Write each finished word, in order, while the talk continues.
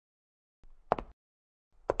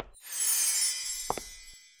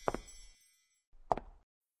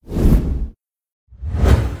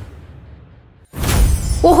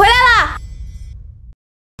我回来啦！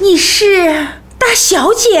你是大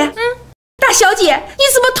小姐？大小姐，你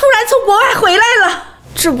怎么突然从国外回来了？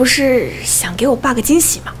这不是想给我爸个惊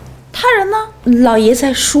喜吗？他人呢？老爷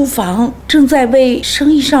在书房，正在为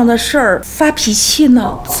生意上的事儿发脾气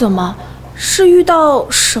呢。怎么？是遇到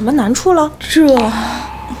什么难处了？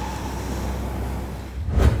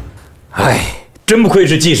哎，真不愧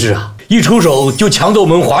是技师啊！一出手就抢走我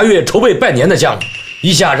们华岳筹备半年的项目，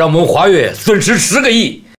一下让我们华岳损失10个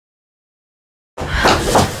亿。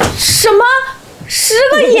什么？10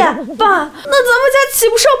个亿？爸，那咱们家岂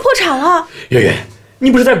不是要破产了？月月，你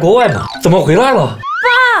不是在国外吗？怎么回来了？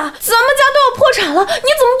爸，咱们家都要破产了，你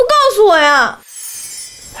怎么不告诉我呀？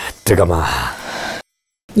这个嘛，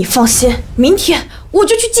你放心，明天我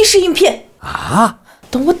就去济世应聘啊！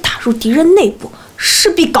等我打入敌人内部，势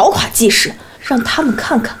必搞垮济世，让他们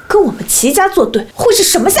看看跟我们齐家作对会是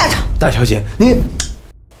什么下场。大小姐，你，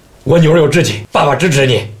我女儿有志气，爸爸支持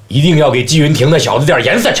你，一定要给季云婷那小子点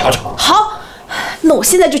颜色瞧瞧。好，那我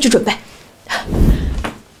现在就去准备。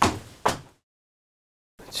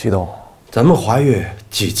祁董，咱们华岳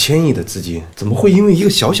几千亿的资金，怎么会因为一个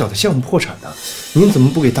小小的项目破产呢？您怎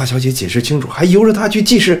么不给大小姐解释清楚，还由着她去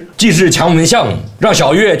济世？济世抢我们项目，让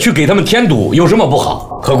小岳去给他们添堵，有什么不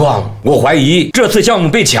好？何况我怀疑这次项目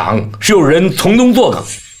被抢是有人从中作梗。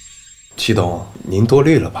祁董，您多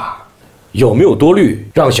虑了吧？有没有多虑？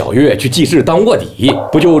让小岳去济世当卧底，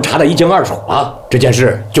不就查得一清二楚了？这件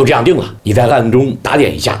事就这样定了，你在暗中打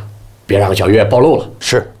点一下，别让小岳暴露了。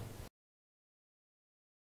是。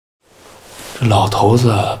这老头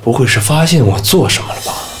子不会是发现我做什么了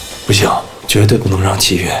吧？不行，绝对不能让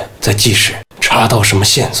季月在济世查到什么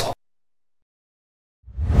线索。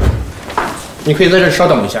你可以在这稍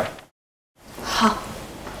等一下。好，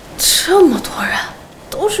这么多人，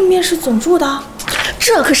都是面试总助的。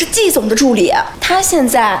这可是季总的助理，他现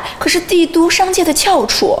在可是帝都商界的翘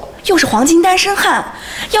楚，又是黄金单身汉。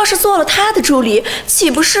要是做了他的助理，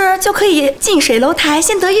岂不是就可以近水楼台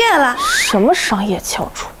先得月了？什么商业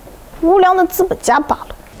翘楚，无良的资本家罢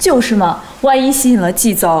了。就是嘛，万一吸引了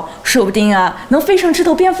季总，说不定啊能飞上枝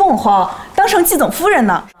头变凤凰，当上季总夫人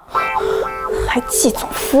呢。还季总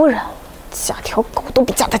夫人，嫁条狗都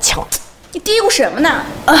比嫁他强。你嘀咕什么呢？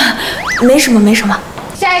没什么没什么。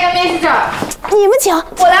下一个面试者，你们请。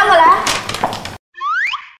我来。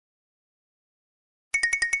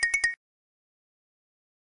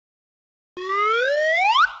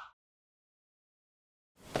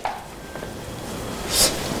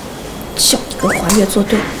叫你跟华岳作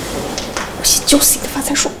对，我先揪死你的发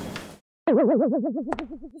财树。你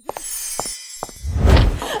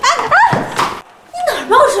哪儿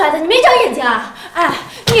冒出来的？你没长眼睛啊？哎，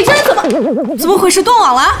你这是怎么回事？断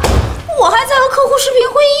网了？我还在和客户视频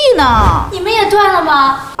会议呢。你们也断了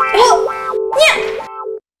吗？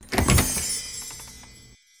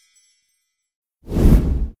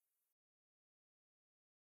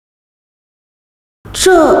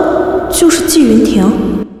这就是季云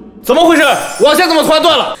婷。怎么回事？网线怎么突然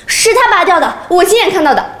断了？是他拔掉的，我亲眼看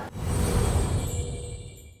到的。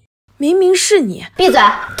明明是你，闭嘴！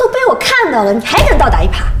都被我看到了，你还敢倒打一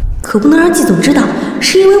耙？可不能让季总知道，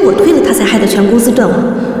是因为我推了他才害得全公司断网，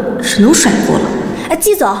只能甩锅了。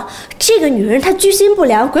季总，这个女人她居心不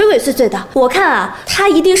良，鬼鬼祟祟的，我看啊，她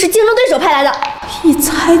一定是竞争对手派来的。一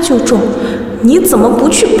猜就中，你怎么不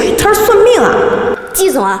去摆摊算命啊？季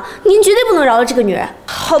总啊，您绝对不能饶了这个女人。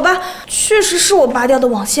好吧，确实是我拔掉的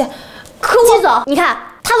网线，可我……季总，你看，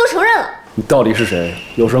她都承认了。你到底是谁？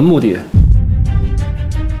有什么目的？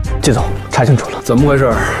季总，查清楚了，怎么回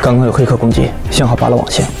事？刚刚有黑客攻击，幸好拔了网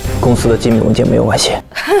线，公司的机密文件没有外泄。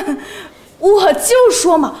我就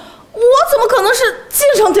说嘛，我怎么可能是竞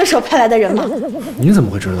争对手派来的人嘛？你怎么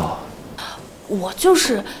会知道？我就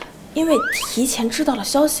是因为提前知道了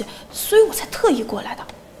消息，所以我才特意过来的。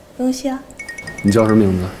不用谢啊。你叫什么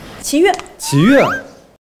名字？齐月。齐月，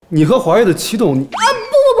你和华岳的齐董……不，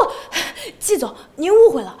季总，您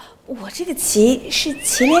误会了，我这个齐是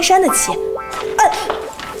祁连山的祁。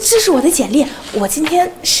这是我的简历，我今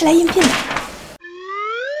天是来应聘的。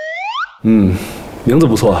名字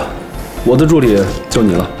不错，我的助理就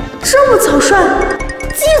你了。这么草率，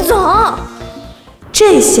季总，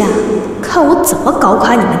这下看我怎么搞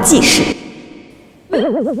垮你们季氏！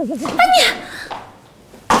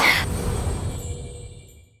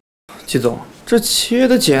季总，这齐月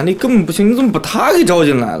的简历根本不行，你怎么把他给招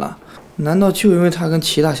进来了？难道就因为他跟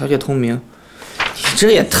齐大小姐同名？你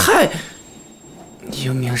这也太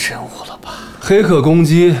英明神武了吧！黑客攻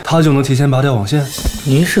击，他就能提前拔掉网线？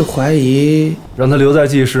您是怀疑让他留在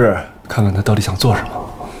济世，看看他到底想做什么？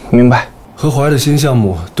明白。和华岳的新项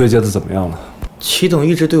目对接的怎么样了？齐董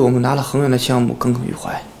一直对我们拿了恒源的项目耿耿于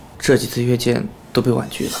怀，这几次约见都被婉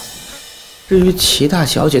拒了。至于齐大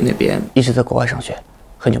小姐那边，一直在国外上学，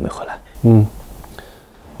很久没回来。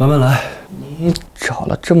慢慢来。你找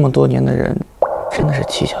了这么多年的人，真的是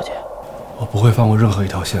齐小姐？我不会放过任何一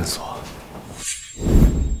条线索。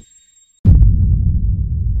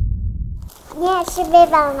你也是被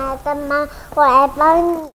绑来的吗？我来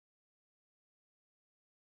帮你。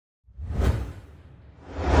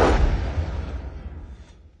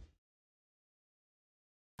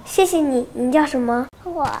谢谢你，你叫什么？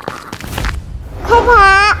我开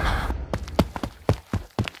跑。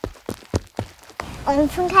我们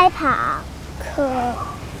分开跑，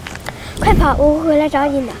快跑，我会回来找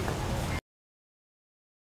你的。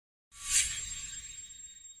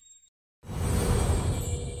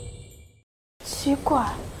奇怪，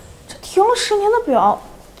这停了10年的表，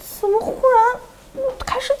怎么忽然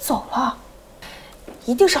开始走了？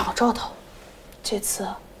一定是好兆头，这次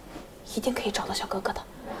一定可以找到小哥哥的。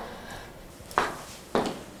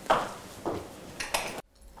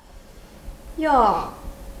哟，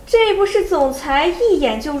这不是总裁一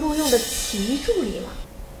眼就录用的齐助理吗？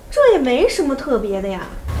这也没什么特别的呀。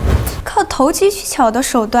靠投机取巧的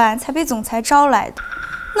手段才被总裁招来的，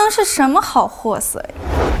能是什么好货色呀？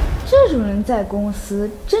这种人在公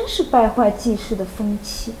司真是败坏记事的风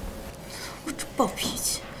气。我这暴脾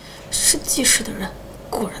气，是记事的人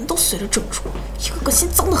果然都随了正主，一个个心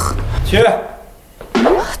脏的很。去，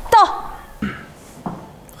到。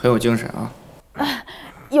很有精神啊。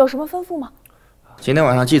有什么吩咐吗？今天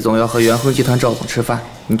晚上季总要和元亨集团赵总吃饭，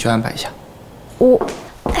你去安排一下。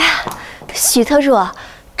哎呀，许特助，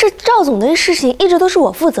这赵总的事情一直都是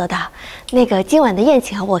我负责的。那个今晚的宴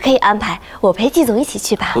请我可以安排，我陪季总一起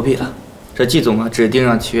去吧。不必了，这季总啊指定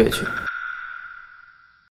让齐月去。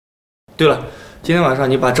对了，今天晚上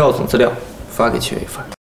你把赵总资料发给齐月一份。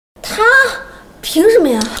他凭什么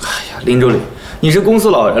呀？哎呀，林助理，你是公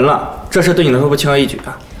司老人了，这事对你来说不轻而易举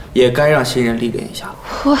啊，也该让新人历练一下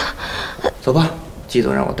了。走吧，季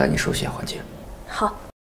总让我带你熟悉下环境。好。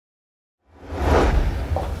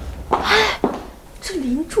这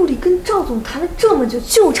林助理跟赵总谈了这么久，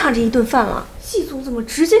就差这一顿饭了。季总怎么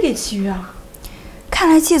直接给齐月啊？看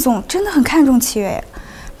来季总真的很看重齐月呀。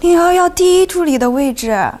011第1助理的位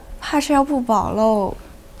置，怕是要不保喽。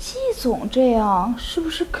季总这样是不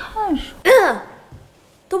是看上？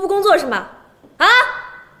都不工作是吗？啊？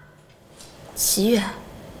齐月，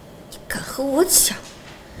你敢和我抢？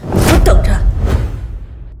我等着。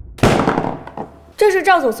这是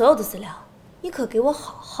赵总所有的资料，你可给我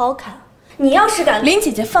好好看。你要是敢……林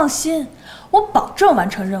姐姐放心，我保证完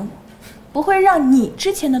成任务，不会让你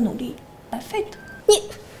之前的努力白费的。你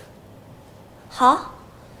好。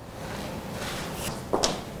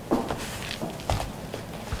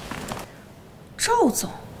赵总，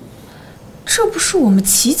这不是我们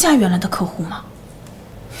齐家原来的客户吗？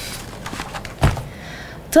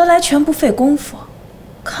得来全不费工夫，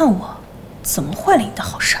看我怎么坏了你的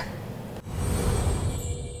好事儿。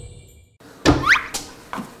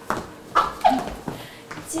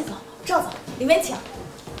季总、赵总，里面请。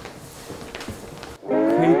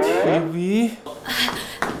KTV？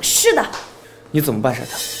 是的。你怎么办，沈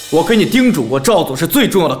腾？我跟你叮嘱过，赵总是最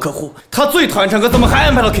重要的客户，他最讨厌唱歌，怎么还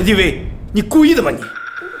安排了 KTV？ 你故意的吧你？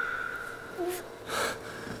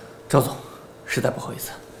赵总，实在不好意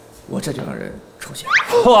思，我这就让人出现。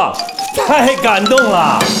哇，太感动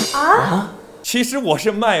了啊！其实我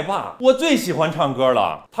是麦霸，我最喜欢唱歌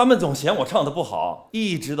了。他们总嫌我唱的不好，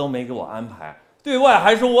一直都没给我安排，对外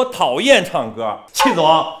还说我讨厌唱歌。季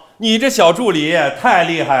总，你这小助理也太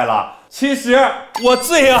厉害了。其实我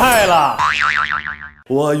最爱了。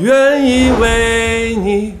我愿意为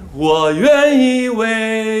你，我愿意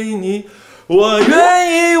为你，我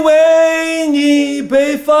愿意为你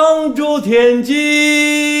被放逐天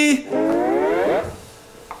际。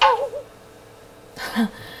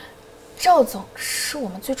赵总是我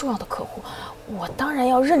们最重要的客户，我当然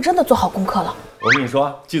要认真的做好功课了。我跟你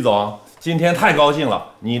说，季总，今天太高兴了，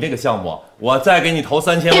你这个项目，我再给你投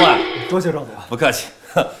3000万。多谢赵总，不客气。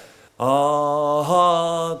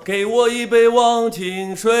啊，给我一杯忘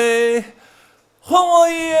情水，还我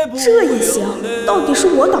一夜不。这也行？到底是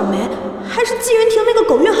我倒霉，还是季云亭那个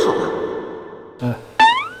狗运好啊？哎，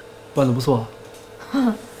办得不错。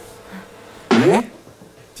哎，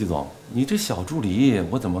季总，你这小助理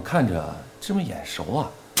我怎么看着这么眼熟啊？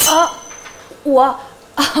啊，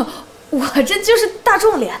我这就是大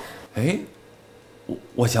众脸。哎，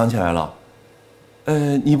我想起来了，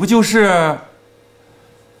你不就是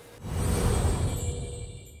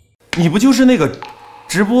那个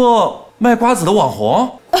直播卖瓜子的网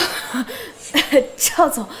红？赵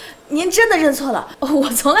总，您真的认错了，我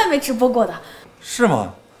从来没直播过的。是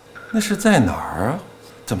吗？那是在哪儿啊？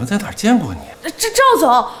怎么在哪儿见过你？这赵总，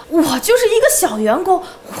我就是一个小员工，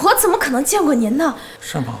我怎么可能见过您呢？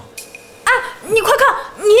是吗？哎，你快看，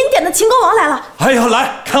您点的情歌王来了！哎呦，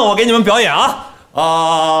来看我给你们表演啊！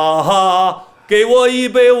啊哈，给我一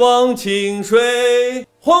杯忘情水，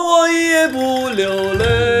换我一夜不流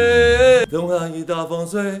泪。等我一大风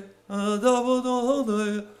吹，大不动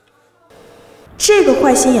对。这个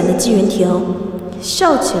坏心眼的季云婷，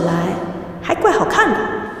笑起来还怪好看的。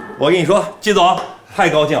我跟你说，季总太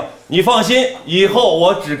高兴，你放心，以后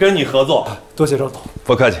我只跟你合作。多谢赵总，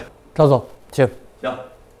不客气。赵总，请。行。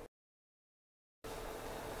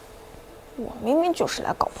我明明就是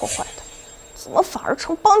来搞破坏的，怎么反而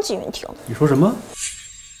成帮季云婷了？你说什么？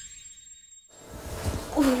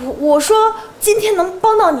我说今天能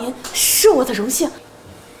帮到您是我的荣幸。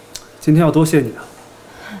今天要多谢你啊。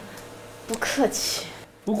不客气。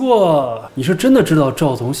不过你是真的知道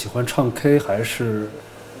赵总喜欢唱 K 还是？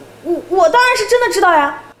我当然是真的知道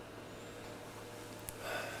呀。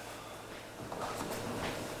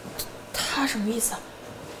他什么意思？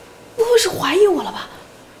不会是怀疑我了吧？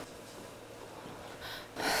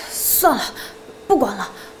算了，不管了，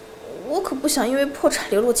我可不想因为破产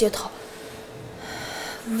流落街头。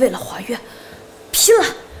为了华月，拼了！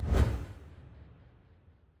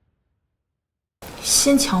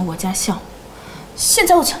先抢我家项目，现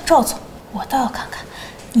在又抢赵总，我倒要看看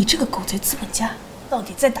你这个狗贼资本家到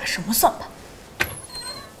底在打什么算盘。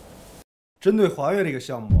针对华月这个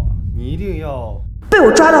项目啊，你一定要被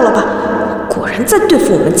我抓到了吧？果然在对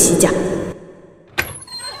付我们齐家。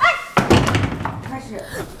开始。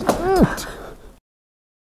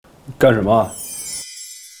干什么？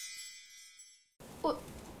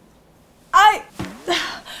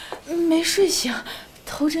没睡醒，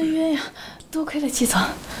头真晕呀，多亏了季总。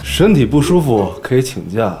身体不舒服可以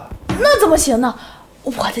请假。那怎么行呢？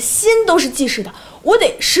我的心都是季氏的，我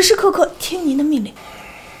得时时刻刻听您的命令。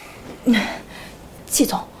季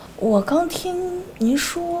总，我刚听您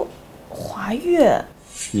说华月，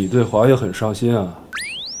你对华月很上心啊？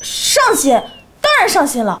上心，当然上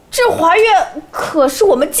心了。这华月可是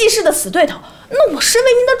我们季氏的死对头，那我身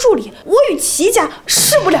为您的助理，我与齐家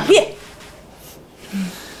势不两立。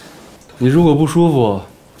你如果不舒服，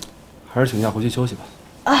还是请假回去休息吧。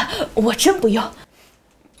啊，我真不用。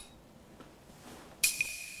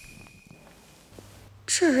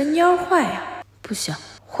这人蔫坏呀！不行，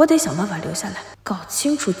我得想办法留下来，搞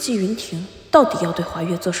清楚季云婷到底要对华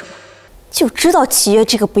月做什么。就知道齐月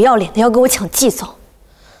这个不要脸的要跟我抢季总，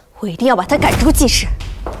我一定要把他赶出季氏。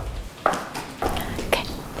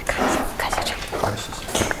看一下这个。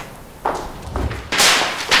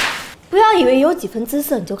不要以为有几分姿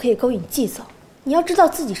色你就可以勾引季总，你要知道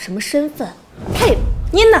自己什么身份。配！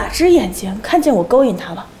你哪只眼睛看见我勾引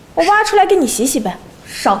他了？我挖出来给你洗洗呗。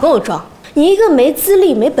少跟我装！你一个没资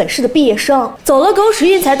历、没本事的毕业生，走了狗屎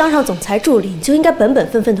运才当上总裁助理，你就应该本本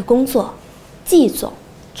分分的工作。季总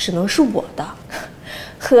只能是我的。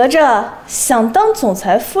合着想当总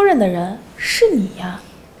裁夫人的人是你呀？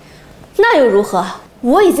那又如何？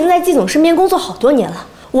我已经在季总身边工作好多年了，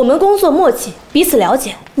我们工作默契，彼此了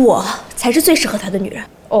解，我才是最适合他的女人。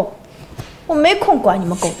哦，我没空管你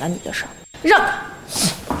们狗男女的事儿，让开！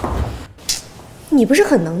你不是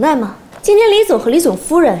很能耐吗？今天李总和李总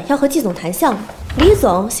夫人要和季总谈项目，李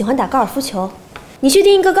总喜欢打高尔夫球，你去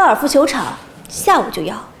订一个高尔夫球场，下午就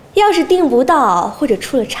要。要是订不到或者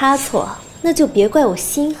出了差错，那就别怪我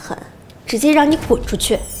心狠，直接让你滚出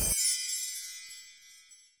去。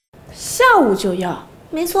下午就要？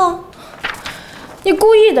没错。你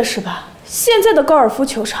故意的是吧？现在的高尔夫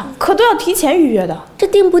球场可都要提前预约的。这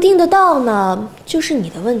订不订得到呢，就是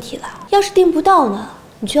你的问题了。要是订不到呢，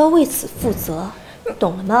你就要为此负责，你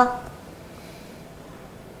懂了吗？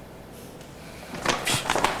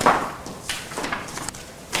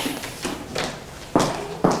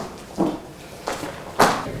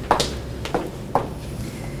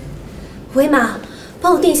喂妈，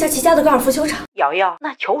帮我订一下齐家的高尔夫球场。瑶瑶，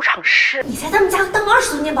那球场是……你在他们家当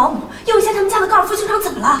20多年保姆，用一下他们家的高尔夫球场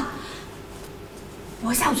怎么了？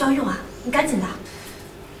我下午就要用啊，你赶紧的。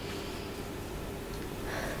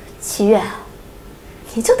齐月，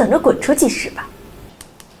你就等着滚出季氏吧。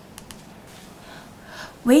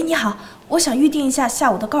喂，你好，我想预定一下下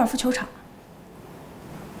午的高尔夫球场。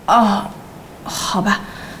哦，好吧。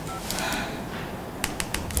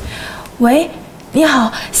喂，你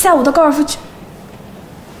好，下午的高尔夫球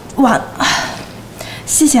晚，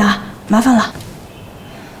谢谢啊，麻烦了。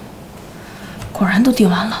果然都订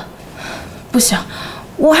完了，不行，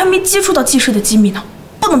我还没接触到季氏的机密呢，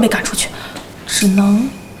不能被赶出去，只能。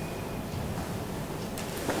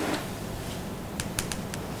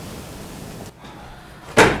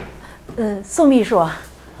宋秘书啊，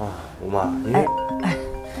吴妈，哎，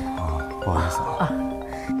不好意思啊。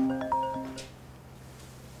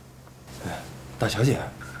大小姐，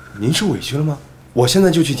您是委屈了吗？我现在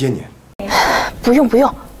就去接您。不用不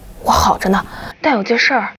用，我好着呢，但有件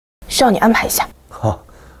事儿需要你安排一下。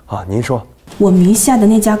好，您说。我名下的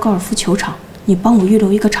那家高尔夫球场，你帮我预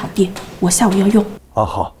留一个场地，我下午要用。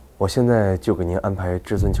好，我现在就给您安排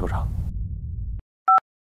至尊球场。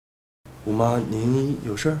五妈，您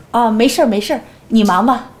有事儿？没事没事，你忙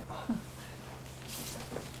吧。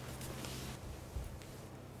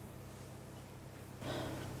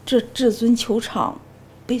这至尊球场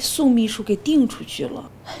被宋秘书给订出去了，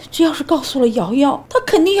这要是告诉了瑶瑶，她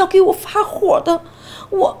肯定要给我发火的。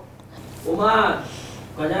五妈，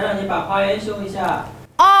管家让你把花园修一下。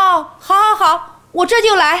好，我这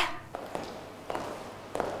就来。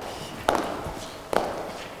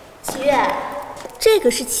齐月，这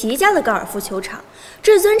个是齐家的高尔夫球场，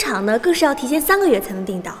至尊场呢更是要提前3个月才能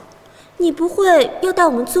订到。你不会要带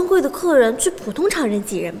我们尊贵的客人去普通场人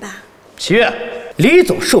挤人吧？齐月，李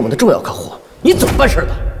总是我们的重要客户，你怎么办事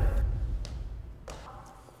的？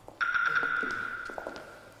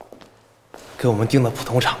给我们订的普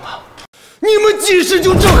通场啊！你们几时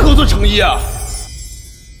就这合作诚意啊？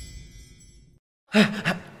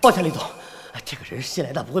抱歉，李总，这个人新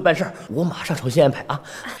来的不会办事，我马上重新安排啊。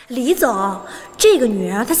李总，这个女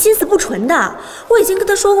人啊，她心思不纯的，我已经跟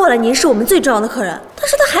她说过了，您是我们最重要的客人，但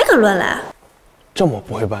是她还敢乱来。这么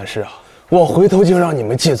不会办事啊！我回头就让你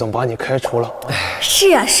们季总把你开除了。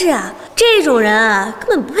是啊，这种人啊，根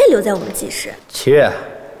本不配留在我们季氏。齐月，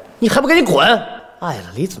你还不赶紧滚！碍了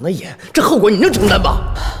李总的眼，这后果你能承担吧？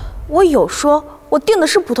我有说我订的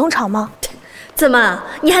是普通场吗？怎么，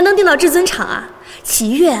你还能订到至尊场啊？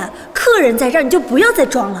齐月，客人在这儿，你就不要再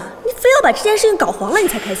装了，你非要把这件事情搞黄了，你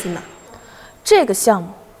才开心呢。这个项目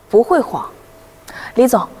不会黄。李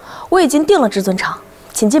总，我已经订了至尊场，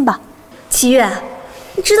请进吧。齐月，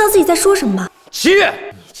你知道自己在说什么吗？齐月，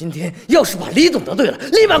你今天要是把李总得罪了，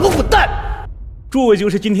立马给我滚蛋！诸位就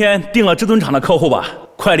是今天订了至尊场的客户吧？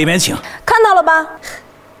快里面请。看到了吧？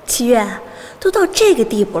齐月，都到这个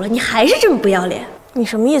地步了，你还是这么不要脸？你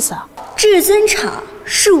什么意思啊？至尊场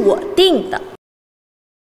是我订的。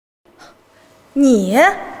你？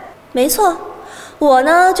没错，我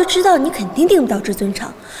呢就知道你肯定订不到至尊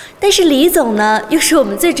场，但是李总呢又是我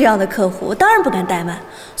们最重要的客户，我当然不敢怠慢，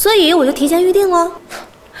所以我就提前预定了。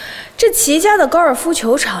这齐家的高尔夫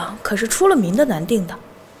球场可是出了名的难订的，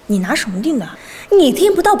你拿什么订的？你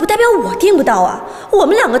订不到不代表我订不到啊，我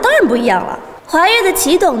们两个当然不一样了。华悦的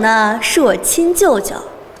齐董呢是我亲舅舅，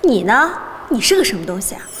你呢？你是个什么东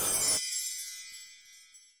西啊？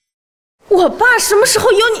我爸什么时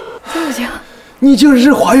候有你？舅舅，你就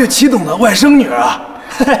是华悦齐董的外甥女啊！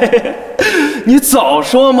你早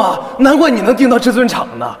说嘛，难怪你能订到至尊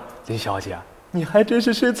场呢。林小姐，你还真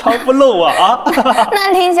是深藏不露啊！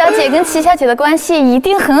那林小姐跟齐小姐的关系一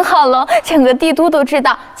定很好喽，整个帝都都知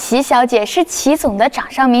道齐小姐是齐总的掌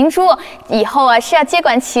上明珠，以后啊是要接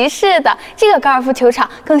管齐氏的。这个高尔夫球场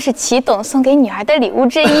更是齐董送给女儿的礼物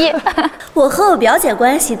之一。我和我表姐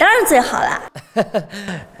关系当然最好啦。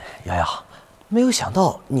瑶瑶，没有想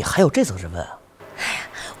到你还有这层身份啊！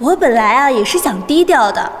我本来啊也是想低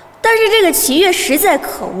调的，但是这个齐月实在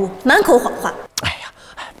可恶，满口谎话。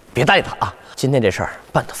别答应他啊！今天这事儿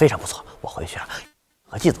办得非常不错，我回去啊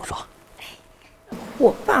和季总说。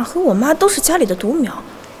我爸和我妈都是家里的独苗，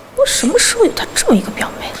我什么时候有他这么一个表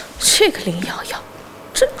妹？这个林瑶瑶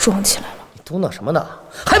真装起来了。你嘟囔什么呢？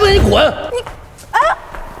还不赶紧滚！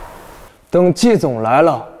等季总来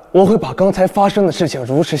了，我会把刚才发生的事情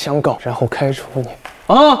如实相告，然后开除你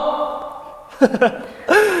啊！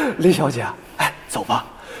李小姐，走吧，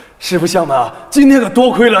实不相瞒，今天可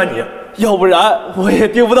多亏了你。要不然我也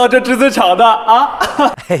订不到这至尊场的啊！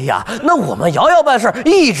哎呀，那我们瑶瑶办事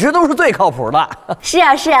一直都是最靠谱的。是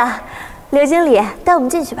啊，刘经理，带我们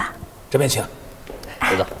进去吧。这边请。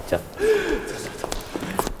走，请。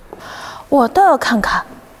我倒要看看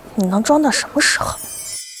你能装到什么时候。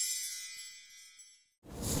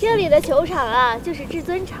这里的球场啊，就是至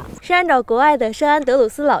尊场，是按照国外的圣安德鲁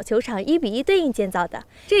斯老球场1:1对应建造的。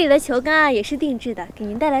这里的球杆啊也是定制的，给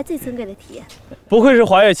您带来最尊贵的体验。不愧是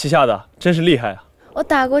华悦旗下的，真是厉害啊！我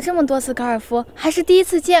打过这么多次高尔夫，还是第一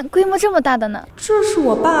次见规模这么大的呢。这是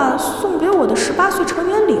我爸送给我的18岁成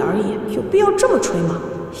员礼而已，有必要这么吹吗？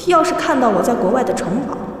要是看到我在国外的城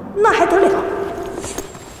堡，那还得了？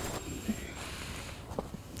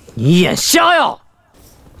你眼瞎呀！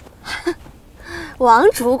王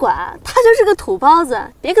主管，他就是个土包子，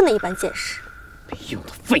别跟他一般见识。没用的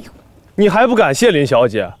废物！你还不感谢林小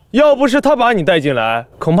姐？要不是他把你带进来，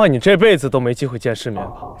恐怕你这辈子都没机会见世面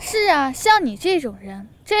吧？是啊，像你这种人，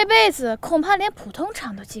这辈子恐怕连普通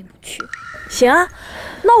场都进不去。行啊，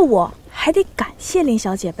那我还得感谢林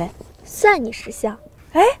小姐呗，算你识相。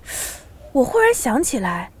哎，我忽然想起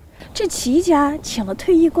来，这齐家请了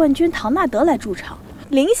退役冠军唐纳德来驻场。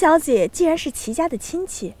林小姐既然是齐家的亲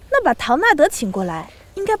戚，那把唐纳德请过来，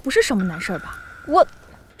应该不是什么难事吧？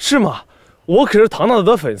是吗？我可是唐纳德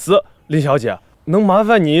的粉丝，林小姐，能麻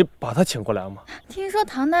烦你把他请过来吗？听说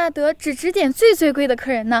唐纳德只指点最贵的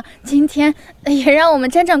客人呢，今天也让我们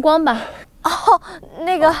沾沾光吧。哦，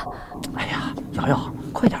那个，哎呀，瑶瑶，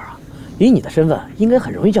快点啊！以你的身份，应该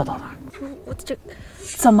很容易叫到他。我这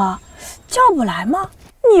怎么叫不来吗？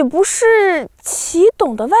你不是齐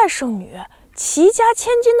董的外甥女，齐家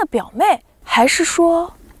千金的表妹，还是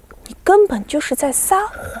说你根本就是在撒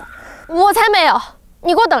谎？我才没有！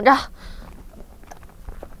你给我等着。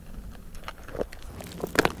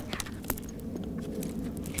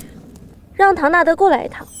让唐纳德过来一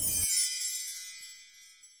趟。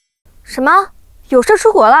什么？有事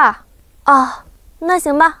出国了？哦，那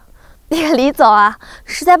行吧。那个李总啊，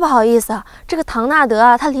实在不好意思，这个唐纳德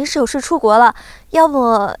啊，他临时有事出国了，要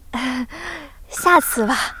不下次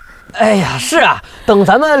吧。哎呀，是啊，等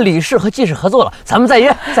咱们理事和技师合作了，咱们再约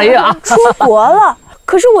啊。出国了？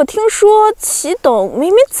可是我听说齐董明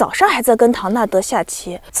明早上还在跟唐纳德下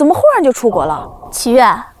棋，怎么忽然就出国了？齐月，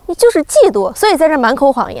你就是嫉妒，所以在这满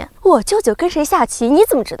口谎言。我舅舅跟谁下棋，你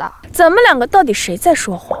怎么知道？咱们两个到底谁在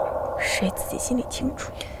说谎，谁自己心里清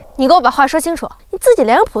楚。你给我把话说清楚，你自己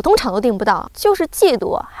连个普通场都定不到，就是嫉妒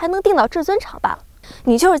我，还能定到至尊场罢了。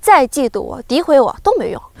你就是再嫉妒我、诋毁我都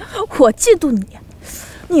没用。我嫉妒你？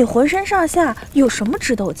你浑身上下有什么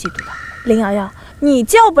值得我嫉妒的？林瑶瑶，你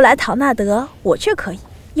叫不来唐纳德，我却可以，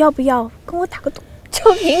要不要跟我打个赌？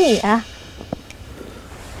就凭你啊！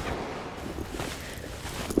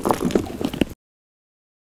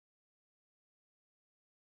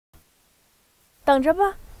等着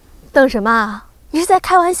吧。等什么啊？你是在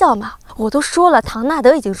开玩笑吗？我都说了，唐纳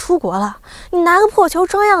德已经出国了，你拿个破球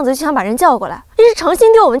装样子就想把人叫过来，你是诚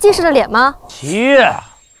心丢我们技师的脸吗？齐月，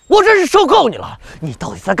我真是受够你了！你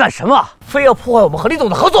到底在干什么？非要破坏我们和李总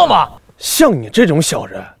的合作吗？像你这种小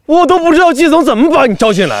人，我都不知道季总怎么把你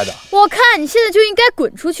招进来的。我看你现在就应该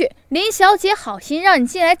滚出去！林小姐好心让你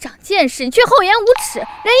进来长见识，你却厚颜无耻，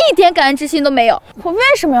连一点感恩之心都没有。我为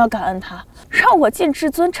什么要感恩她？让我进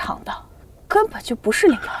至尊场的根本就不是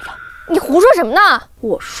林瑶瑶。你胡说什么呢？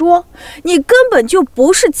我说你根本就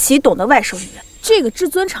不是齐董的外甥女，这个至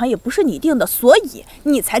尊场也不是你定的，所以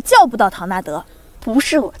你才叫不到唐纳德。不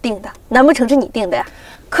是我定的，难不成是你定的呀？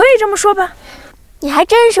可以这么说吧。你还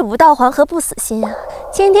真是不到黄河不死心啊！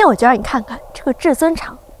今天我就让你看看这个至尊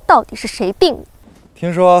场到底是谁定的。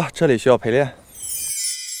听说这里需要陪练。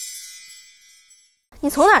你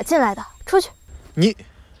从哪儿进来的？出去！你，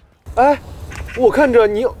哎，我看着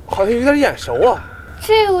你好像有点眼熟啊。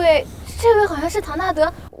这位好像是唐纳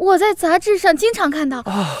德，我在杂志上经常看到。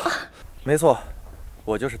没错，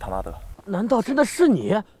我就是唐纳德。难道真的是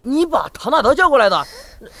你？你把唐纳德叫过来的？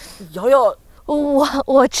瑶瑶，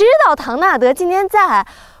我知道唐纳德今天在，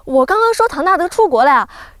我刚刚说唐纳德出国了呀，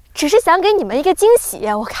只是想给你们一个惊喜，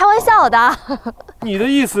我开玩笑的。你的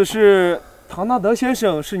意思是唐纳德先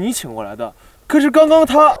生是你请过来的？可是刚刚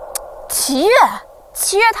他……齐月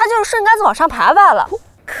他就是顺杆子往上爬罢了。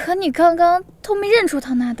可你刚刚都没认出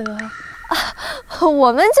唐纳德啊！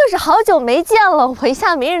我们就是好久没见了，我一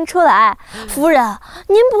下没认出来。夫人，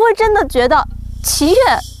您不会真的觉得齐月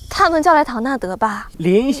他能叫来唐纳德吧？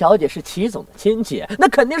林小姐是齐总的亲戚，那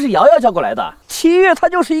肯定是瑶瑶叫过来的。齐月他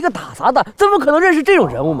就是一个打杂的，怎么可能认识这种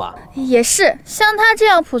人物嘛？也是，像他这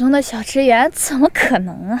样普通的小职员，怎么可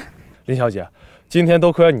能啊？林小姐，今天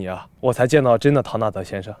多亏了你啊，我才见到真的唐纳德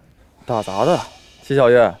先生。打杂的，齐小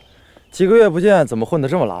月，几个月不见，怎么混得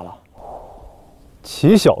这么拉了？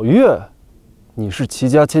齐小月，你是齐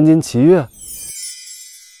家千金齐月？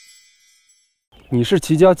你是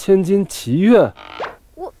齐家千金齐月？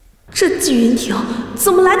这纪云亭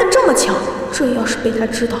怎么来的这么巧？这要是被他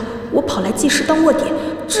知道我跑来济世当卧底，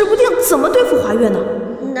指不定怎么对付华月呢？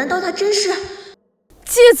难道他真是？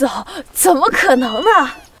季总，怎么可能呢？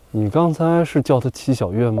你刚才是叫他齐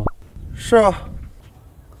小月吗？是啊。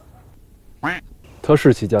他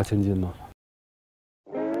是齐家千金吗？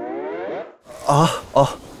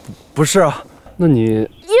不是啊。那你……因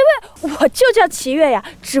为我就叫齐月呀，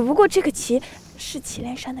只不过这个齐是祁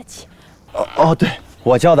连山的祁。对，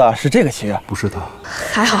我叫的是这个齐月，不是他。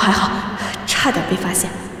还好，差点被发现。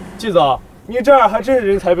季总，你这儿还真是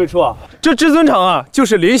人才辈出啊！这至尊场啊，就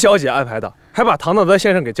是林小姐安排的。还把唐纳德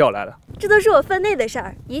先生给叫来了。这都是我分内的事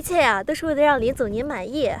儿，一切呀都是为了让李总您满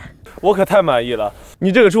意。我可太满意了，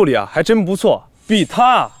你这个助理啊还真不错，比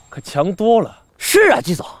他可强多了。是啊，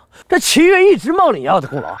季总，这齐越一直冒领瑶瑶的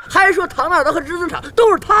功劳，还说唐纳德和至尊厂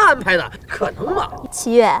都是他安排的，可能吗？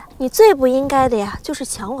齐越，你最不应该的呀，就是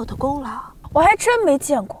抢我的功劳。我还真没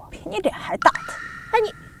见过比你脸还大的。哎，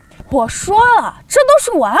我说了，这都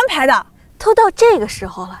是我安排的。都到这个时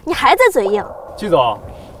候了，你还在嘴硬。季总，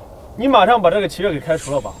你马上把这个齐越给开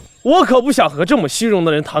除了吧，我可不想和这么虚荣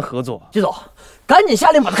的人谈合作。季总，赶紧下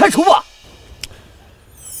令把他开除吧。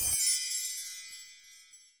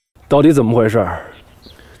到底怎么回事？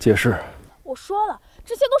解释。我说了，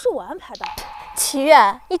这些都是我安排的。齐越，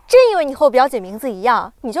你真以为你和我表姐名字一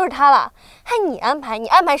样，你就是她了？还你安排？你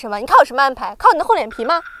安排什么？你靠什么安排？靠你的厚脸皮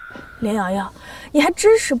吗？林瑶瑶，你还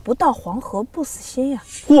真是不到黄河不死心呀！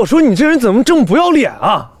我说你这人怎么这么不要脸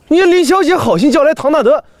啊！你林小姐好心叫来唐纳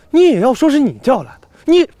德，你也要说是你叫来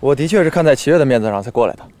的。我的确是看在齐越的面子上才过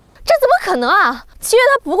来的。这怎么可能啊？齐越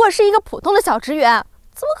他不过是一个普通的小职员，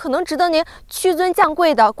怎么可能值得您屈尊降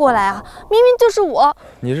贵的过来啊？明明就是我。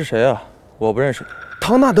你是谁啊？我不认识你。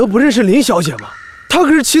唐纳德不认识林小姐吗？她可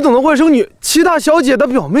是齐总的外甥女，齐大小姐的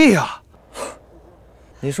表妹呀。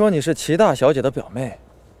你说你是齐大小姐的表妹，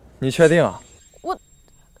你确定啊？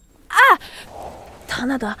唐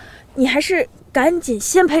纳德，你还是赶紧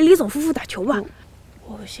先陪李总夫妇打球吧。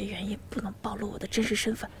我有些原因不能暴露我的真实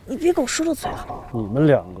身份，你别给我说漏嘴了。你们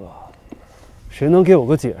两个，谁能给我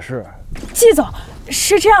个解释？季总，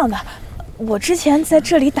是这样的，我之前在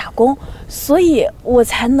这里打工，所以我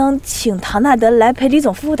才能请唐纳德来陪李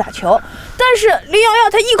总夫妇打球。但是林瑶瑶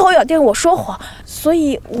她一口咬定我说谎，所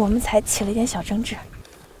以我们才起了一点小争执。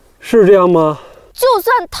是这样吗？就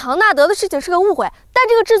算唐纳德的事情是个误会，但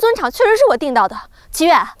这个至尊厂确实是我订到的。齐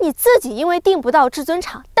越，你自己因为订不到至尊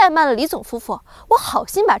厂，怠慢了李总夫妇，我好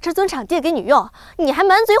心把至尊厂借给你用，你还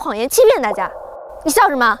满嘴谎言欺骗大家，你笑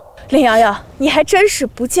什么？林瑶瑶，你还真是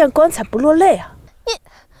不见棺材不落泪啊！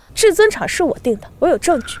至尊厂是我定的，我有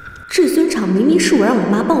证据。至尊厂明明是我让我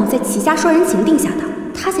妈帮我在齐家双人情定下的，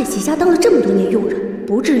她在齐家当了这么多年佣人，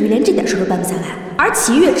不至于连这点事都办不下来。而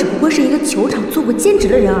齐越只不过是一个球场做过兼职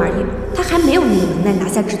的人而已，他还没有那个能耐拿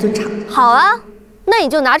下至尊厂。好啊，那你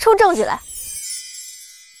就拿出证据来。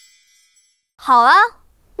好啊，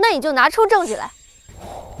那你就拿出证据来。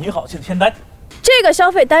你好，请签单。这个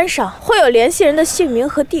消费单上会有联系人的姓名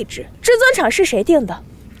和地址，至尊厂是谁定的，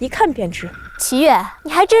一看便知。齐越，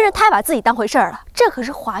你还真是太把自己当回事儿了。这可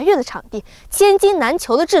是华越的场地，千金难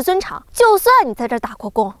求的至尊厂，就算你在这儿打过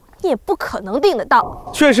工，你也不可能订得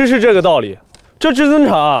到。确实是这个道理。这至尊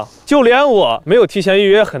厂就连我没有提前预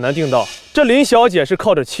约很难订到。这林小姐是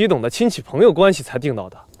靠着齐董的亲戚朋友关系才订到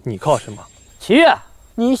的，你靠什么？齐越，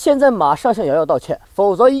你现在马上向瑶瑶道歉，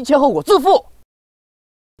否则一切后果自负。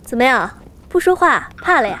怎么样？不说话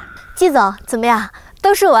怕了呀？季总，怎么样？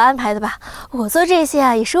都是我安排的吧？我做这些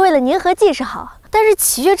啊，也是为了您和季氏好。但是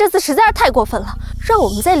齐越这次实在是太过分了，让我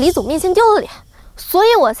们在李总面前丢了脸，所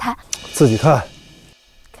以我才自己看。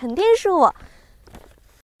肯定是我。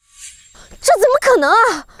这怎么可能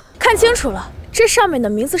啊！看清楚了，这上面的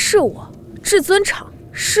名字是我，至尊厂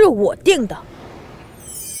是我定的。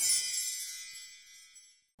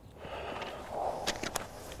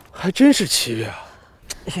还真是齐越啊！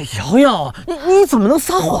瑶瑶，你怎么能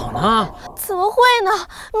撒谎呢？怎么会呢？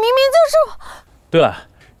明明就是我。对了，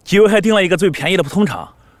几位还订了一个最便宜的普通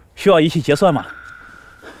场，需要一起结算吗？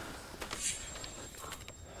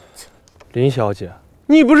林小姐，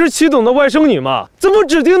你不是齐董的外甥女吗？怎么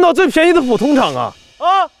只订到最便宜的普通场啊？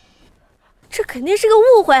这肯定是个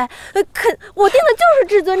误会，我订的就是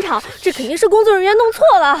至尊厂，这肯定是工作人员弄错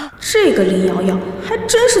了。这个林瑶瑶还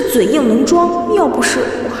真是嘴硬能装，要不是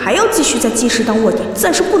我还要继续在季氏当卧底，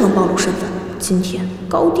暂时不能暴露身份。今天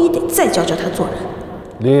高低得再教教他做人。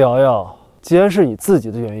林瑶瑶，既然是你自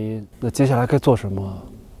己的原因，那接下来该做什么，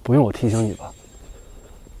不用我提醒你吧？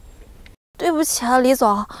对不起啊，李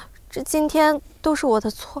总，这今天都是我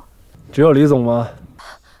的错。只有李总吗？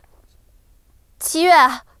齐越，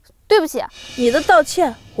对不起，你的道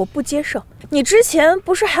歉我不接受。你之前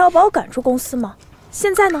不是还要把我赶出公司吗？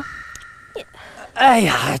现在呢？哎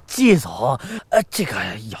呀，季总，这个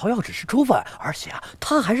瑶瑶只是初犯，而且啊，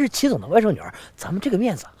她还是齐总的外甥女儿，咱们这个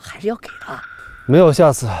面子还是要给她。没有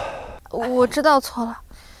下次。我知道错了。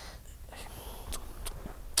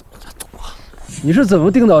你是怎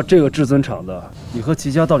么订到这个至尊厂的？你和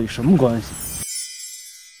齐家到底什么关系？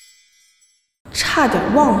差点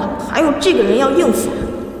忘了，还有这个人要应付。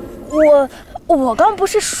我刚不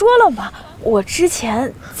是说了吗？我之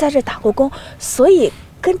前在这打过工，所以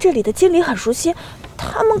跟这里的经理很熟悉。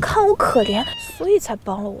他们看我可怜，所以才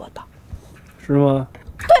帮了我的。是吗？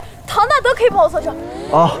对，唐纳德可以帮我做证。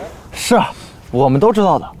啊，是啊，我们都知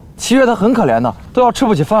道的。七月他很可怜的，都要吃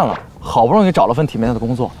不起饭了，好不容易找了份体面的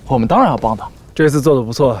工作，我们当然要帮他。这次做的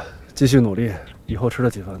不错，继续努力，以后吃得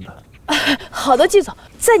起饭的。好的，季总，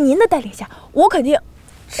在您的带领下，我肯定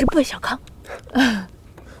直奔小康。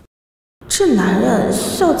这男人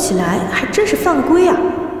笑起来还真是犯规啊！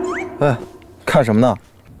哎，看什么呢？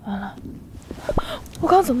完了，我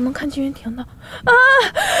刚怎么能看见云婷呢？啊，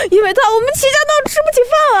因为他，我们齐家都吃不起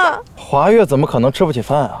饭啊！华月怎么可能吃不起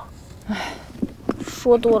饭啊？哎，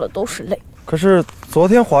说多了都是泪。可是昨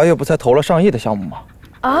天华月不才投了上亿的项目吗？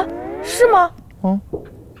啊，是吗？嗯，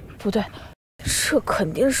不对，这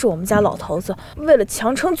肯定是我们家老头子为了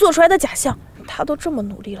强撑做出来的假象。他都这么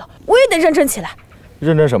努力了，我也得认真起来。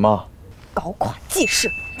认真什么？搞垮季氏！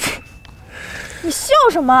你笑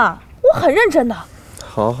什么？我很认真的。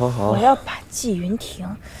好，好，好。我要把季云婷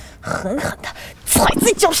狠狠的踩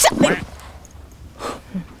在脚下。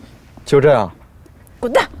就这样。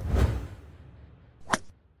滚蛋！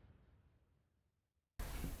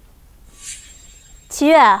齐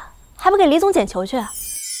月，还不给李总捡球去？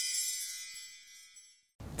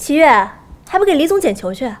齐月，还不给李总捡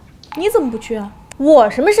球去？你怎么不去啊？我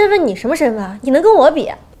什么身份？你什么身份？你能跟我比？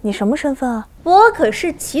你什么身份啊？我可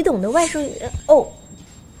是齐董的外甥女哦。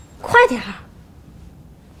快点儿！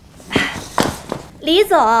李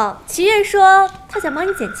总，齐月说他想帮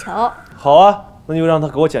你捡球。好啊，那就让他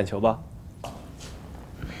给我捡球吧。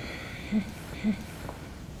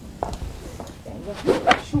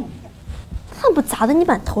恨不砸得你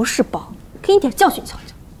满头是包，给你点教训瞧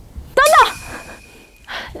瞧。等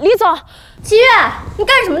等，李总，齐月，你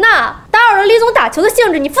干什么呢？打扰了李总打球的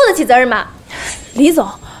兴致，你负得起责任吗？李总，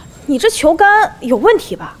你这球杆有问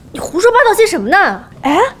题吧？你胡说八道些什么呢？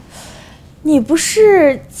哎，你不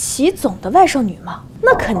是齐总的外甥女吗？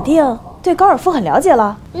那肯定对高尔夫很了解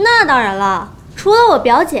了。那当然了，除了我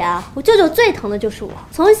表姐啊，我舅舅最疼的就是我。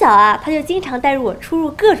从小啊，他就经常带着我出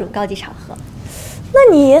入各种高级场合。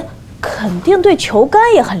那你肯定对球杆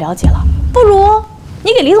也很了解了，不如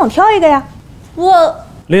你给李总挑一个呀。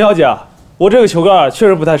林小姐，我这个球杆确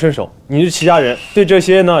实不太顺手，你是齐家人，对这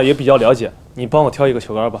些呢也比较了解，你帮我挑一个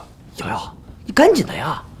球杆吧。瑶瑶，你赶紧的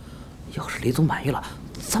呀！要是李总满意了，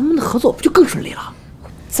咱们的合作不就更顺利了？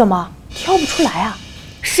怎么挑不出来啊？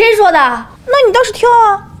谁说的？那你倒是挑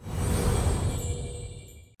啊！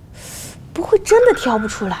不会真的挑不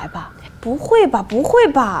出来吧？不会吧？不会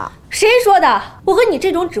吧？谁说的？我和你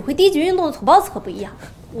这种只会低级运动的土包子可不一样，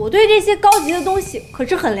我对这些高级的东西可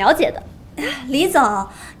是很了解的。李总，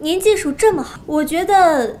您技术这么好，我觉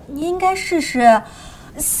得您应该试试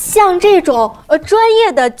像这种专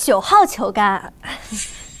业的9号球杆，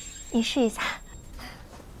你试一下。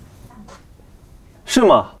是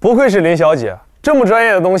吗？不愧是林小姐，这么专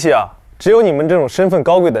业的东西啊，只有你们这种身份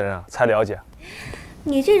高贵的人啊才了解。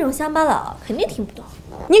你这种乡巴佬肯定听不懂。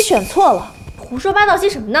你选错了，胡说八道些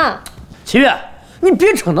什么呢？齐月，你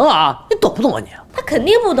别逞能啊！你懂不懂啊你？他肯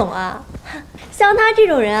定不懂啊，像他这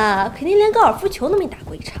种人啊，肯定连高尔夫球都没打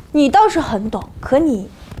过一场。你倒是很懂，可你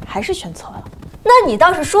还是选错了。那你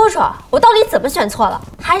倒是说说，我到底怎么选错了？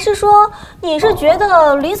还是说你是觉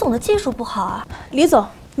得李总的技术不好啊？李总，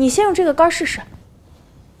你先用这个杆试试，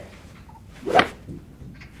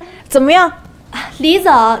怎么样？李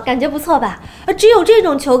总，感觉不错吧？只有这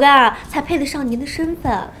种球杆啊，才配得上您的身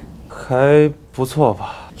份。还不错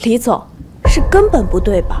吧？李总，是根本不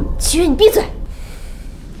对吧？齐月，你闭嘴！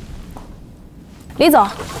李总，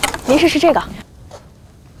您试试这个。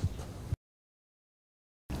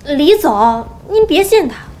李总，您别信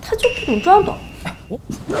他，他就不懂装懂。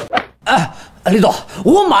哎，李总，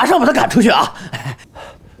我马上把他赶出去啊！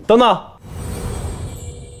等等，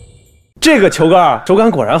这个球杆手感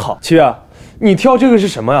果然好。七月，你挑这个是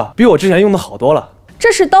什么呀？比我之前用的好多了。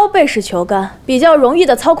这是刀背式球杆，比较容易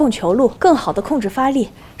的操控球路，更好的控制发力，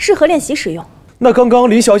适合练习使用。那刚刚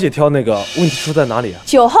林小姐挑那个问题出在哪里啊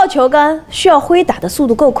？9号球杆需要挥打的速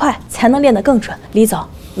度够快，才能练得更准。李总，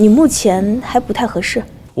你目前还不太合适。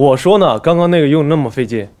我说呢，刚刚那个用那么费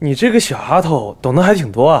劲，你这个小丫头懂得还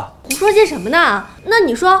挺多啊。胡说些什么呢？那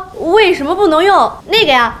你说为什么不能用那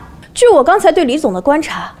个呀？据我刚才对李总的观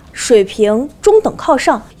察，水平中等靠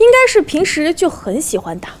上，应该是平时就很喜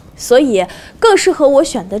欢打，所以更适合我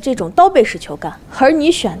选的这种刀背式球杆。而你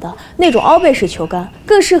选的那种凹背式球杆，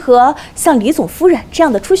更适合像李总夫人这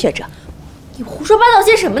样的初学者。你胡说八道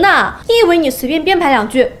些什么呢？你以为你随便编排2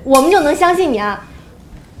句，我们就能相信你啊？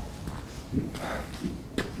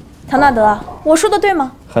唐纳德，我说的对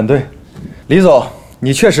吗？很对，李总，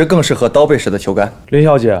你确实更适合刀背式的球杆。林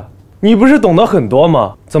小姐，你不是懂得很多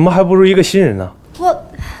吗？怎么还不如一个新人呢？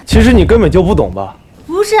其实你根本就不懂吧？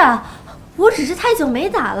不是啊，我只是太久没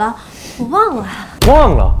打了，我忘了。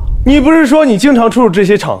忘了？你不是说你经常出入这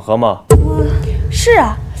些场合吗？是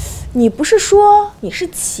啊，你不是说你是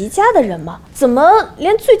齐家的人吗？怎么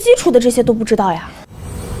连最基础的这些都不知道呀？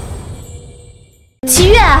齐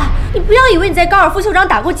月，你不要以为你在高尔夫球场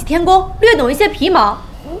打过几天工，略懂一些皮毛。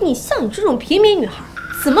你像你这种平民女孩，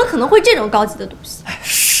怎么可能会这种高级的东西？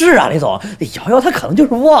是啊，李总，瑶瑶她可能就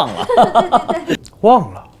是忘了。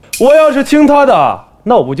忘了？我要是听她的，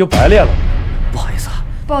那我不就白练了？不好意思啊。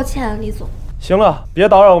抱歉，李总。行了，别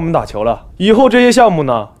打扰我们打球了。以后这些项目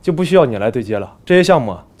呢，就不需要你来对接了。这些项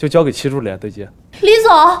目就交给齐助理来对接。李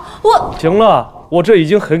总，我……行了，我这已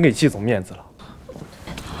经很给季总面子了。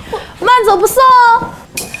慢走不送。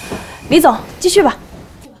李总，继续吧。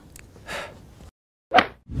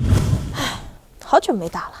好久没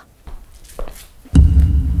打了。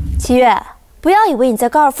齐月，不要以为你在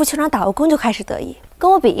高尔夫球场打过工就开始得意，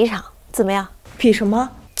跟我比一场怎么样？比什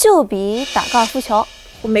么？就比打高尔夫球。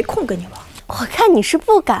我没空跟你玩。我看你是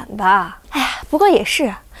不敢吧？哎呀，不过也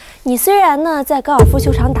是，你虽然呢在高尔夫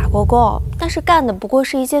球场打过工，但是干的不过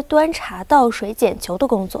是一些端茶倒水捡球的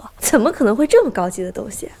工作，怎么可能会这么高级的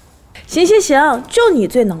东西？行行行，就你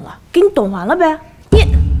最能了，给你懂完了呗。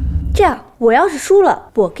这样，我要是输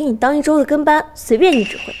了，我给你当1周的跟班，随便你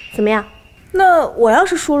指挥，怎么样？那我要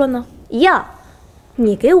是输了呢？一样，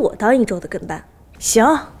你给我当1周的跟班。行，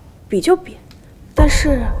比就比，但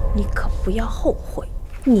是你可不要后悔。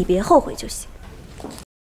你别后悔就行。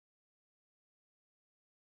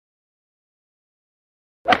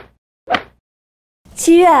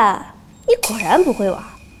七月，你果然不会玩。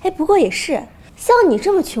哎，不过也是，像你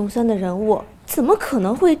这么穷酸的人物，怎么可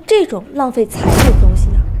能会这种浪费财力的东西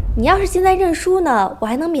呢？你要是现在认输呢，我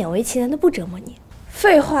还能勉为其难的不折磨你。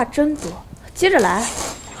废话真多，接着来。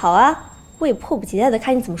好啊，我也迫不及待的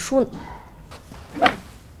看你怎么输呢。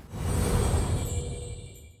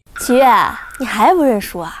齐月，你还不认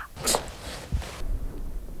输啊？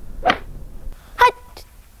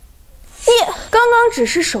你刚刚只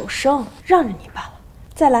是手生，让着你罢了。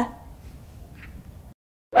再来。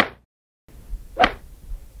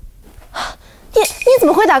你怎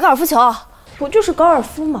么会打高尔夫球？不就是高尔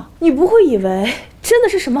夫吗？你不会以为真的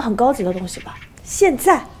是什么很高级的东西吧？现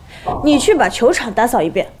在，你去把球场打扫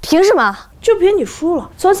一遍。凭什么？就凭你输了。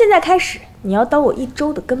从现在开始，你要当我1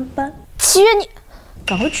周的跟班。齐月，你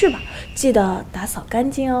赶快去吧，记得打扫干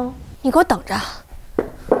净哦。你给我等着。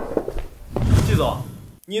季总，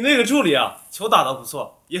你那个助理啊，球打得不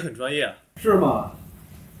错，也很专业。是吗？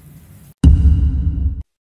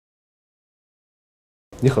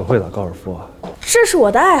你很会打高尔夫啊。这是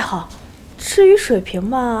我的爱好，至于水平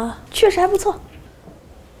嘛，确实还不错。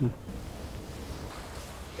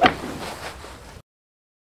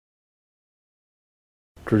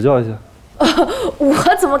指教一下。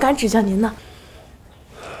我怎么敢指教您呢？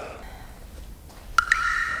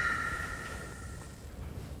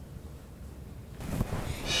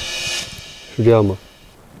是这样吗？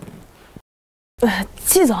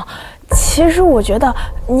季总，其实我觉得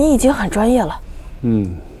你已经很专业了。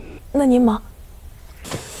那您忙。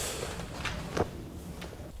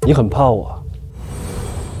你很怕我？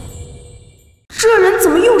这人怎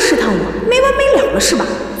么又试探我？没完没了了是吧？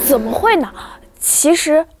怎么会呢？其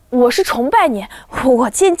实我是崇拜您，我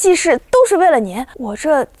见季氏都是为了您，我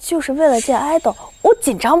这就是为了见爱豆，我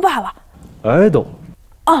紧张罢了。爱豆？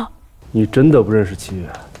啊？你真的不认识齐月？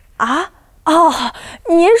啊？哦，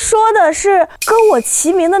您说的是跟我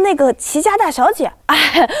齐名的那个齐家大小姐？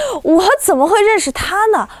哎，我怎么会认识她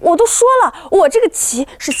呢？我都说了，我这个齐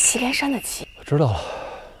是祁连山的齐。知道了。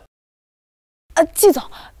季总，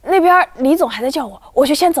那边李总还在叫我，我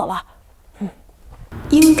就先走了。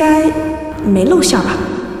应该没露馅吧？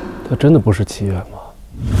他真的不是齐月吗？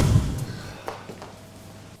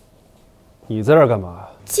你在这儿干嘛？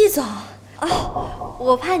季总啊，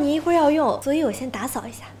我怕你一会儿要用，所以我先打扫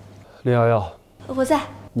一下。林瑶瑶，我在。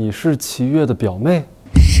你是齐月的表妹？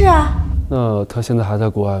是啊。那她现在还在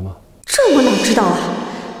国外吗？这我哪知道啊？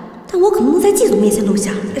但我可不能在季总面前露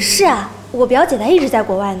馅。是啊，我表姐她一直在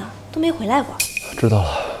国外呢，都没回来过。知道了。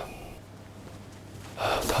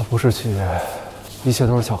她不是齐月，一切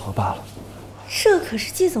都是巧合罢了。这可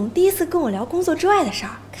是季总第一次跟我聊工作之外的事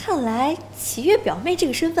儿，看来齐月表妹这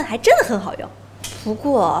个身份还真的很好用。不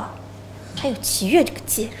过，还有齐月这个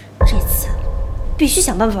贱人，这次必须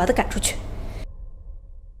想办法把她赶出去。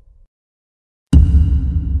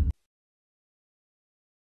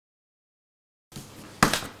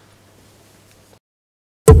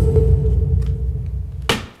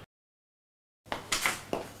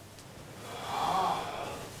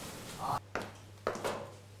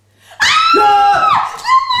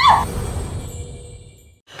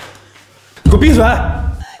给我闭嘴！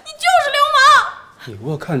你就是流氓！你给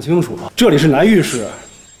我看清楚了，这里是男浴室。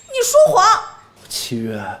你说谎！七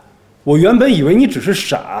月，我原本以为你只是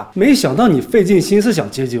傻，没想到你费尽心思想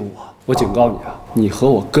接近我。我警告你啊，你和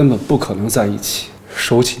我根本不可能在一起。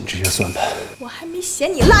收起你这些算盘。我还没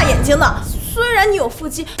嫌你辣眼睛呢。虽然你有腹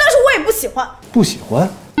肌，但是我也不喜欢。不喜欢？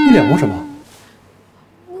你脸红什么？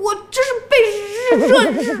我这是被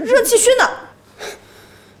热气熏的。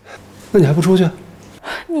那你还不出去？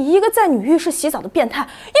你一个在女浴室洗澡的变态，要走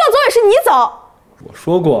也是你走。我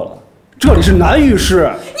说过了，这里是男浴室。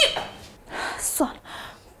你算了，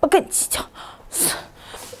不跟你计较。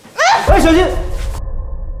哎，小心！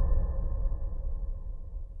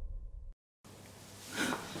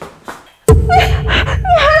你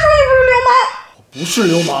还说你不是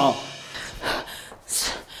流氓？不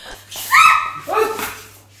是流氓。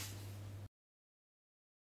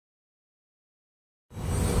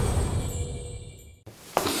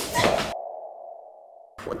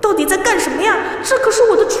我到底在干什么呀？这可是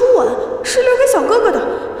我的初吻，是留给小哥哥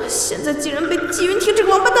的，现在竟然被季云婷这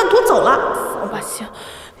个王八蛋夺走了。王八星，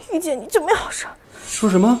遇见你就没好事。说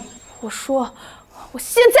什么？我说，我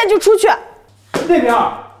现在就出去。那边。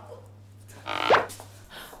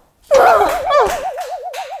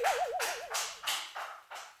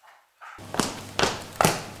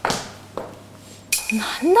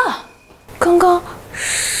男的，刚刚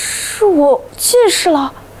是我近视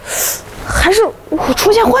了，还是我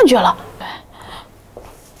出现幻觉了？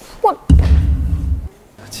我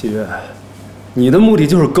七月，你的目的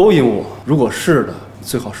就是勾引我。如果是的，你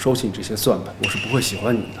最好收起你这些算盘，我是不会喜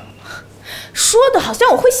欢你的。说的好像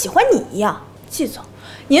我会喜欢你一样。季总，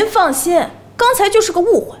您放心，刚才就是个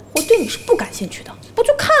误会，我对你是不感兴趣的，不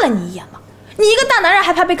就看了你一眼吗？你一个大男人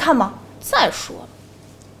还怕被看吗？再说了，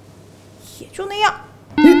也就那样。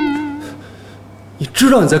你知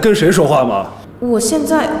道你在跟谁说话吗？我现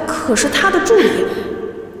在可是他的助理。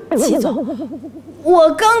季总，我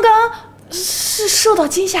刚刚是受到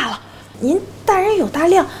惊吓了，您大人有大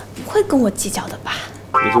量，不会跟我计较的吧？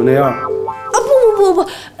也就那样。啊不，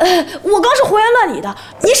我刚是胡言乱语的，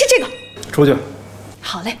您是这个。出去。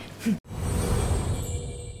好嘞。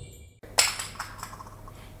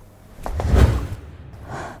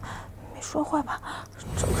没说坏吧？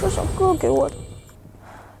这不是小哥给我的。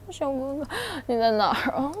小哥哥，你在哪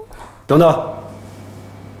儿啊？等等，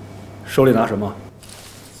手里拿什么？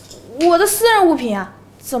我的私人物品啊，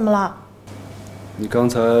怎么了？你刚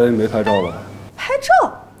才没拍照吧？拍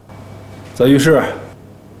照？在浴室。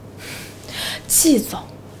季总，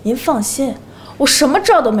您放心，我什么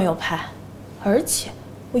照都没有拍，而且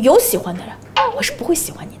我有喜欢的人，我是不会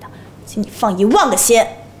喜欢你的，请你放10000个心。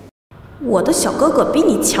我的小哥哥比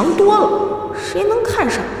你强多了，谁能看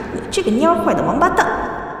上你这个蔫坏的王八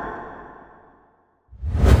蛋？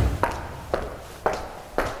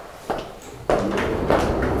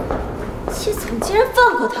季总竟然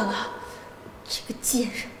放过他了，这个贱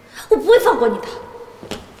人，我不会放过你的。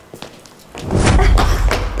哎，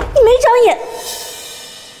你没长眼！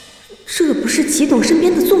这不是齐董身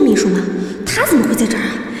边的宋秘书吗？他怎么会在这儿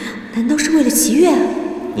啊？难道是为了齐月？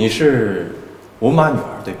你是吴妈女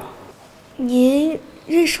儿对吧？您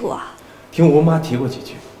认识我啊？听吴妈提过几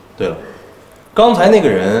句。对了，刚才那个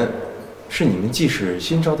人是你们季氏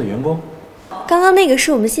新招的员工？刚刚那个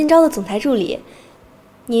是我们新招的总裁助理，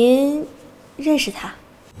您认识他？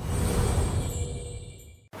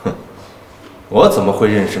哼，我怎么会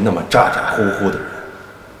认识那么咋咋呼呼的人？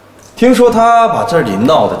听说他把这里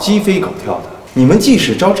闹得鸡飞狗跳的，你们即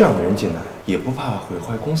使招这样的人进来，也不怕毁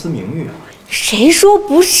坏公司名誉啊？谁说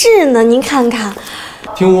不是呢？您看看，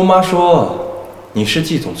听吴妈说，你是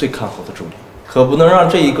季总最看好的助理，可不能让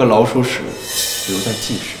这一个老鼠屎留在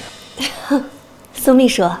季氏。宋秘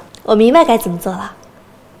书，我明白该怎么做了。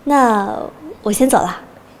那我先走了。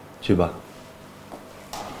去吧。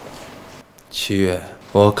七月，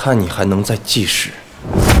我看你还能在季氏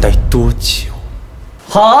待多久？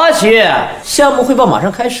好啊，齐月，项目汇报马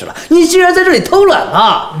上开始了，你竟然在这里偷懒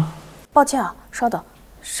啊！抱歉啊，稍等，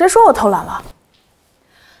谁说我偷懒了？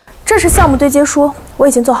这是项目对接书，我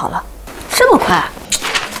已经做好了。这么快？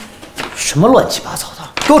什么乱七八糟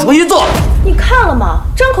的，给我重新做！你看了吗？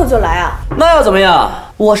张口就来啊！那又怎么样？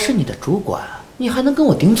我是你的主管，你还能跟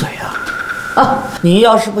我顶嘴啊？啊，你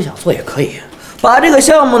要是不想做也可以，把这个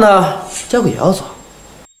项目呢交给瑶总。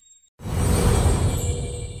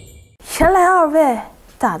原来二位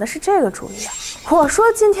打的是这个主意啊！我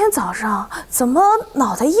说今天早上怎么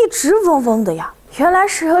脑袋一直嗡嗡的呀？原来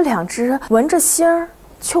是有2只闻着腥儿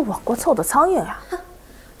就往过凑的苍蝇呀！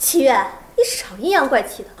齐月，你少阴阳怪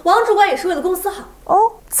气的，王主管也是为了公司好。哦，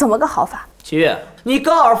怎么个好法？齐月，你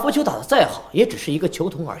高尔夫球打得再好，也只是一个球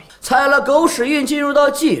童而已。踩了狗屎运进入到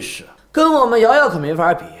季氏，跟我们瑶瑶可没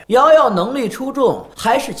法比。瑶瑶能力出众，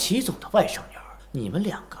还是齐总的外甥女儿。你们2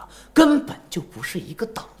个根本就不是一个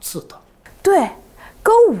档次的。对，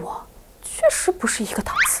跟我确实不是一个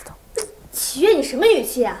档次的。齐月，你什么语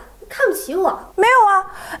气啊？你看不起我？没有啊，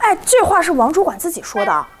哎，这话是王主管自己说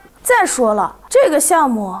的。再说了，这个项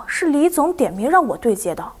目是李总点名让我对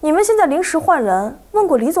接的，你们现在临时换人，问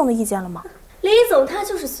过李总的意见了吗？李总他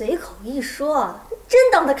就是随口一说，真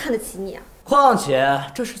当他看得起你啊？况且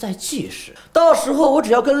这是在计时，到时候我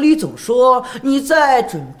只要跟李总说你在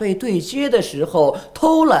准备对接的时候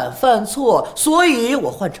偷懒犯错，所以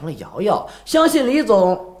我换成了瑶瑶，相信李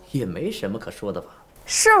总也没什么可说的吧？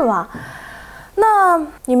是吗？那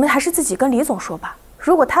你们还是自己跟李总说吧，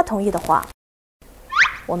如果他同意的话，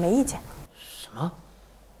我没意见。什么？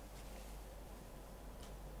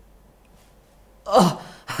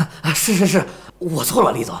是，我错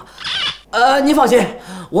了，李总。您放心，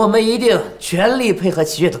我们一定全力配合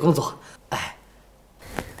齐月的工作。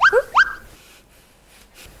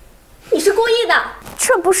你是故意的？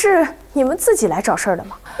这不是你们自己来找事儿的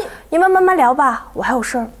吗？你们慢慢聊吧，我还有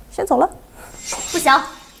事儿，先走了。不行，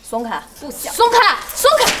松开！不行，松开！松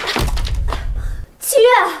开！齐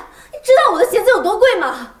月，你知道我的鞋子有多贵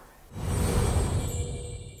吗？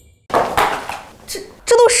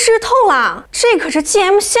这都湿透了，这可是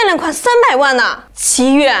GM 限量款300万呢！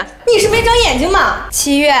齐月，你是没长眼睛吗？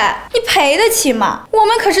齐月，你赔得起吗？我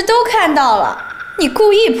们可是都看到了，你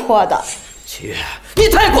故意泼的。齐月，你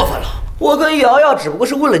太过分了！我跟瑶瑶只不过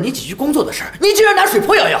是为了你几句工作的事儿，你竟然拿水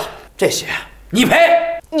泼瑶瑶，这些你赔！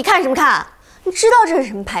你看什么看？你知道这是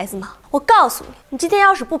什么牌子吗？我告诉你，你今天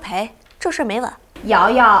要是不赔，这事儿没完。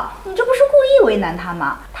瑶瑶，你这不是故意为难他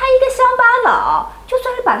吗？他一个乡巴佬，就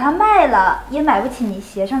算是把它卖了，也买不起你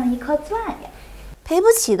鞋上的一颗钻呀。赔不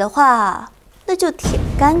起的话，那就舔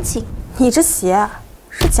干净。你这鞋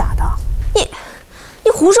是假的，你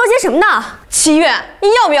胡说些什么呢？齐月，你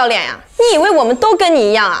要不要脸呀？你以为我们都跟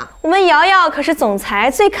你一样啊？我们瑶瑶可是总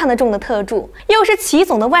裁最看得重的特助，又是齐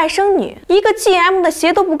总的外甥女，一个 GM 的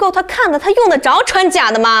鞋都不够她看的，她用得着穿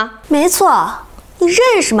假的吗？没错，你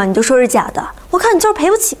认识吗？你就说是假的，我看你就是赔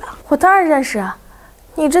不起吧。我当然认识啊，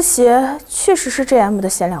你这鞋确实是 GM 的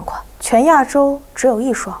限量款，全亚洲只有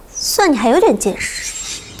1双，算你还有点见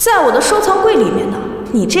识。在我的收藏柜里面呢，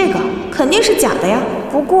你这个肯定是假的呀。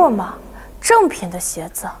不过嘛，正品的鞋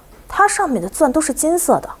子，它上面的钻都是金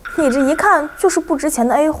色的，你这一看就是不值钱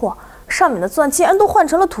的 A 货，上面的钻竟然都换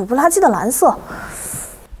成了土不拉几的蓝色。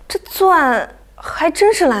这钻还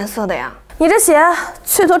真是蓝色的呀！你这鞋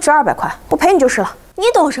最多值200块，我赔你就是了。你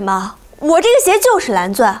懂什么？我这个鞋就是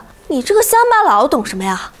蓝钻，你这个乡巴佬懂什么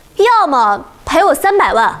呀？要么赔我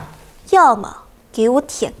300万，要么给我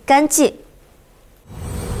舔干净。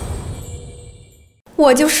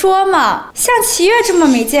我就说嘛，像齐月这么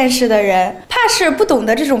没见识的人，怕是不懂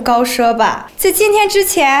得这种高奢吧？在今天之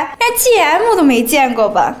前，连 GM 都没见过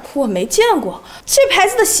吧？我没见过，这牌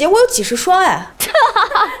子的鞋我有几十双哎。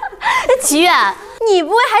齐月，你不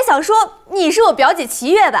会还想说你是我表姐齐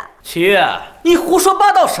月吧？齐月，你胡说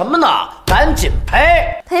八道什么呢？赶紧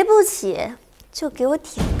赔！赔不起就给我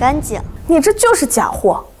舔干净。你这就是假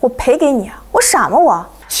货，我赔给你啊！我傻吗我？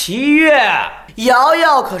齐月，瑶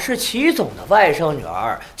瑶可是齐总的外甥女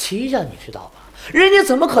儿，齐家你知道吧？人家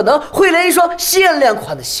怎么可能会连一双限量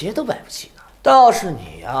款的鞋都买不起呢？倒是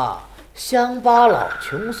你呀，乡巴佬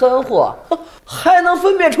穷酸货，还能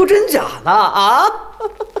分辨出真假呢啊！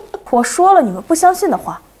我说了你们不相信的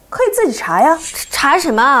话，可以自己查呀。查什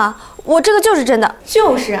么啊？我这个就是真的。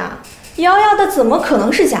就是啊，瑶瑶的怎么可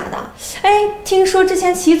能是假的？哎，听说之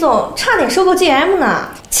前齐总差点收购 GM 呢。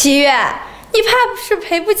齐月，你怕是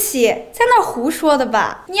赔不起，在那儿胡说的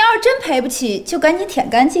吧？你要是真赔不起，就赶紧舔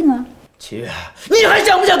干净啊！齐月，你还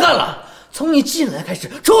想不想干了？从你进来开始，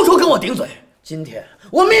处处跟我顶嘴。今天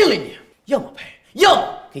我命令你，要么赔，要么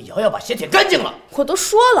给瑶瑶把鞋舔干净了。我都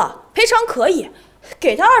说了，赔偿可以，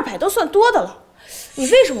给他200都算多的了。你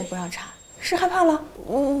为什么不让查？是害怕了？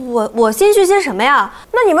我心虚些什么呀？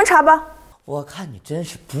那你们查吧。我看你真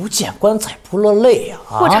是不见棺材不落泪呀！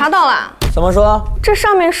我查到了。怎么说？这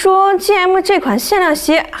上面说 GM 这款限量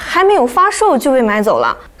鞋还没有发售就被买走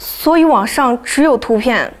了，所以网上只有图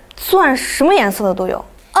片，钻什么颜色的都有。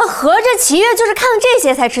合着齐月就是看了这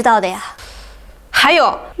些才知道的呀。还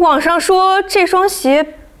有网上说这双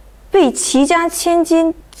鞋被齐家千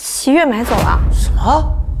金齐月买走了。什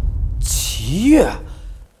么？齐月？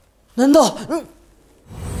难道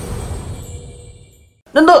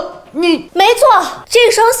你？没错，这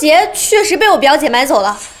双鞋确实被我表姐买走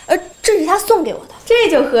了，这是她送给我的。这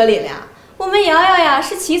就合理了呀。我们瑶瑶呀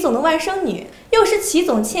是齐总的外甥女，又是齐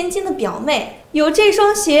总千金的表妹，有这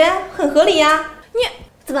双鞋很合理呀。你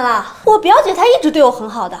怎么了？我表姐她一直对我很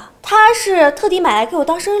好的，她是特地买来给我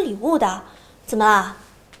当生日礼物的。怎么了？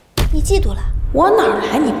你嫉妒了？我哪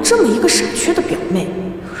来你这么一个傻缺的表妹，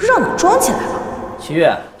让你装起来了？齐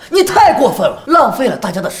月，你太过分了，浪费了大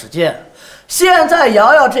家的时间。现在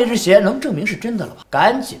瑶瑶这只鞋能证明是真的了吧？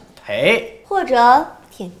赶紧赔，或者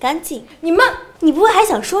舔干净。你不会还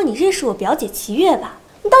想说你认识我表姐齐月吧？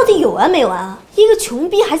你到底有完没完啊？一个穷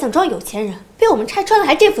逼还想装有钱人，被我们拆穿了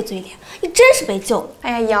还这副嘴脸，你真是没救了。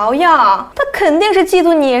哎呀，瑶瑶，她肯定是嫉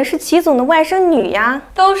妒你是齐总的外甥女呀。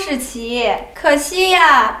都是齐，可惜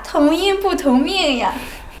呀，同音不同命呀。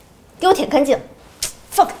给我舔干净，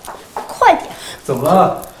放开，快点！怎么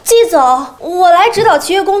了？季总，我来指导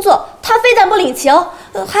齐月工作，他非但不领情，还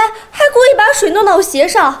故意把水弄到我鞋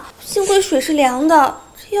上。幸亏水是凉的，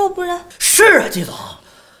要不然……是啊，季总。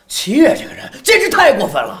齐月这个人简直太过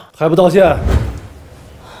分了，还不道歉？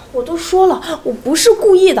我都说了，我不是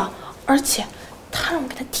故意的，而且他让我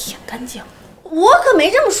给他舔干净。我可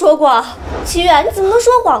没这么说过。齐月，你怎么能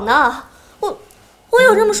说谎呢？我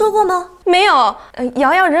有这么说过吗？没有，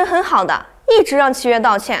瑶瑶人很好的，一直让齐月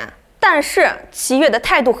道歉，但是齐月的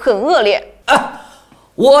态度很恶劣。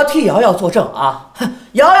我替瑶瑶作证啊，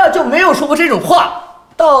瑶瑶就没有说过这种话，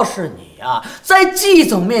倒是你呀，在季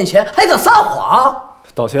总面前还敢撒谎。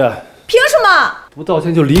道歉？凭什么？不道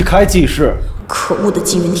歉就离开季氏。可恶的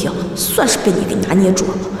季云婷，算是被你给拿捏住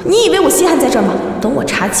了。你以为我稀罕在这儿吗？等我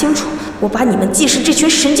查清楚，我把你们季氏这群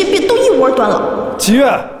神经病都一窝端了。齐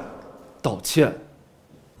月，道歉。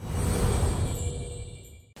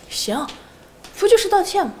行，不就是道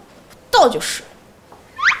歉吗？道就是。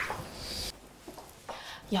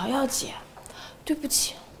瑶瑶姐，对不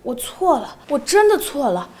起，我错了，我真的错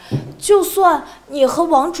了。就算你和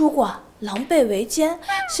王主管狼狈为奸，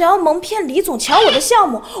想要蒙骗李总抢我的项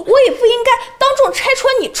目，我也不应该当众拆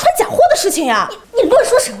穿你穿假货的事情呀！你乱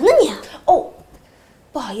说什么呢你？哦，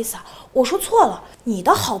不好意思啊，我说错了。你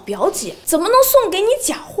的好表姐怎么能送给你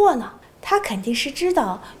假货呢？她肯定是知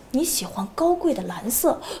道你喜欢高贵的蓝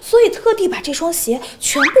色，所以特地把这双鞋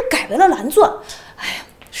全部改为了蓝钻。哎呀，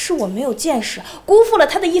是我没有见识，辜负了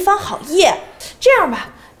她的一番好意。这样吧，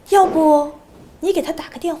要不你给她打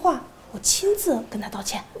个电话，我亲自跟她道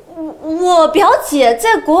歉。我表姐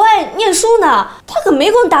在国外念书呢，她可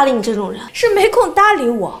没空搭理你这种人。是没空搭理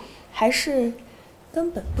我，还是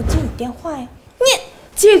根本不接你电话呀？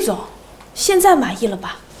季总，现在满意了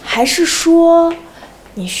吧？还是说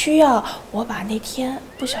你需要我把那天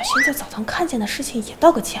不小心在澡堂看见的事情也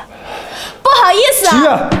道个歉？不好意思啊。齐月，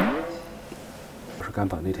要是敢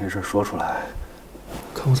把那天事说出来，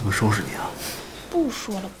看我怎么收拾你啊！不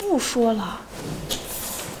说了，不说了。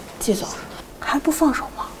季总，还不放手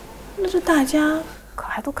吗？那这大家可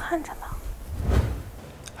还都看着呢。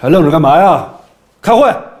还愣着干嘛呀？开会。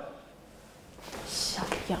小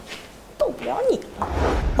样，逗不了你了。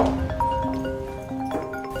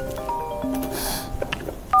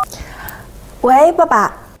喂，爸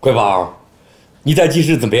爸。乖宝，你在季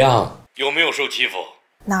氏怎么样？有没有受欺负？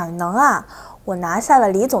哪能啊！我拿下了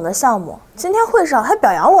李总的项目，今天会上还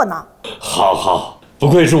表扬我呢。好，不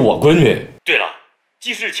愧是我闺女。对了，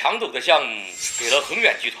季氏抢走的项目给了恒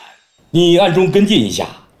远集团，你暗中跟进一下。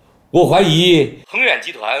我怀疑恒远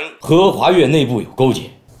集团和华月内部有勾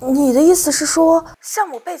结。你的意思是说，项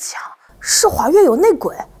目被抢是华月有内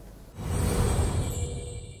鬼？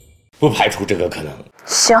不排除这个可能。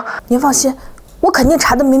行，您放心，我肯定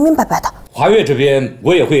查得明明白白的。华月这边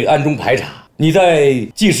我也会暗中排查，你在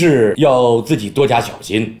季氏要自己多加小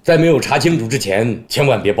心，在没有查清楚之前，千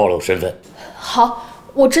万别暴露身份。好，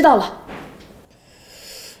我知道了。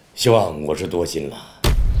希望我是多心了。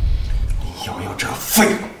你瑶瑶这个废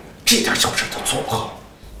物，这点小事都做不好。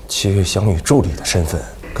7月想以助理的身份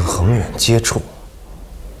跟恒远接触，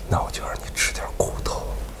那我就让你吃点苦头。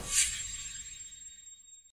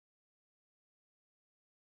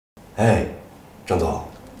哎，张总，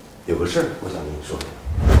有个事我想跟你说。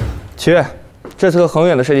7月，这次和恒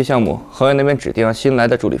远的设计项目，恒远那边指定让新来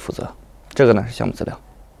的助理负责。这个呢是项目资料。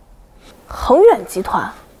恒远集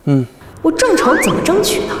团？我正愁怎么争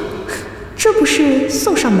取呢，这不是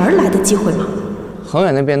送上门来的机会吗？恒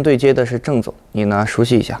远那边对接的是郑总，你呢熟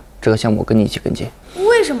悉一下这个项目，跟你一起跟进。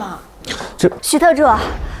为什么？徐特助，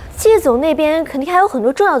季总那边肯定还有很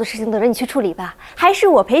多重要的事情等着你去处理吧？还是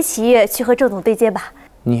我陪齐月去和郑总对接吧？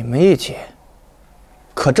你们一起？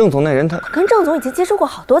可郑总那人他跟郑总已经接触过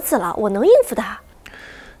好多次了，我能应付的。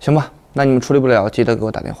行吧，那你们处理不了，记得给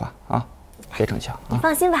我打电话啊，别逞强啊。你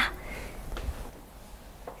放心吧。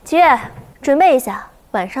齐月，准备一下，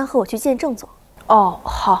晚上和我去见郑总。哦，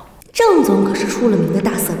好。郑总可是出了名的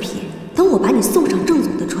大色批，等我把你送上郑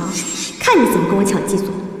总的床，看你怎么跟我抢季总。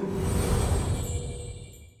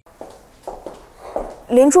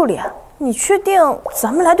林助理，你确定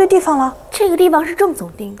咱们来对地方了？这个地方是郑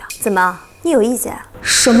总定的，怎么你有意见啊？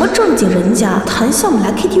什么正经人家谈项目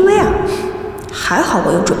来 KTV 啊？还好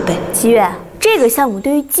我有准备。齐月，这个项目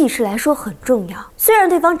对于技师来说很重要。虽然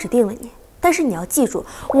对方指定了你，但是你要记住，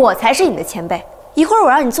我才是你的前辈。一会儿我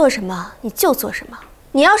让你做什么，你就做什么。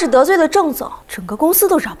你要是得罪了郑总，整个公司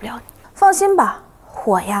都饶不了你。放心吧，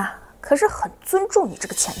我呀可是很尊重你这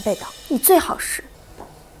个前辈的。你最好是。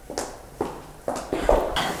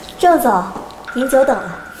郑总，您久等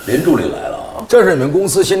了。林助理来了啊！这是你们公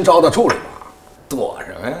司新招的助理吧？躲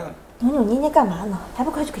什么呀？扭扭捏捏干嘛呢？还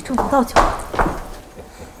不快去给郑总倒酒！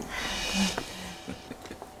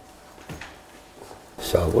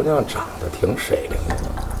小姑娘长得挺水灵的，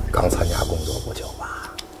刚参加工作不久吧？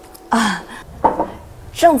啊，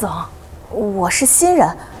郑总，我是新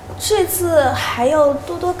人，这次还要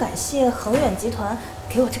多多感谢恒远集团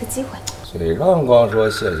给我这个机会。嘴上光说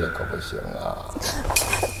谢谢可不行啊！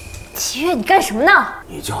齐月，你干什么呢？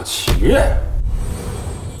你叫齐月？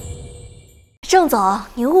郑总，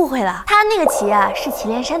您误会了，他那个齐啊是祁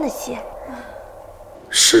连山的祁。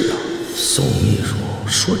是啊，宋秘书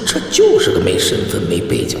说这就是个没身份、没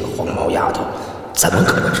背景的黄毛丫头，怎么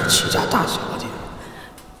可能是齐家大小姐？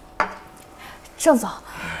郑总，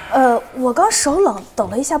我刚手冷，抖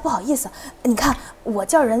了一下，不好意思。你看，我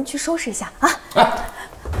叫人去收拾一下啊。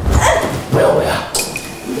不要，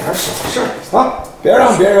一点小事啊，别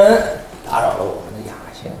让别人打扰了我们的雅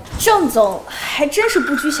兴。郑总还真是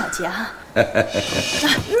不拘小节啊。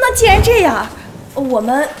那既然这样，我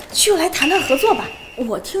们就来谈谈合作吧。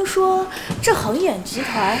我听说这恒远集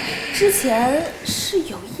团之前是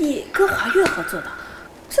有意跟华悦合作的，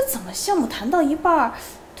这怎么项目谈到一半，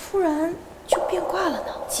突然就变卦了呢？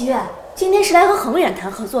齐月，今天是来和恒远谈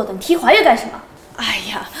合作的，你提华悦干什么？哎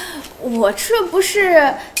呀，我这不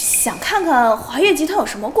是想看看华悦集团有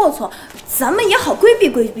什么过错，咱们也好规避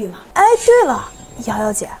规避嘛。哎，对了，瑶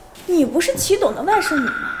瑶姐，你不是祁董的外甥女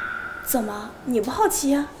吗？怎么你不好奇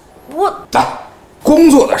呀？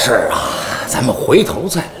工作的事儿啊，咱们回头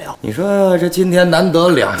再聊。你说这今天难得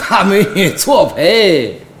两大美女作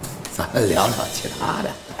陪，咱们聊聊其他的。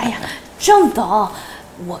哎呀，郑董，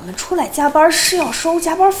我们出来加班是要收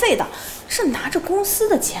加班费的，这拿着公司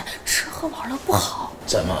的钱吃喝玩乐不好。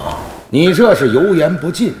怎么，你这是油盐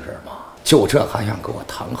不进是吗？就这还想跟我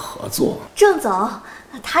谈合作？郑总，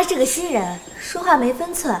他是个新人，说话没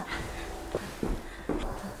分寸。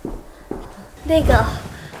那个，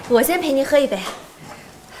我先陪您喝一杯。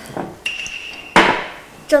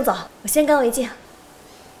郑总，我先干为敬。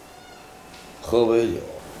喝杯酒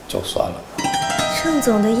就算了。郑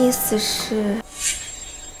总的意思是，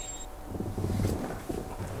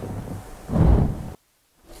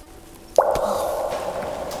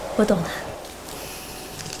我懂了。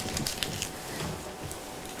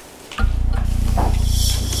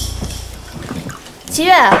齐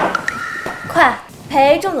月，快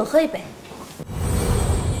陪郑总喝一杯。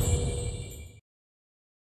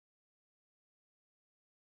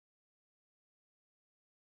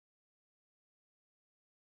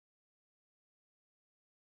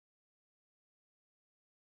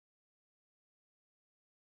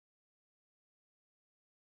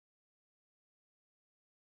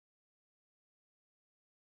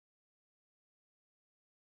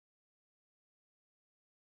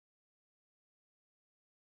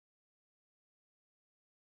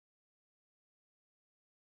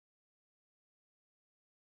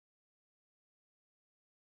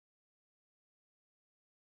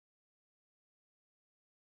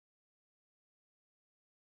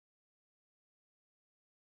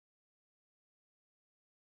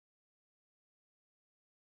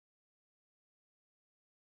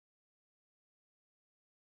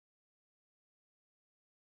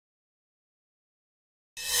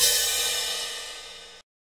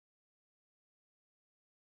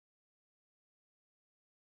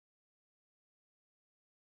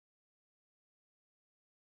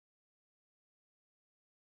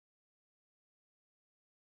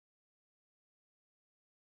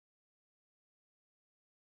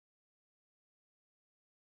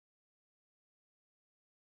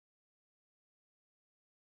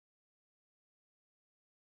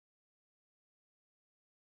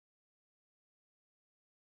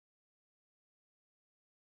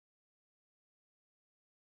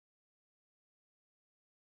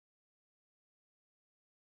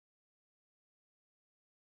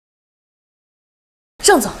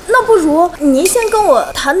郑总，那不如您先跟我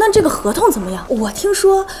谈谈这个合同怎么样？我听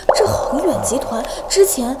说这恒远集团之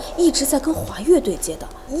前一直在跟华悦对接的，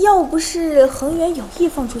要不是恒远有意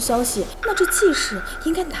放出消息，那这技师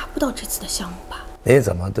应该拿不到这次的项目吧？你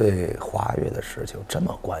怎么对华悦的事情这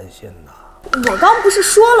么关心呢？我刚不是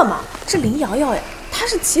说了吗？这林瑶瑶呀，她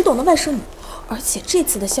是祁董的外甥女，而且这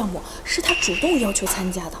次的项目是他主动要求参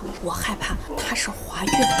加的，我害怕他是华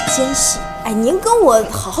月的奸细。哎，您跟我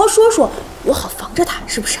好好说说，我好防着他，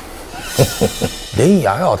是不是？林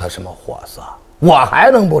瑶瑶她什么货色，我还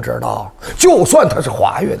能不知道？就算她是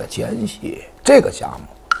华月的奸细，这个项目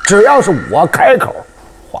只要是我开口，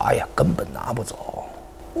华呀根本拿不走。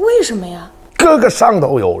为什么呀？哥哥上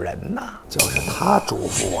头有人呐，就是他嘱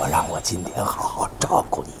咐我，让我今天好好照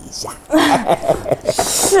顾你一下。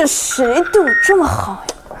是谁对我这么好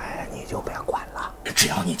呀？哎，你就别管了，只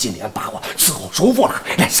要你今天把我伺候舒服了，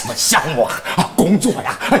什么项目啊、工作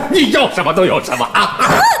呀，你要什么都有什么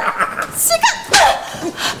啊！乞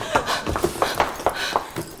丐，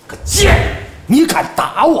个贱，你敢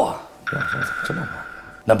打我？怎么这么慢？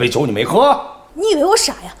那杯酒你没喝？你以为我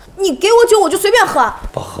傻呀？你给我酒我就随便喝？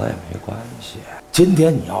不喝也没关系。今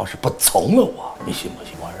天你要是不从了我，你信不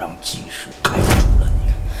信我让技师开除了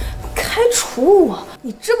你？开除我？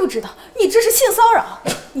你知不知道你这是性骚扰？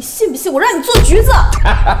你信不信我让你做橘子？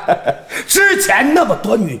之前那么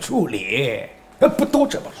多女助理，不都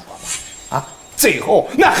这么说吗？啊，最后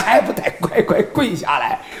那还不得乖乖跪下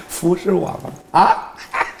来服侍我吗？啊！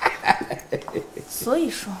所以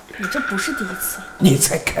说你这不是第一次。你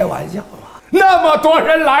在开玩笑吗？那么多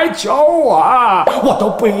人来求我，我都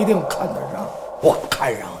不一定看得上。我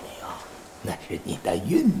看上你啊，那是你的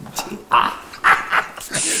运气啊！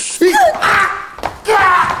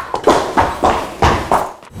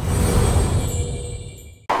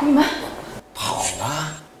你们跑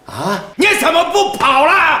了啊？你怎么不跑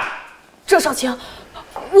了？郑少卿，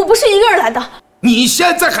我不是一个人来的。你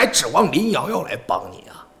现在还指望林瑶瑶来帮你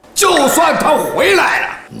啊？就算她回来了，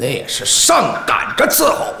那也是上赶着伺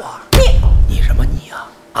候我。你什么你呀？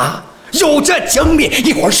啊，有这精力，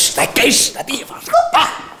一会儿使在该使的地方啊！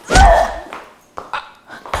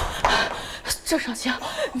郑少卿，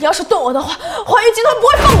你要是动我的话，华月集团不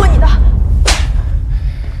会放过你的。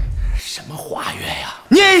什么华月呀？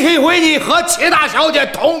你以为你和齐大小姐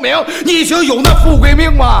同名，你就有那富贵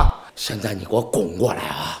命吗？现在你给我滚过来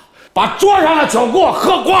啊！把桌上的酒给我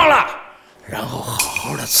喝光了，然后好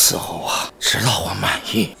好的伺候我，直到我满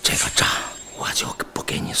意，这个账我就不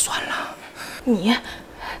给你算了。你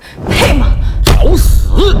配吗？找死！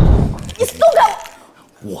你松开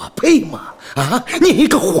我！我配吗？啊，你一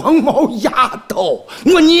个黄毛丫头，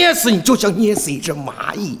我捏死你就像捏死一只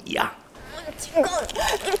蚂蚁一样。警告你，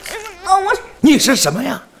你知道我？你是什么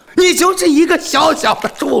呀？你就是一个小小的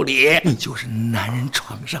助理，你就是男人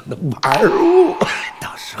床上的玩物。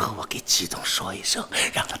到时候我给季总说一声，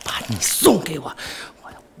让他把你送给我，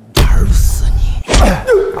我要玩死你！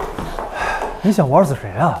你想玩死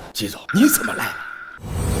谁啊？季总，你怎么来了？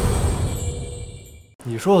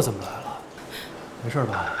你说我怎么来了？没事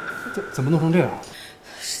吧？怎么弄成这样？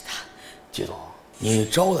是他。季总，你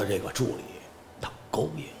招的这个助理，他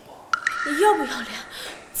勾引我。你要不要脸？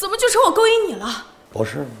怎么就成我勾引你了？不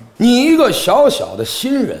是吗？你一个小小的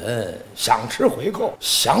新人，想吃回扣，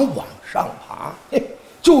想往上爬，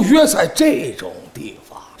就约在这种地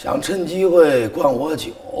方，想趁机会灌我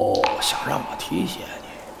酒，想让我提携你。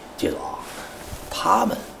季总，他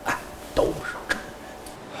们都是真人，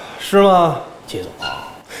是吗？季总，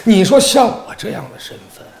你说像我这样的身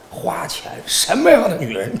份，花钱什么样的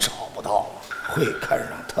女人找不到啊？会看上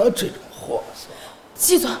他这种货色？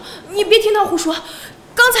季总，你别听他胡说，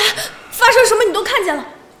刚才发生什么你都看见了，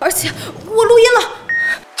而且我录音了。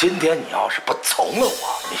今天你要是不从了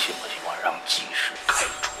我，你信不信我让技师开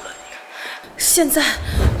除了你？现在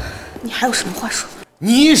你还有什么话说？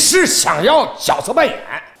你是想要角色扮演，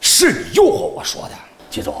是你诱惑我说的。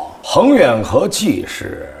季总，恒远和技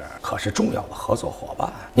师可是重要的合作伙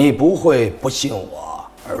伴，你不会不信我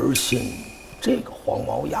而信这个黄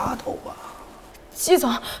毛丫头吧？季总，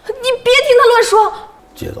你别听他乱说。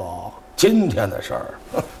季总，今天的事儿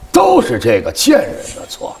都是这个贱人的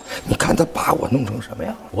错。你看他把我弄成什么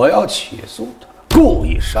样？我要起诉他故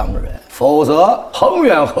意伤人，否则恒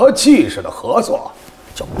远和技师的合作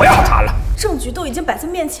就不要谈了。证据都已经摆在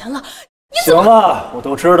面前了，行了，我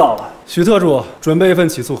都知道了。许特助，准备一份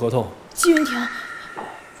起诉合同。季云婷，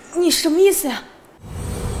你什么意思呀？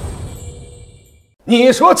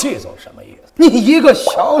你说季总什么意思？你一个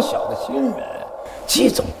小小的新人，季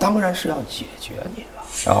总当然是要解决你了，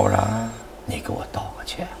要不然你给我道个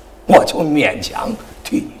歉，我就勉强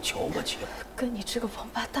替你求个情。跟你这个王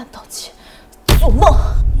八蛋道歉，做梦！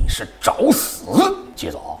你是找死！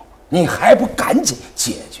季总，你还不赶紧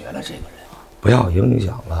解决了这个人，不要影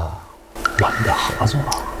响了我们的合作。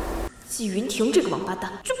季云婷这个王八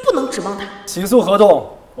蛋就不能指望他。起诉合同，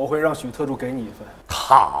我会让许特助给你一份。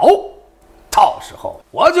好，到时候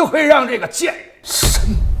我就会让这个贱人身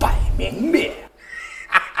败名裂。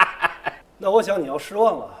那我想你要失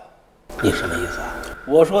望了。你什么意思啊？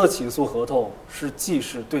我说的起诉合同是季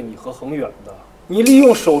氏对你和恒远的，你利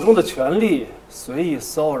用手中的权力随意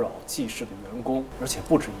骚扰季氏的员工，而且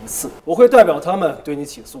不止一次。我会代表他们对你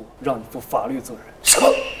起诉，让你负法律责任。什么？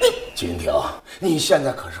季云婷，你现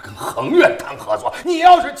在可是跟恒远谈合作，你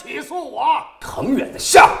要是起诉我，恒远的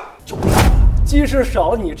项目就不要了。季氏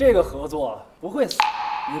少了你这个合作不会死，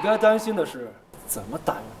你该担心的是怎么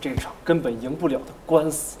打赢这场根本赢不了的官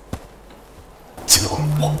司。季总，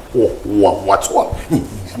我错了，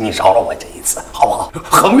你饶了我这一次，好不好？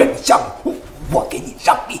恒远的项目，我给你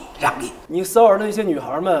让利。你骚扰那些女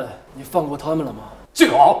孩们，你放过她们了吗？季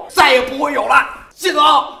总，再也不会有了。季总，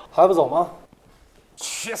还不走吗？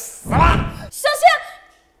去死吧！小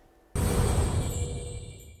心！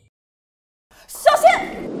小心！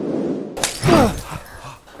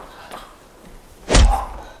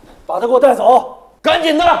把他给我带走！赶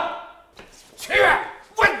紧的！去，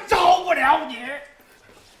我饶不了你。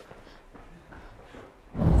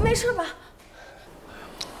没事吧？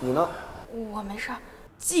你呢？我没事。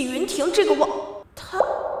季云婷这个他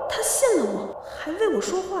信了我，还为我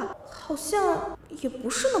说话，好像也不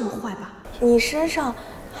是那么坏吧？你身上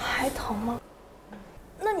还疼吗？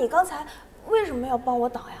那你刚才为什么要帮我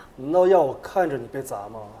挡呀？难道要我看着你被砸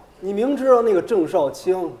吗？你明知道那个郑少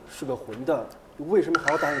卿是个混蛋，你为什么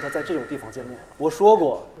还要答应他在这种地方见面？我说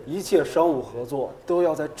过，一切商务合作都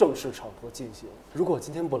要在正式场合进行。如果我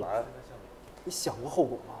今天不来，你想过后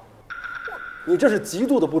果吗？你这是极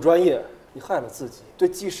度的不专业，你害了自己，对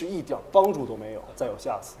季氏一点帮助都没有。再有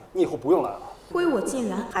下次，你以后不用来了。亏我竟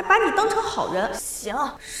然还把你当成好人。行，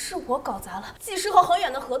是我搞砸了季氏和恒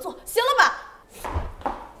远的合作，行了吧？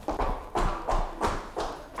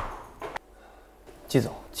季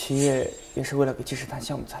总，7月也是为了给季氏谈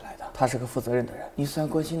项目才来的，他是个负责任的人。你虽然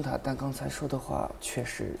关心他，但刚才说的话确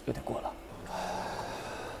实有点过了。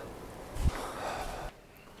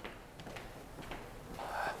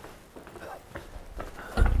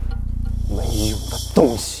没用的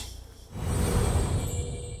东西！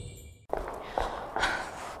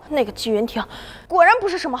那个季云婷果然不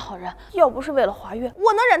是什么好人，要不是为了华月，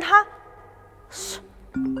我能忍他？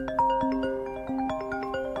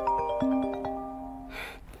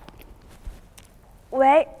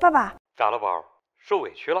喂，爸爸。咋了，宝？受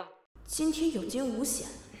委屈了？今天有惊无险，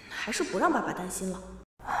还是不让爸爸担心了。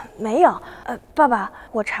没有，爸爸，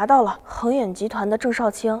我查到了，恒远集团的郑少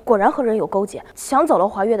卿果然和人有勾结，抢走了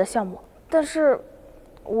华月的项目，但是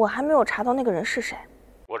我还没有查到那个人是谁。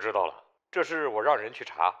我知道了，这事我让人去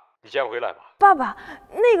查，你先回来吧。爸爸，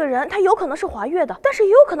那个人他有可能是华月的，但是也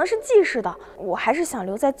有可能是季氏的，我还是想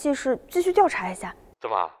留在季氏继续调查一下。怎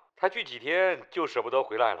么，他去几天就舍不得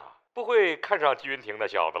回来了？不会看上季云婷那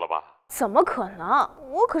小子了吧？怎么可能？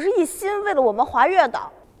我可是一心为了我们华月的。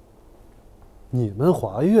你们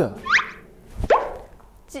华月？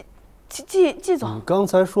季总，你刚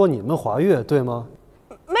才说你们华月对吗？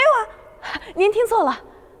没有啊，您听错了。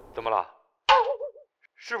怎么了？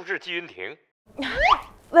是不是季云婷？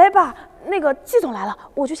喂，爸，那个季总来了，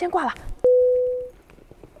我就先挂了。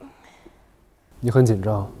你很紧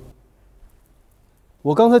张。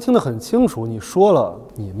我刚才听得很清楚，你说了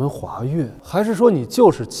你们华月，还是说你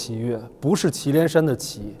就是齐月？不是祁连山的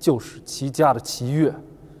祁，就是齐家的齐月。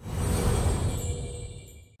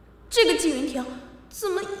这个季云婷怎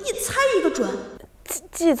么一猜一个准？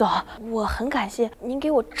季总，我很感谢您给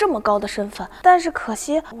我这么高的身份，但是可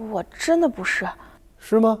惜我真的不是。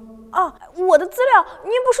是吗？啊，我的资料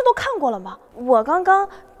您不是都看过了吗？我刚刚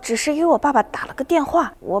只是给我爸爸打了个电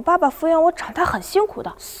话，我爸爸抚养我长大很辛苦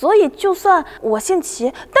的，所以就算我姓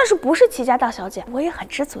齐，但是不是齐家大小姐，我也很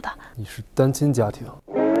知足的。你是单亲家庭？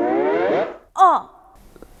哦。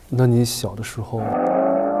那你小的时候？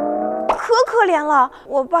可怜了，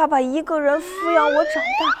我爸爸一个人抚养我长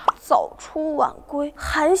大，早出晚归，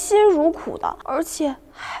含辛茹苦的，而且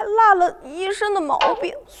还落了一身的毛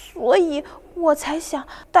病，所以我才想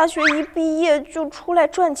大学一毕业就出来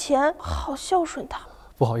赚钱，好孝顺他。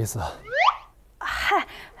不好意思。嗨，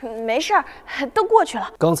没事儿，都过去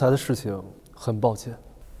了。刚才的事情很抱歉。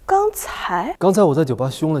刚才我在酒吧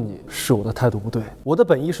凶了你，是我的态度不对。我的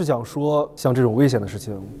本意是想说，像这种危险的事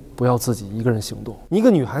情，不要自己一个人行动。你一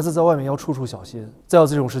个女孩子在外面要处处小心。再有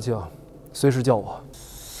这种事情，随时叫我。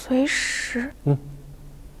随时？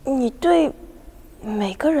你对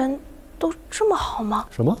每个人都这么好吗？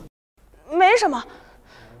什么？没什么。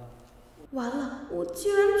完了，我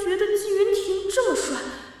竟然觉得季云婷这么帅，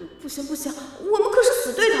不行不行，我们可是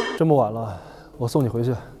死对头。这么晚了，我送你回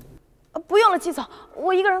去。不用了，季总，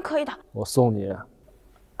我一个人可以的。我送你。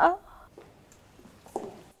啊。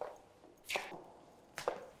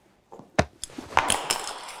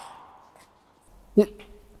你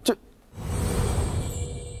这。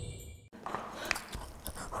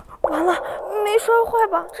完了，没摔坏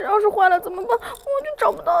吧？这要是坏了怎么办？我就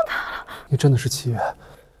找不到它了。你真的是七月，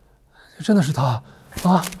你真的是他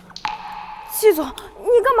啊！季总，你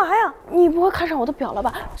干嘛呀？你不会看上我的表了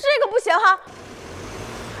吧？这个不行哈！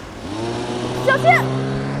小心！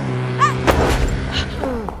哎，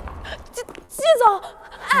季总，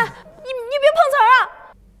哎，你别碰瓷儿啊！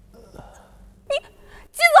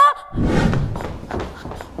季总，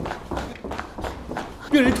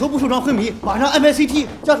病人头部受伤昏迷，马上安排 CT，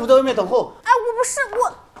 家属在外面等候。哎，我不是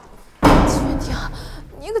我，季云婷，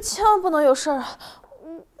你可千万不能有事儿啊！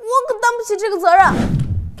我可担不起这个责任。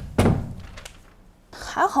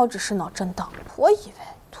还好只是脑震荡，我以为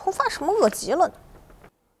突发什么恶疾了呢。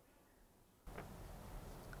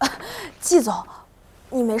季总，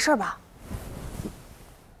你没事吧？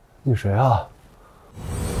你谁啊？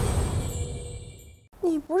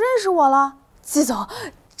你不认识我了？季总，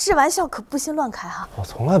这玩笑可不兴乱开哈。我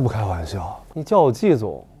从来不开玩笑，你叫我季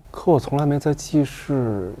总，可我从来没在季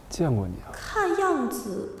氏见过你啊。看样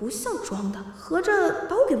子不像装的，合着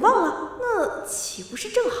把我给忘了，那岂不是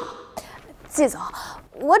正好？季总，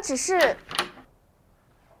我只是……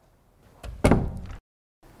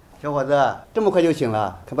小伙子，这么快就醒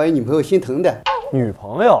了，可把你女朋友心疼的。女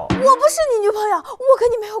朋友？我不是你女朋友，我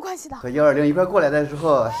跟你没有关系的。和120一块过来的时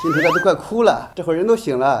候，心疼的都快哭了，这会儿人都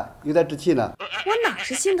醒了，有点志气呢。我哪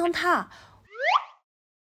是心疼他，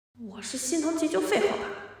我是心疼急救费，好吧？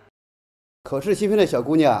口是心非的小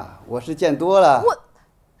姑娘，我是见多了。我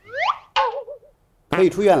可以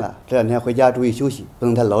出院了，这2天回家注意休息，不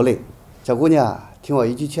能太劳累。小姑娘，听我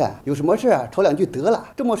一句劝，有什么事吵2句得了。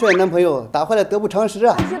这么帅的男朋友，打坏了得不偿失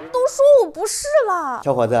啊！哎呀，都说我不是了。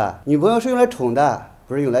小伙子，女朋友是用来宠的，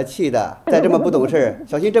不是用来气的。再这么不懂事，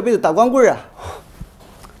小心这辈子打光棍啊！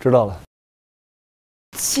知道了。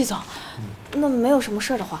季总，那没有什么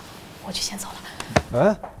事的话，我就先走了。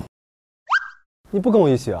哎，你不跟我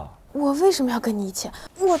一起啊？我为什么要跟你一起？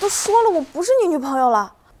我都说了，我不是你女朋友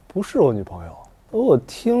了。不是我女朋友。我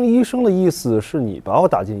听医生的意思是你把我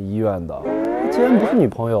打进医院的。既然不是女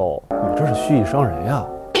朋友，你这是蓄意伤人呀！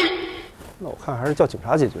那我看还是叫警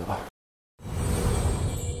察解决吧。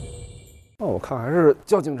那我看还是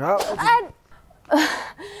叫警察。哎，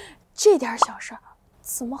这点小事，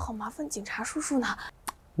怎么好麻烦警察叔叔呢？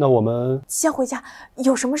那我们先回家，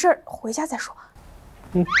有什么事儿回家再说。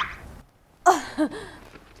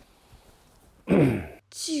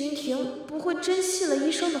季云婷不会真信了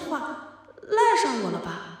医生的话，赖上我了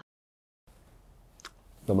吧？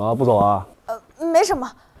怎么不走啊？没什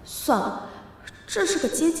么。算了，这是个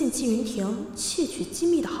接近季云婷、窃取机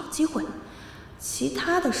密的好机会，其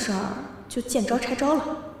他的事儿就见招拆招了。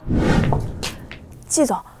季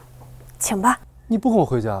总，请吧。你不跟我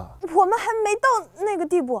回家？我们还没到那个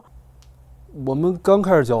地步。我们刚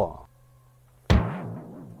开始交往。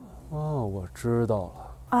哦，我知道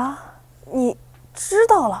了。啊，你知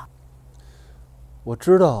道了？我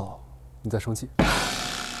知道你在生气。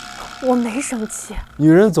我没生气。女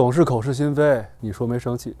人总是口是心非，你说没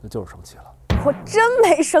生气，那就是生气了。我真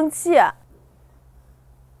没生气。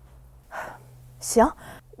行，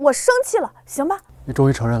我生气了，行吧？你终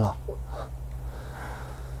于承认了。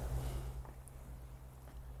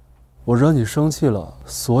我惹你生气了，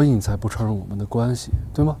所以你才不承认我们的关系，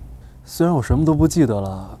对吗？虽然我什么都不记得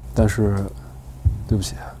了，但是，对不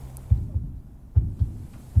起。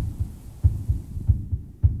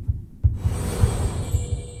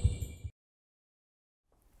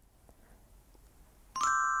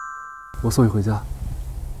我送你回家。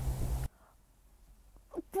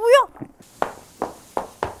不用。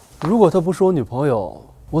如果她不是我女朋友，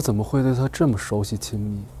我怎么会对她这么熟悉亲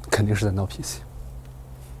密？肯定是在闹脾气。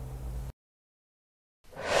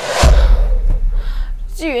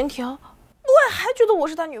季云婷，不会还觉得我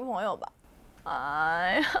是他女朋友吧？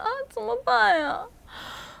哎呀，怎么办呀？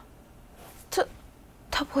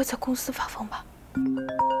他不会在公司发疯吧？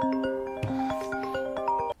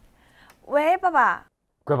喂，爸爸。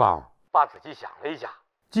乖宝，爸仔细想了一下，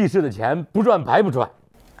季氏的钱不赚白不赚。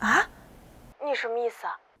啊？你什么意思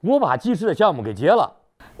啊？我把季氏的项目给接了。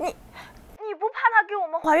你不怕他给我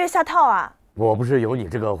们华月下套啊？我不是有你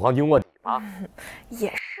这个黄金卧底吗？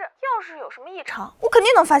也是，要是有什么异常，我肯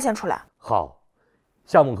定能发现出来。好，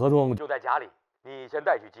项目合同就在家里，你先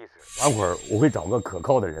带去季氏，晚会儿我会找个可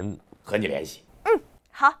靠的人和你联系。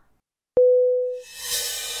好。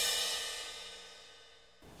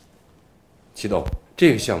祁董，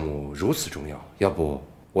这个项目如此重要，要不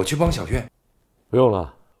我去帮小月？不用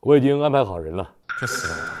了，我已经安排好人了。这死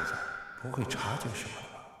老头子不会察觉什么的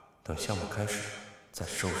吧？等项目开始再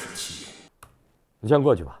收拾齐爷。你先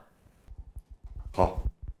过去吧。好。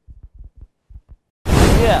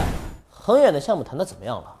月，恒远的项目谈得怎么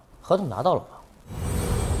样了？合同拿到了吗？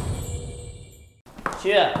七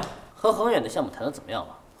月，和恒远的项目谈得怎么样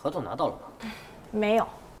了？合同拿到了吗？没有。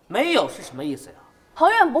没有是什么意思呀？恒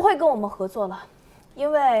远不会跟我们合作了，因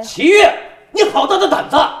为七月，你好大的胆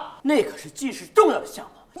子！那可是季氏重要的项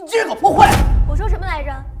目，你竟然搞破坏！我说什么来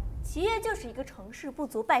着？企业就是一个成事不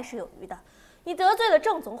足败事有余的，你得罪了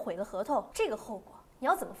郑总，毁了合同，这个后果你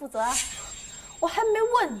要怎么负责啊？我还没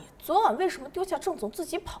问你昨晚为什么丢下郑总自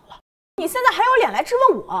己跑了，你现在还有脸来质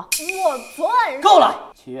问我？我昨晚够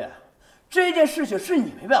了，七月，这件事情是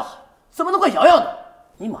你没办好，怎么能怪瑶瑶呢？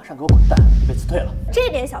你马上给我滚蛋，你被辞退了。这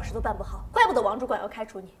点小事都办不好，怪不得王主管要开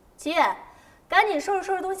除你。齐月，赶紧收拾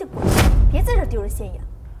收拾东西滚，别在这丢人现眼。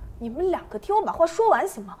你们两个听我把话说完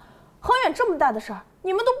行吗？恒远这么大的事儿，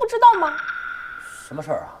你们都不知道吗？什么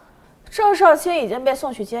事儿啊？郑少卿已经被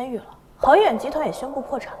送去监狱了，恒远集团也宣布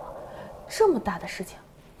破产了。这么大的事情，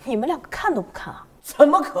你们两个看都不看啊？怎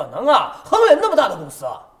么可能啊！恒远那么大的公司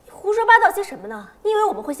啊！你胡说八道些什么呢？你以为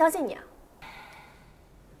我们会相信你啊？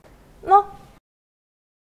喏。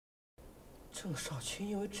郑少卿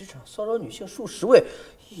因为职场骚扰女性数十位，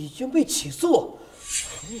已经被起诉。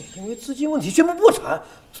恒远因为资金问题宣布破产，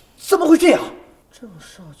怎么会这样？郑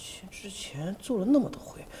少卿之前做了那么多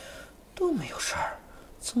回，都没有事儿，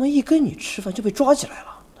怎么一跟你吃饭就被抓起来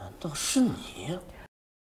了？难道是你？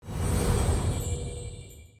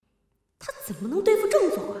他怎么能对付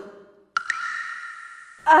郑总啊？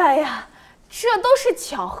哎呀，这都是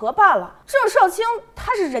巧合罢了。郑少卿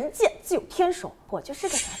他是人贱，自有天收，我就是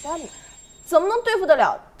个小家女。怎么能对付得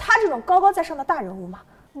了他这种高高在上的大人物嘛？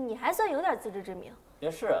你还算有点自知之明。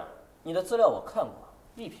也是，你的资料我看过，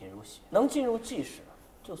一贫如洗，能进入季氏，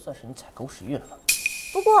就算是你踩狗屎运了。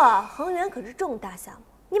不过恒源可是重大项目，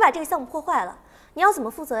你把这个项目破坏了，你要怎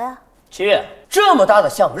么负责呀？七月，这么大的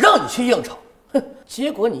项目让你去应酬，哼，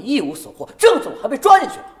结果你一无所获，郑总还被抓进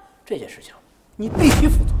去了。这件事情你必须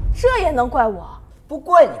负责。这也能怪我？不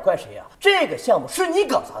怪你，怪谁呀？这个项目是你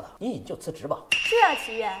搞砸的，你引咎辞职吧。是啊，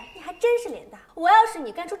齐月，你还真是脸大。我要是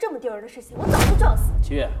你干出这么丢人的事情，我早就撞死。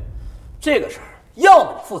齐月，这个事儿要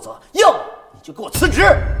么你负责，要么你就给我辞职。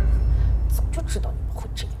早就知道你们会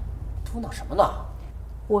这样，嘟囔什么呢？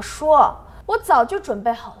我说，我早就准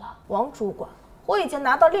备好了，王主管，我已经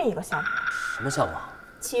拿到另一个项目。什么项目啊？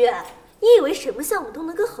齐月，你以为什么项目都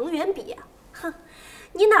能跟恒源比呀？哼，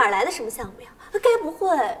你哪来的什么项目呀？该不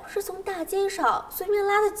会是从大街上随便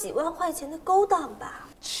拉了几万块钱的勾当吧？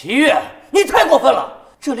齐月，你太过分了！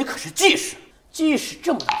这里可是季氏，季氏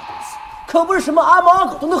这么大的公司，可不是什么阿猫阿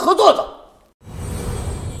狗都能合作的。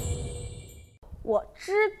我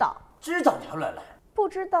知道，知道你来，不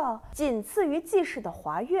知道仅次于季氏的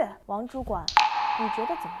华月。王主管，你觉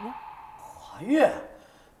得怎么样？华月，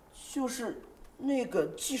就是那个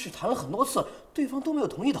季氏谈了很多次，对方都没有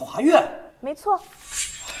同意的华月。没错。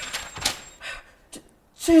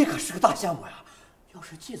这可是个大项目呀！要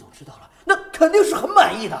是季总知道了，那肯定是很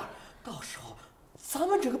满意的。到时候，咱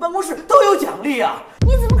们整个办公室都有奖励啊！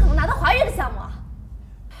你怎么可能拿到华月的项目啊？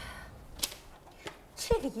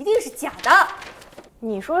这个一定是假的。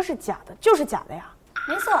你说是假的，就是假的呀。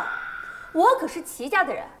没错，我可是齐家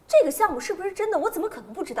的人，这个项目是不是真的，我怎么可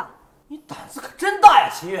能不知道？你胆子可真大呀，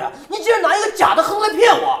齐月！你竟然拿一个假的合同来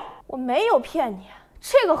骗我！我没有骗你，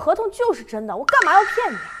这个合同就是真的，我干嘛要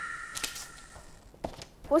骗你啊？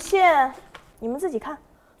不信，你们自己看。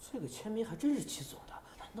这个签名还真是齐总的，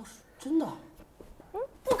难道是真的？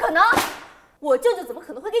不可能！我舅舅怎么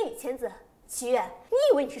可能会给你签字？齐月，你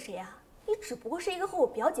以为你是谁呀？你只不过是一个和我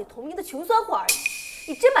表姐同名的穷酸货而已。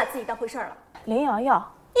你真把自己当回事了？林瑶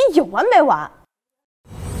瑶，你有完没完？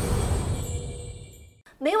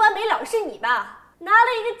没完没了是你吧？拿了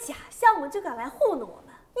一个假项目就敢来糊弄我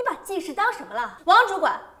们，你把季氏当什么了？王主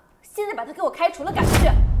管，现在把他给我开除了，赶去！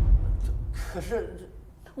可是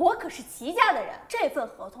我可是齐家的人，这份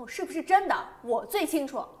合同是不是真的，我最清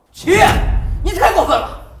楚。齐月，你太过分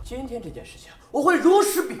了！今天这件事情，我会如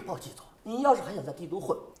实禀报季总。你要是还想在帝都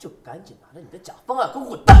混，就赶紧拿着你的假方案给我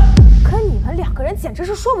滚蛋！可你们两个人简直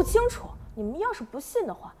是说不清楚。你们要是不信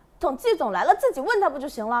的话，等季总来了自己问他不就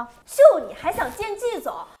行了？就你还想见季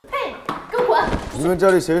总？配吗？给我滚！你们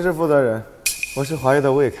这里谁是负责人？我是华月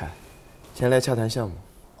的魏凯，前来洽谈项目。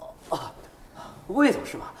魏总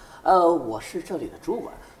是吗？我是这里的主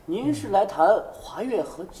管。您是来谈华月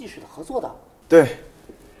和季氏的合作的？对，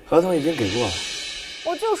合同已经给过了。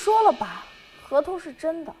我就说了吧，合同是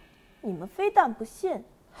真的，你们非但不信，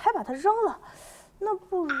还把它扔了，那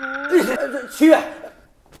不如……齐月，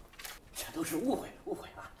这都是误会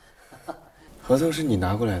啊！合同是你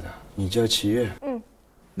拿过来的，你叫齐月。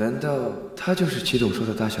难道她就是齐总说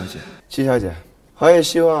的大小姐？齐小姐，华月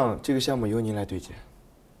希望这个项目由您来对接。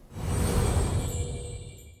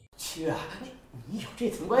齐月，你有这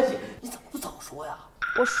层关系，你怎么不早说呀？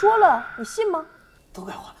我说了，你信吗？都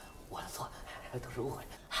怪我的错，都是误会。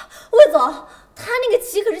魏总，他那个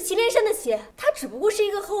齐可是祁连山的齐，他只不过是一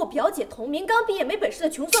个和我表姐同名、刚毕业没本事的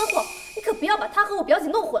穷酸货，你可不要把他和我表姐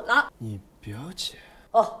弄混了。你表姐？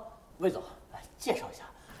哦，魏总，来介绍一下，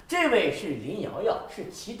这位是林瑶瑶，是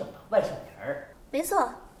祁董的外甥女儿。没错，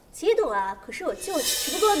祁董啊，可是我舅舅，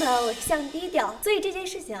只不过呢，我一向低调，所以这件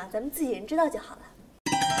事情啊，咱们自己人知道就好了。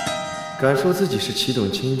敢说自己是祁董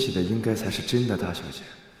亲戚的，应该才是真的大小姐。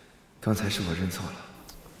刚才是我认错了。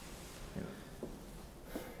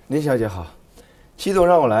林小姐好，祁董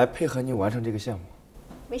让我来配合您完成这个项目。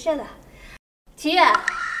没事的，祁月，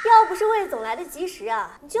要不是魏总来得及时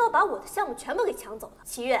啊，你就要把我的项目全部给抢走了。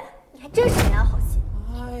祁月，你还真是没安好心。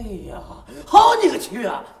哎呀，好你个祁月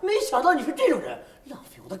啊！没想到你是这种人，浪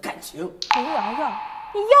费我的感情。林瑶瑶，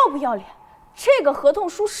你要不要脸？这个合同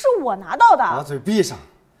书是我拿到的。把嘴闭上！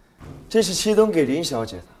这是祁董给林小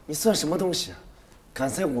姐的，你算什么东西啊？敢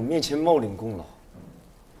在我面前冒领功劳！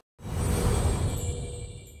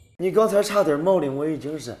你刚才差点冒领，我已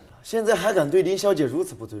经忍了，现在还敢对林小姐如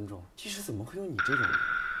此不尊重，即使怎么会有你这种人？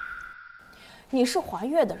你是华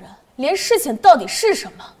月的人，连事情到底是什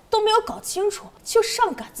么都没有搞清楚，就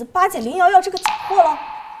上杆子巴结林瑶瑶这个假货了。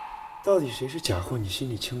到底谁是假货，你心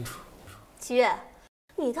里清楚。祁月，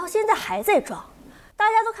你到现在还在装，大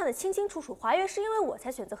家都看得清清楚楚，华月是因为我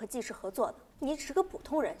才选择和季氏合作的，你只是个普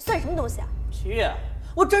通人，算什么东西啊？祁月，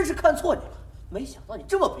我真是看错你了，没想到你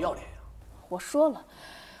这么不要脸呀！我说了，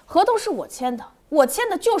合同是我签的，我签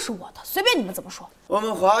的就是我的，随便你们怎么说。我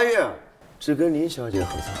们华月只跟林小姐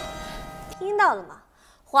合作。听到了吗？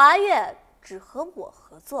华月只和我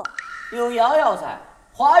合作。有瑶瑶在，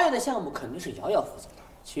华月的项目肯定是瑶瑶负责的。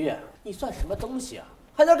祁月，你算什么东西啊？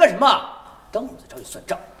还在干什么？等会儿再找你算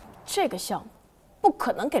账。这个项目不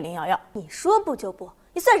可能给林瑶瑶。你说不就不？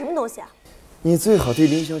你算什么东西啊？你最好对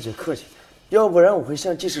林小姐客气点，要不然我会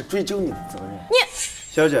向季氏追究你的责任。你，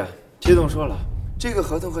小姐，祁董说了，这个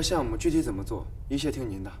合同和项目具体怎么做，一切听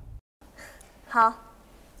您的。好，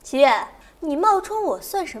祁月，你冒充我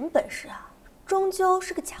算什么本事啊？终究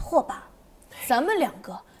是个假货吧？咱们两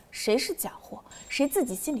个谁是假货，谁自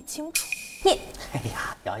己心里清楚。你，哎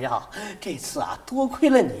呀，瑶瑶，这次啊，多亏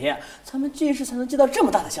了你，咱们季氏才能接到这么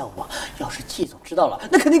大的项目。要是季总知道了，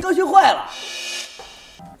那肯定高兴坏了。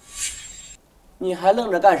你还愣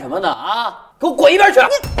着干什么呢？啊，给我滚一边去！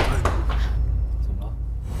怎么了？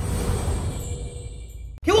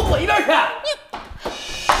给我滚一边去！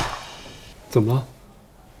怎么了？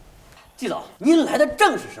季总，您来的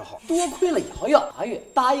正是时候，多亏了瑶瑶，华月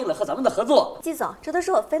答应了和咱们的合作。季总，这都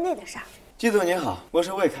是我分内的事儿。季总您好，我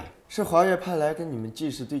是魏凯，是华月派来跟你们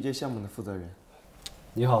季氏对接项目的负责人。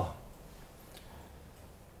你好。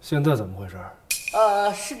现在怎么回事？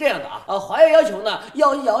是这样的啊，华月要求呢，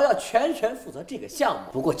要瑶瑶全权负责这个项目。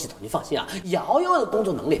不过季总您放心啊，瑶瑶的工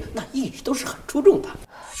作能力那一直都是很出众的。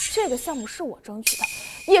这个项目是我争取的，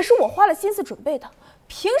也是我花了心思准备的，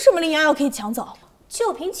凭什么林瑶瑶可以抢走？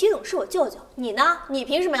就凭祁董是我舅舅，你呢？你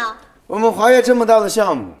凭什么呀？我们华月这么大的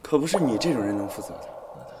项目，可不是你这种人能负责的。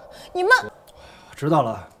你们知道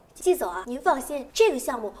了。季总啊，您放心，这个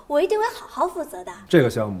项目我一定会好好负责的。这个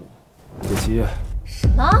项目给祁月。什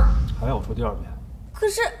么？还要我说第二遍？可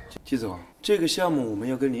是，季总，这个项目我们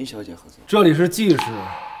要跟林小姐合作。这里是季氏，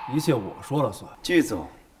一切我说了算。季总，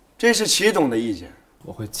这是祁董的意见，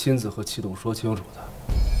我会亲自和祁董说清楚的。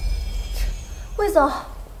魏总。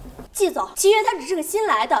季总，祁月他只是个新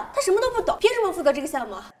来的，他什么都不懂，凭什么负责这个项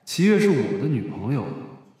目？祁月是我的女朋友，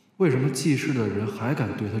为什么季氏的人还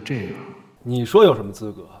敢对她这样？你说有什么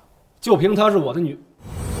资格？就凭她是我的女……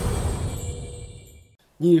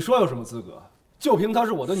你说有什么资格？就凭她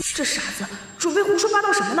是我的女……这傻子准备胡说八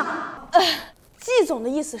道什么呢？季总的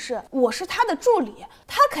意思是，我是他的助理，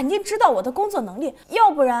他肯定知道我的工作能力，要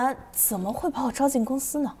不然怎么会把我招进公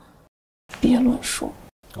司呢？别乱说。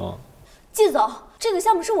哦。季总，这个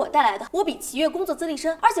项目是我带来的，我比祁月工作资历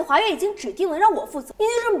深，而且华月已经指定了让我负责，您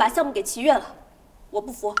就这么把项目给祁月了，我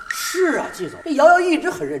不服。是啊，季总，这瑶瑶一直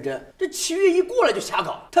很认真，这祁月一过来就瞎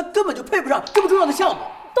搞，她根本就配不上这么重要的项目。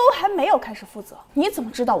都还没有开始负责，你怎么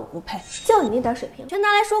知道我不配？就你那点水平，全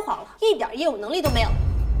拿来说谎了，一点业务能力都没有。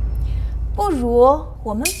不如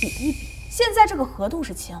我们比一比，现在这个合同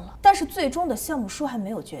是签了，但是最终的项目书还没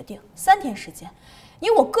有决定，3天时间，你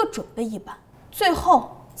我各准备一版，最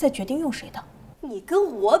后再决定用谁的。你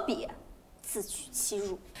跟我比，自取其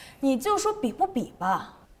辱。你就说比不比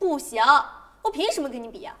吧。不行，我凭什么跟你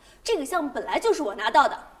比啊？这个项目本来就是我拿到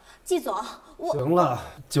的。季总，我行了，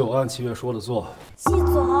就按祁月说的做。季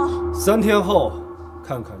总，3天后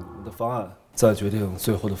看看你们的方案，再决定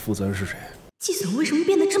最后的负责人是谁。季总为什么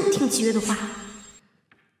变得这么听祁月的话？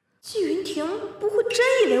季云婷不会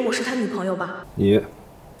真以为我是他女朋友吧？你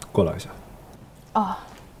过来一下。哦。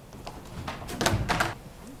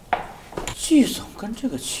季总跟这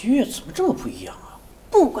个齐越怎么这么不一样啊？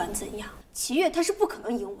不管怎样，齐越他是不可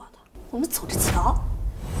能赢我的，我们走着瞧。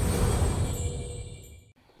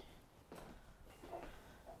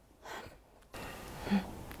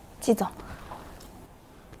季总，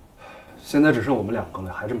现在只剩我们两个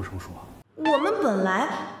了，还这么生疏啊？我们本来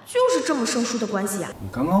就是这么生疏的关系啊！你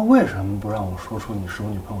刚刚为什么不让我说出你是我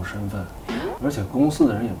女朋友身份？而且公司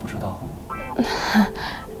的人也不知道。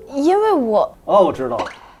因为我……哦，我知道，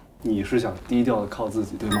你是想低调的靠自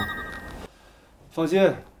己，对吗？放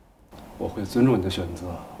心，我会尊重你的选择，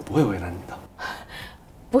我不会为难你的。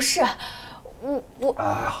不是，我……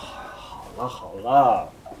哎，好了，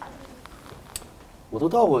我都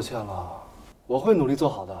道过歉了，我会努力做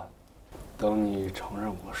好的。等你承认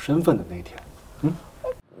我身份的那天，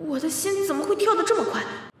我的心怎么会跳得这么快？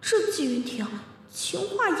这季云婷情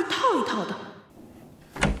话一套一套的。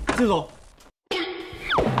季总，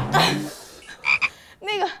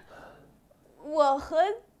那个，我和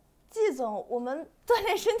季总，我们锻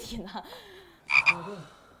炼身体呢。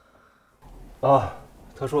啊，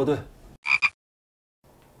他说的对。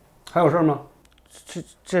还有事吗？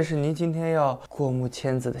这是您今天要过目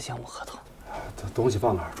签字的项目合同。东西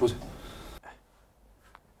放哪儿？出去。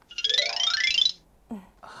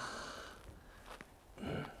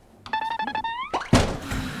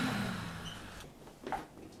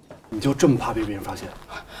你就这么怕被别人发现？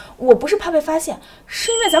我不是怕被发现，是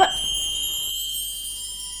因为咱们……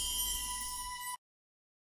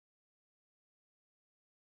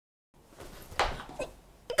你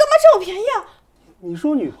干嘛占我便宜啊？你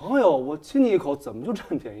说女朋友，我亲你一口，怎么就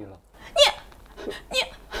占便宜了？你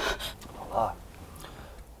好了，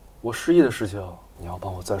我失忆的事情你要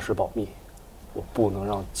帮我暂时保密，我不能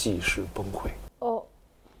让季氏崩溃。哦，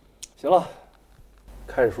行了，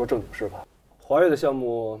开始说正经事吧。华越的项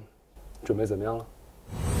目准备怎么样了？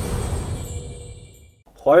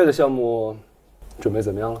华越的项目准备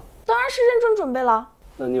怎么样了？当然是认真准备了。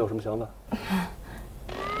那你有什么想法？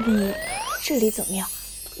你这里怎么样？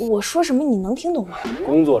我说什么你能听懂吗？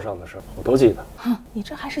工作上的事我都记得。哼，你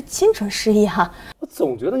这还是清纯失忆哈。我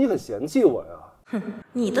总觉得你很嫌弃我呀。哼，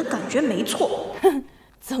你的感觉没错。哼，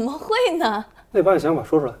怎么会呢？那把你想法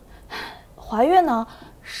说出来。华越呢？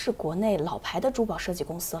是国内老牌的珠宝设计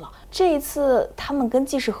公司了。这一次他们跟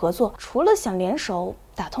季氏合作，除了想联手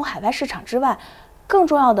打通海外市场之外，更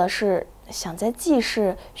重要的是想在季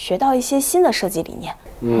氏学到一些新的设计理念。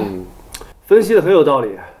分析的很有道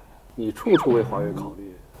理。你处处为华越考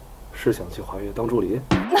虑，是想去华越当助理？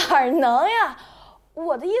哪儿能呀！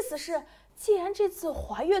我的意思是，既然这次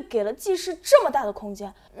华越给了季氏这么大的空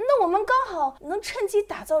间，那我们刚好能趁机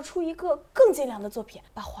打造出一个更精良的作品，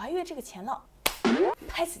把华越这个钱捞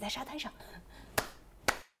拍死在沙滩上。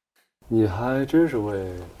你还真是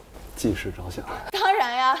为季氏着想。当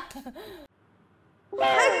然呀，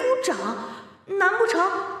还鼓掌？难不成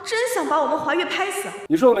真想把我们华越拍死？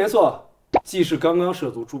你说的没错，季氏刚刚涉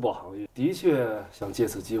足珠宝行业，的确想借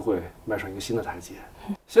此机会迈上一个新的台阶。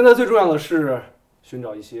现在最重要的是寻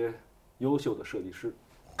找一些优秀的设计师。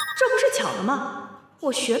这不是巧了吗？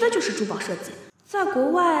我学的就是珠宝设计，在国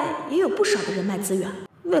外也有不少的人脉资源。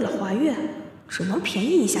为了华越，只能便宜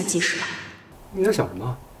一下季氏了。你在想什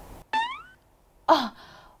么？啊，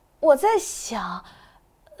我在想，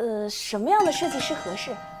什么样的设计师合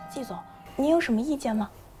适？季总，你有什么意见吗？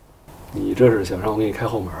你这是想让我给你开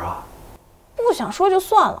后门啊？不想说就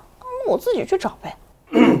算了，我自己去找呗。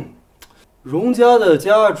荣家的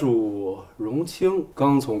家主荣清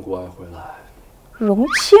刚从国外回来。荣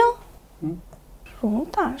清？荣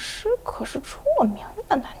大师可是出了名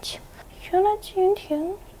的难听。原来季云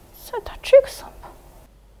婷在打这个算盘。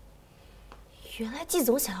原来季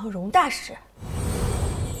总想要荣大师，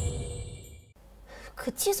可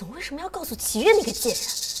季总为什么要告诉齐越那个贱人？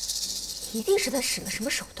一定是他使了什么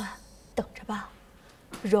手段，等着吧。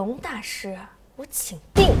荣大师，我请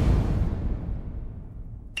定。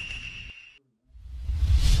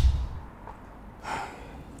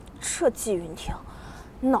这季云婷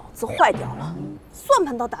脑子坏掉了，算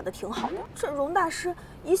盘倒打得挺好的。这荣大师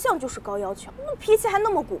一向就是高要求，那脾气还那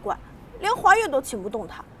么古怪，连华越都请不动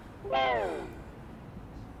他。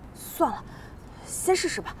算了，先试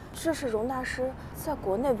试吧。这是荣大师在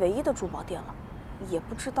国内唯一的珠宝店了，也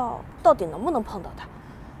不知道到底能不能碰到他。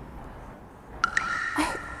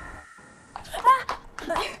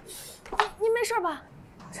你没事吧？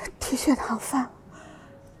这低血糖犯了。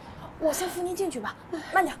我先扶您进去吧，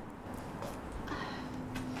慢点。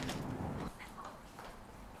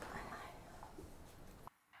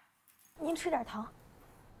您吃点糖。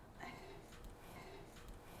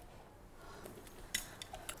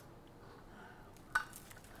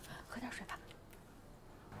喝点水吧。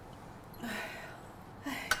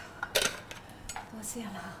谢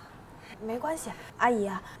了。没关系，阿姨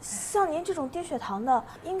啊，像您这种低血糖的，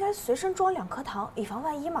应该随身装2颗糖，以防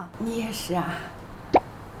万一嘛。你也是啊？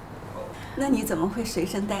那你怎么会随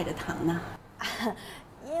身带着糖呢？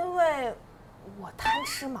因为我贪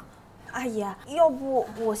吃嘛。阿姨，要不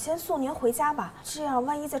我先送您回家吧，这样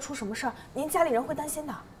万一再出什么事儿，您家里人会担心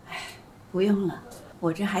的。不用了，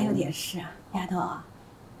我这还有点事啊。丫头，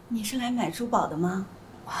你是来买珠宝的吗？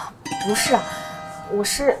不是，我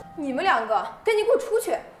是……你们2个赶紧给我出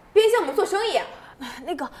去，别影响我们做生意。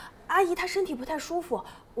那个阿姨她身体不太舒服，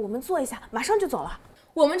我们坐一下，马上就走了。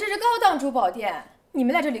我们这是高档珠宝店，你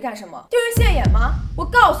们来这里干什么？丢人现眼吗？我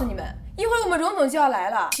告诉你们，一会儿我们荣总就要来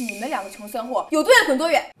了，你们2个穷酸货有多远滚多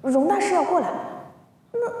远。荣大师要过来，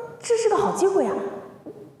那这是个好机会呀。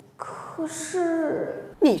可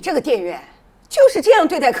是你这个店员就是这样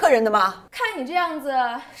对待客人的吗？看你这样子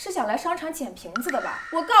是想来商场捡瓶子的吧？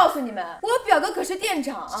我告诉你们，我表哥可是店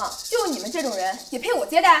长，就你们这种人也配我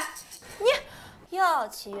接待？哟，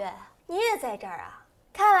齐月，你也在这儿啊？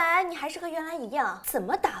看来你还是和原来一样，怎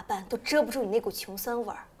么打扮都遮不住你那股穷酸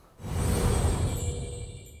味儿。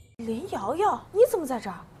林瑶瑶，你怎么在这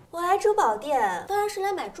儿？我来珠宝店当然是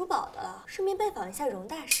来买珠宝的了，顺便拜访一下荣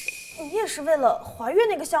大师。你也是为了华月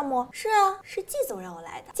那个项目？是啊，是季总让我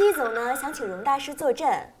来的。季总呢想请荣大师坐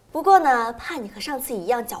镇，不过呢怕你和上次一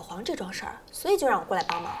样搅黄这桩事儿，所以就让我过来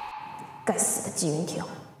帮忙。该死的季云婷，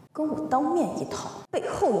跟我当面一套，背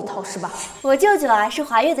后一套是吧？我舅舅啊是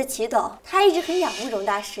华月的齐董，他一直很仰慕荣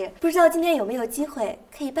大师，不知道今天有没有机会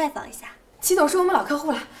可以拜访一下。齐董是我们老客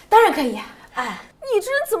户了，当然可以。哎，你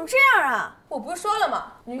这人怎么这样啊？我不是说了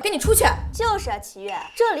吗？你赶紧出去！就是啊，齐月，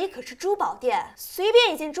这里可是珠宝店，随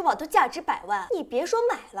便一件珠宝都价值100万，你别说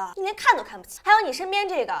买了，你连看都看不起。还有你身边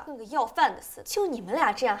这个跟个要饭的似的，就你们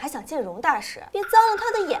俩这样还想见荣大师，别脏了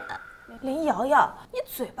他的眼。林瑶瑶，你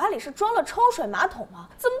嘴巴里是装了抽水马桶吗？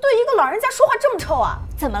怎么对一个老人家说话这么臭啊？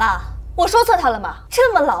怎么了？我说错他了吗？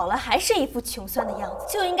这么老了还是一副穷酸的样子，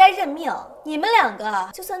就应该认命。你们2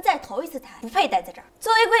个就算再投一次胎，不配待在这儿。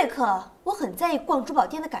作为贵客，我很在意逛珠宝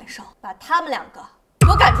店的感受，把他们2个给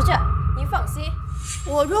我赶出去。您放心，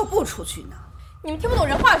我若不出去呢？你们听不懂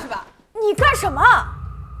人话是吧？你干什么？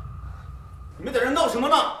你们在这闹什么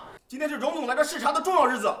呢？今天是荣总来这视察的重要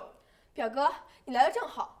日子。表哥，你来的正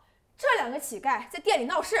好，这2个乞丐在店里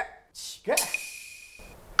闹事。乞丐？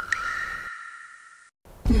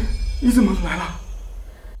你怎么来了？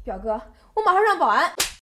表哥，我马上让保安。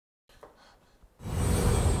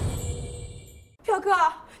表哥，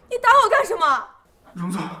你打我干什么？荣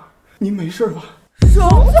总，您没事吧？荣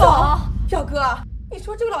总，表哥，你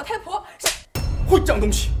说这个老太婆是会长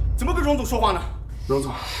东西，怎么跟荣总说话呢？荣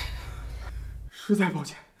总，实在抱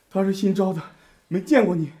歉，他是新招的，没见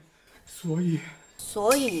过你，所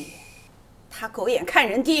以他狗眼看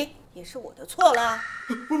人低，也是我的错了。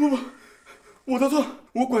不，我的错，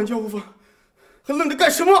我管教无方，还愣着干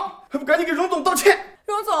什么？还不赶紧给荣总道歉！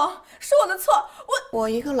荣总，是我的错，我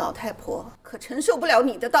一个老太婆可承受不了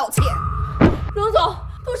你的道歉。荣总，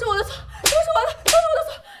都是我的错，都是我的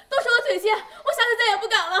错，都是我嘴贱，我下次再也不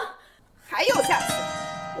敢了。还有下次，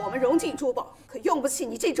我们荣锦珠宝可用不起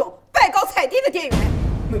你这种拜高踩低的店员。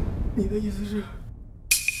那你的意思是？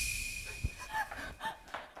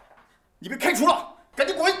你被开除了，赶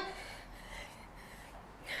紧滚！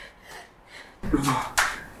荣总，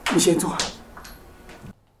你先坐。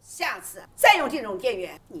下次再用这种店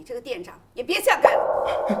员，你这个店长也别想干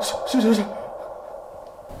了。是。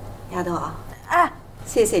丫头，哎，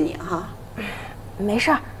谢谢你哈。没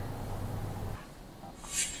事儿。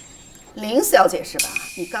林小姐是吧？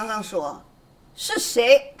你刚刚说是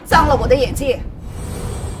谁脏了我的眼睛？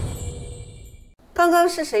刚刚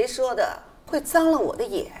是谁说的会脏了我的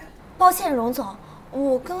眼？抱歉，荣总，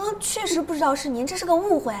我刚刚确实不知道是您，这是个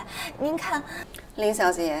误会。您看，林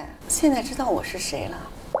小姐现在知道我是谁了，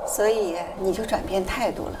所以你就转变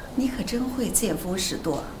态度了。你可真会见风使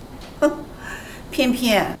舵，哼！偏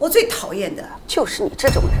偏我最讨厌的就是你这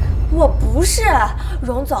种人。我不是，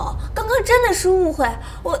荣总，刚刚真的是误会。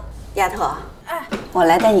丫头，我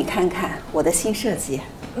来带你看看我的新设计。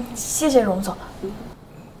谢谢荣总。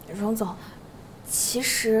荣总，其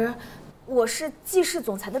实我是季氏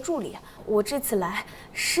总裁的助理，我这次来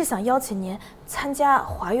是想邀请您参加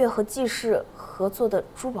华月和季氏合作的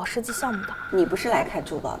珠宝设计项目的。你不是来看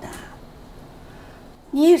珠宝的，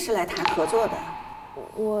你也是来谈合作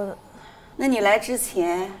的。那你来之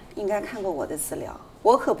前应该看过我的资料，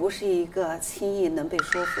我可不是一个轻易能被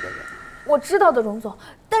说服的人。我知道的，荣总，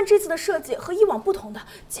但这次的设计和以往不同的。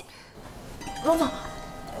荣总，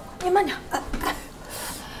您慢点。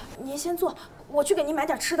您先坐，我去给您买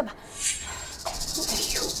点吃的吧。哎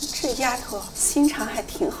呦，这丫头心肠还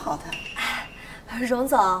挺好的。荣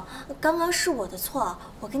总，刚刚是我的错，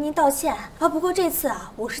我跟您道歉啊。不过这次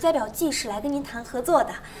啊，我是代表季氏来跟您谈合作的。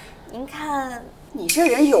您看，你这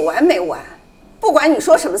人有完没完？不管你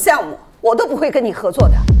说什么项目，我都不会跟你合作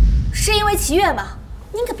的。是因为齐越吗？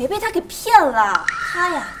您可别被他给骗了。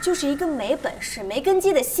他呀，就是一个没本事、没根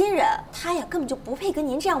基的新人，他呀根本就不配跟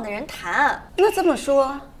您这样的人谈。那这么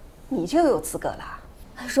说，你就有资格了。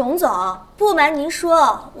荣总，不瞒您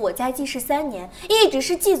说，我在季氏3年，一直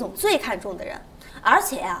是季总最看重的人。而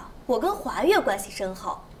且呀，我跟华越关系深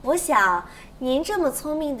厚。我想您这么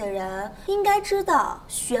聪明的人，应该知道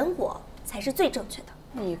选我才是最正确的。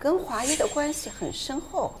你跟华越的关系很深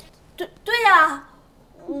厚。对呀，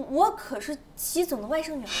我可是齐总的外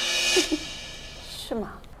甥女儿。是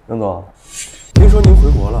吗？任总，听说您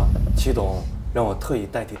回国了，齐董让我特意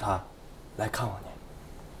代替他来看望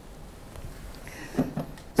您。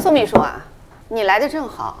宋秘书啊，你来的正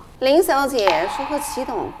好。林小姐说和齐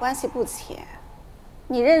董关系不浅，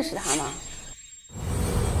你认识他吗？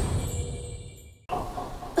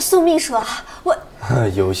宋秘书啊，我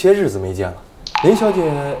有些日子没见了。林小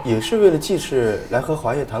姐也是为了季氏来和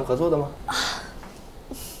华越谈合作的吗？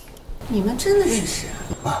你们真的认识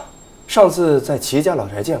啊？上次在齐家老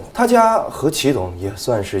宅见过，他家和齐董也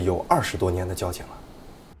算是有20多年的交情了。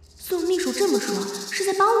宋秘书这么说，是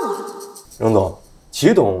在帮我？荣总，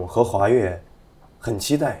齐董和华越很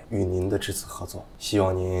期待与您的这次合作，希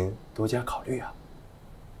望您多加考虑啊。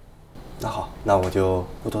那好，那我就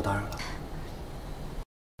不多打扰了。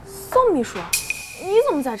宋秘书，你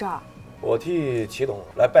怎么在这儿？我替齐董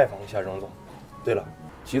来拜访一下荣总。对了，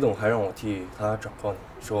齐董还让我替他转告你，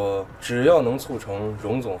说只要能促成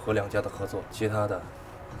荣总和2家的合作，其他的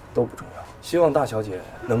都不重要。希望大小姐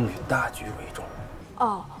能以大局为重。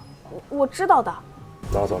哦，我知道的。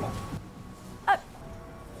那我走了。哎，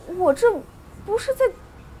我这不是在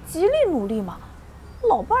极力努力吗？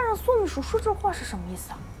老爸让宋秘书说这话是什么意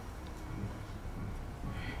思啊？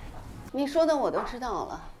你说的我都知道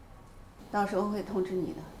了，到时候会通知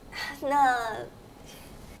你的。那，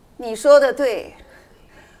你说的对，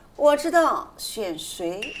我知道选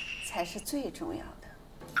谁才是最重要的。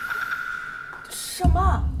什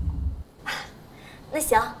么？那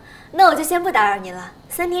行，那我就先不打扰您了。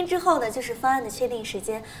3天之后呢，就是方案的确定时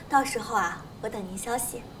间，到时候啊，我等您消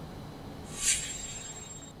息。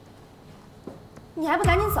你还不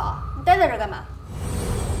赶紧走？你待在这儿干嘛？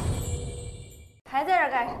还在这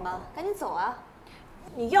儿干什么？赶紧走啊！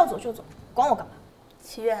你要走就走，管我干嘛？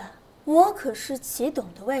齐越，我可是齐董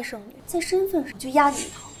的外甥女，在身份上就压你一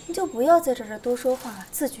头，你就不要在这多说话，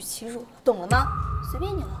自取其辱了，懂了吗？随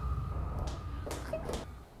便你了。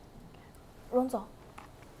荣总，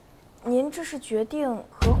您这是决定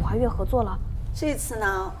和华越合作了？这次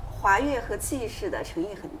呢，华越和季氏的诚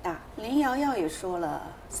意很大，林瑶瑶也说了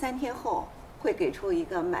，3天后会给出一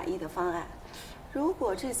个满意的方案。如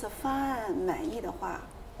果这次方案满意的话，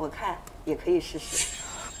我看也可以试试。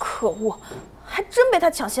可恶，还真被他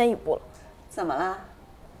抢先一步了。怎么了？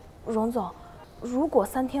荣总，如果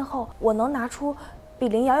3天后我能拿出比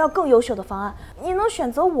林瑶瑶更优秀的方案，你能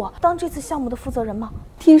选择我当这次项目的负责人吗？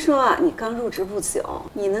听说啊，你刚入职不久，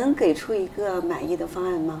你能给出一个满意的方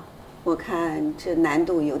案吗？我看这难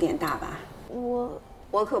度有点大吧。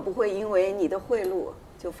我可不会因为你的贿赂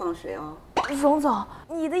就放水哦。荣总，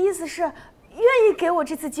你的意思是愿意给我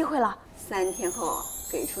这次机会了？3天后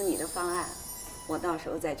给出你的方案，我到时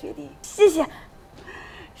候再决定。谢谢。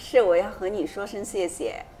是我要和你说声谢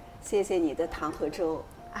谢，谢谢你的糖和粥。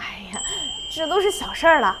哎呀，这都是小事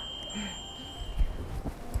儿了。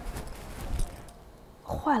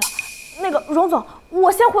坏了，那个荣总，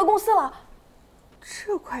我先回公司了。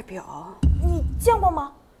这块表你见过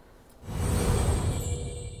吗？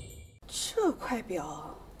这块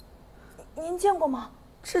表您见过吗？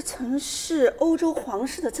这曾是欧洲皇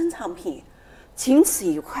室的珍藏品，仅此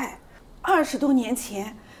一块，20多年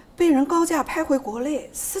前被人高价拍回国内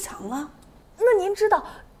私藏了。那您知道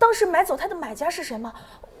当时买走它的买家是谁吗？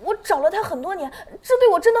我找了他很多年，这对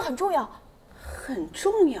我真的很重要。很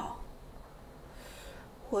重要。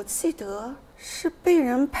我记得是被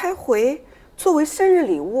人拍回作为生日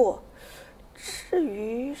礼物，至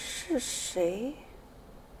于是谁，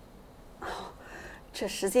这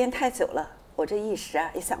时间太久了，我这一时啊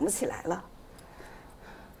也想不起来了。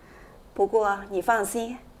不过你放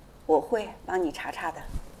心，我会帮你查查的。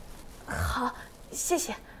好，谢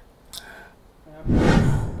谢。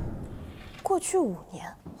过去5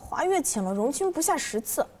年，华越请了荣亲不下10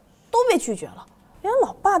次，都被拒绝了，连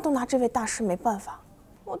老爸都拿这位大师没办法。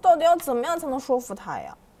我到底要怎么样才能说服他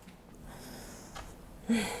呀？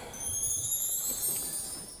你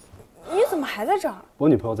怎么还在这儿？我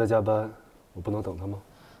女朋友在加班，我不能等她吗？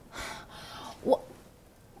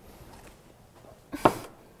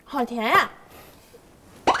好甜呀！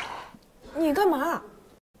你干嘛？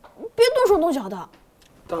别动手动脚的。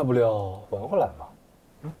大不了还回来嘛。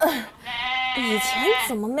以前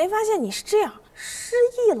怎么没发现你是这样？失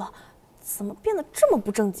忆了，怎么变得这么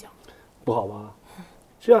不正经？不好吧？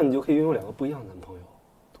这样你就可以拥有2个不一样的男朋友，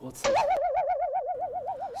多刺激！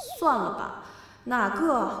算了吧，哪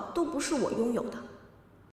个都不是我拥有的。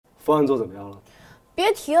方案做怎么样了？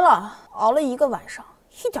别提了，熬了1个晚上，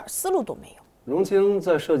一点思路都没有。荣清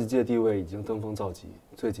在设计界地位已经登峰造极，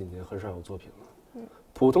这几年很少有作品了。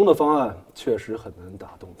普通的方案确实很难打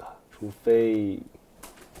动他，除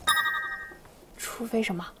非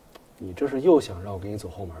什么？你这是又想让我给你走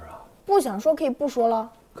后门啊？不想说可以不说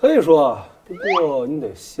了。可以说，不过你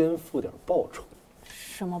得先付点报酬。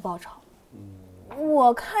什么报酬？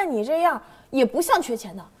我看你这样也不像缺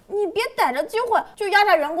钱的，你别逮着机会就压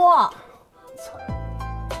榨员工啊！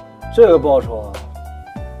这个报酬啊，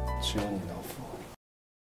只有你能付。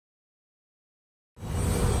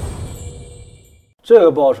这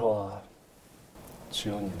个报酬啊，只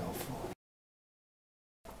有你能付。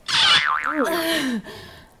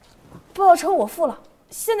报酬我付了，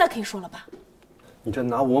现在可以说了吧？你这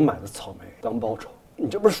拿我买的草莓当报酬，你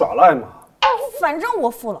这不是耍赖吗？反正我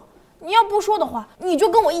付了，你要不说的话，你就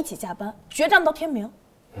跟我一起加班，决战到天明。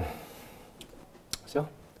行，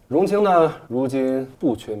荣清呢，如今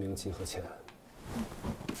不缺名气和钱。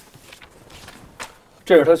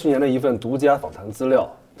这是他去年的一份独家访谈资料，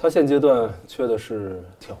他现阶段缺的是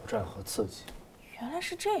挑战和刺激。原来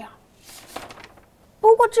是这样。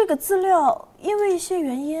不过这个资料因为一些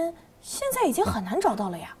原因，现在已经很难找到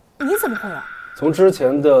了呀。你怎么会有？从之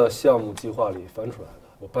前的项目计划里翻出来的。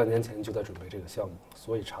我半年前就在准备这个项目，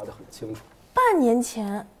所以查得很清楚。半年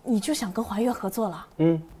前你就想跟华月合作了？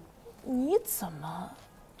你怎么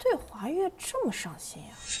对华月这么上心呀？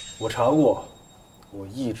我查过，我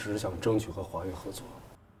一直想争取和华月合作。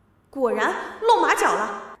果然露马脚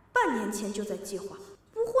了，半年前就在计划，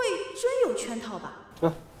不会真有圈套吧？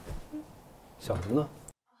想什么呢？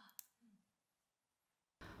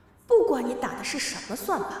不管你打的是什么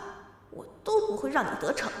算盘，我都不会让你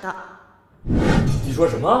得逞的。你说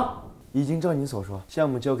什么？已经照你所说，项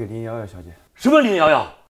目交给林瑶瑶小姐。什么林瑶瑶？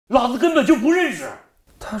老子根本就不认识。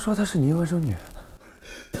她说她是您外甥女。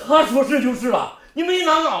她说是就是了，你没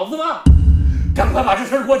拿脑子吗？赶快把这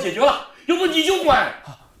事儿给我解决了，要不你就滚！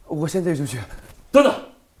我现在就去。等等，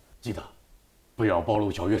记得不要暴露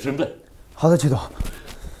小月身份。好的，祁总。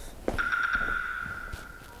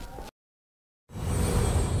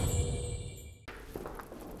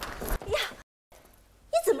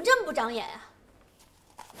怎么这么不长眼呀？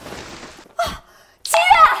七月，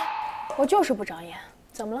我就是不长眼，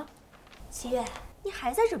怎么了？七月，你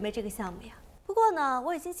还在准备这个项目呀？不过呢，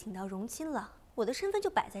我已经请到荣亲了，我的身份就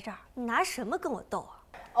摆在这儿，你拿什么跟我斗啊？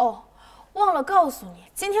哦，忘了告诉你，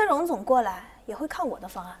今天荣总过来也会看我的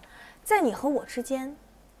方案，在你和我之间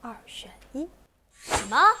2选1。什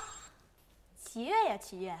么？齐月呀，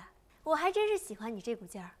齐月，我还真是喜欢你这股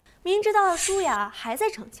劲儿，明知道要输呀，还在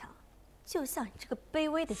逞强。就像你这个卑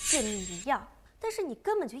微的贱命一样，但是你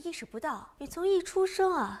根本就意识不到，你从一出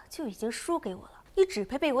生啊就已经输给我了，你只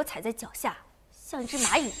配被我踩在脚下，像一只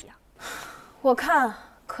蚂蚁一样。我看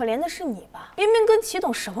可怜的是你吧，明明跟祁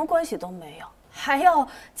董什么关系都没有，还要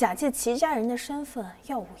假借祁家人的身份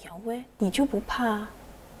耀武扬威，你就不怕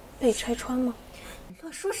被拆穿吗？你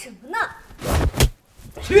乱说什么呢？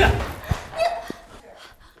祁月，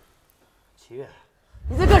祁月，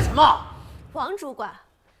你在干什么？王主管。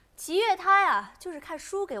祁月他呀，就是看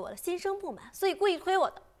输给我了，心生不满，所以故意推我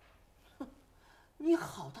的。哼，你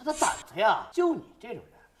好大的胆子呀！就你这种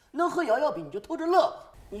人，能和瑶瑶比你就偷着乐吧。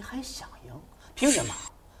你还想赢？凭什么？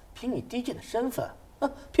凭你低贱的身份？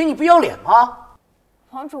凭你不要脸吗？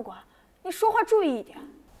王主管，你说话注意一点。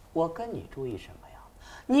我跟你注意什么呀？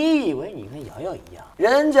你以为你跟瑶瑶一样，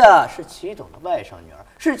人家是祁董的外甥女儿，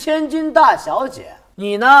是千金大小姐，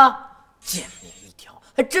你呢，贱命一条，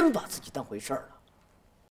还真把自己当回事儿了。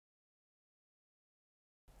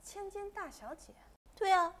千金大小姐，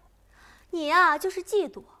对啊，你呀就是嫉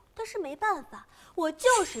妒，但是没办法，我就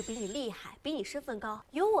是比你厉害，比你身份高，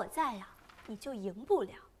有我在呀，你就赢不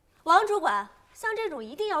了。王主管，像这种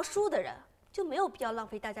一定要输的人，就没有必要浪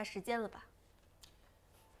费大家时间了吧？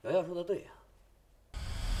瑶瑶说的对呀。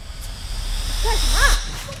干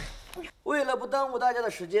什么？为了不耽误大家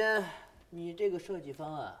的时间，你这个设计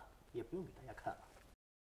方案也不用给大家看了。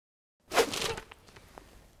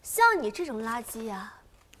像你这种垃圾呀，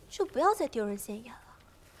就不要再丢人现眼了。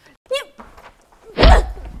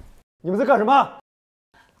你们在干什么？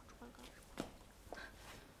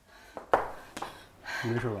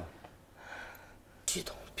没事吧？祁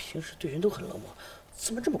董平时对人都很冷漠，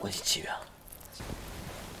怎么这么关心祁月啊？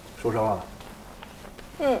受伤了？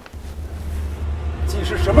记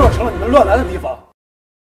事什么时候成了你们乱来的地方？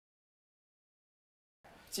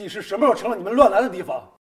记事什么时候成了你们乱来的地方？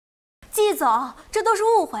季总，这都是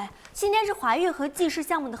误会。今天是华月和季氏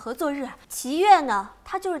项目的合作日，齐月呢，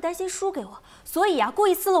他就是担心输给我，所以故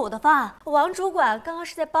意撕了我的方案。王主管刚刚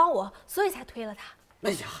是在帮我，所以才推了他。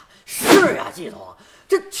哎呀，是呀，季总，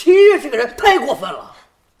这齐月这个人太过分了。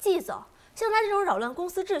季总，像他这种扰乱公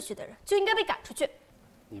司秩序的人，就应该被赶出去。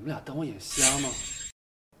你们俩当我眼瞎吗？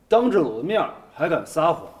当着我的面还敢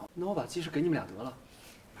撒谎，那我把记事给你们俩得了。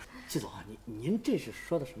季总啊，您这是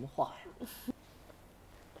说的什么话呀？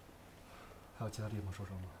还有其他地方受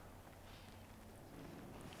伤吗？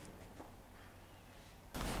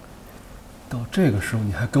到这个时候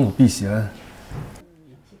你还跟我避嫌？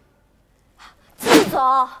季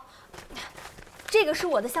总，这个是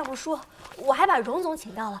我的项目书，我还把荣总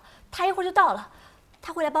请到了，他一会儿就到了，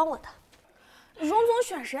他会来帮我的。荣总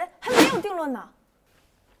选谁还没有定论呢。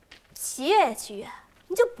齐月呀，齐月，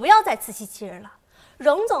你就不要再自欺欺人了。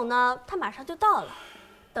荣总呢，他马上就到了，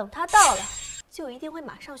等他到了，就一定会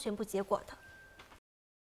马上宣布结果的。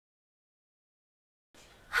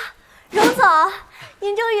荣总，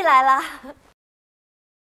您终于来了。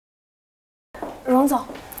荣总，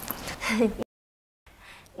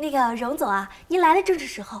那个荣总啊，您来的正是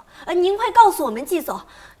时候。您快告诉我们季总，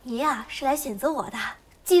您呀是来选择我的。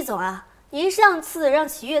季总啊，您上次让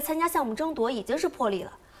齐月参加项目争夺已经是破例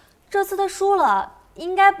了，这次他输了，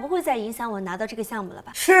应该不会再影响我拿到这个项目了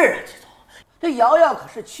吧？是啊，季总，这瑶瑶可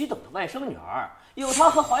是齐董的外甥女儿，有她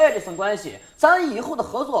和华月这层关系，咱以后的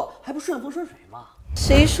合作还不顺风顺水吗？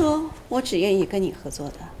谁说我只愿意跟你合作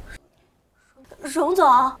的？荣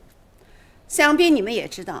总，想必你们也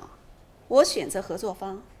知道，我选择合作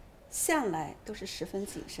方向来都是十分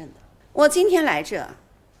谨慎的。我今天来这，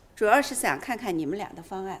主要是想看看你们俩的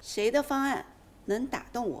方案，谁的方案能打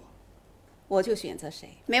动我，我就选择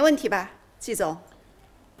谁，没问题吧，季总？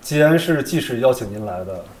既然是季氏邀请您来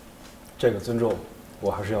的，这个尊重我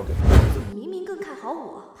还是要给。你明明更看好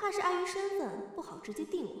我，怕是碍于身份不好直接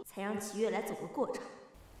定我，才让齐月来走个过场。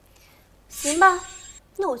行吧，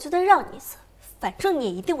那我就再让你一次，反正你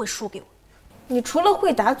也一定会输给我。你除了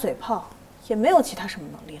会打嘴炮，也没有其他什么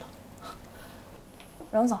能力了。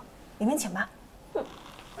荣总，里面请吧。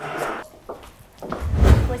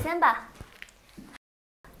我先吧。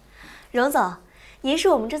荣总，您是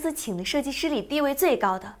我们这次请的设计师里地位最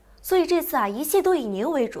高的，所以这次一切都以您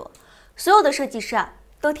为主，所有的设计师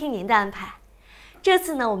都听您的安排。这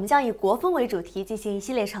次呢，我们将以国风为主题进行一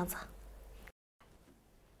系列创作。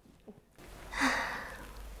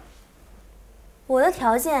我的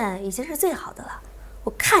条件已经是最好的了，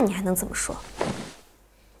我看你还能怎么说？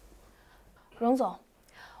荣总，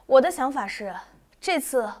我的想法是，这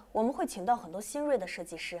次我们会请到很多新锐的设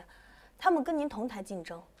计师，他们跟您同台竞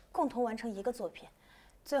争，共同完成一个作品，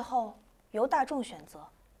最后由大众选择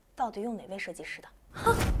到底用哪位设计师的。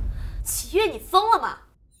哼，齐月，你疯了吗？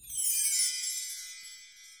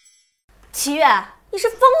齐月，你是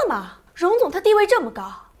疯了吗？荣总他地位这么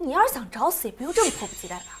高，你要是想找死，也不用这么迫不及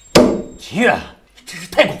待吧？齐月，你真是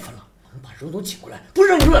太过分了！我们把荣总请过来，不是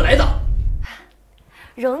让你乱来的。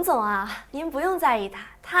荣总啊，您不用在意他，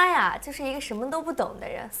他呀就是一个什么都不懂的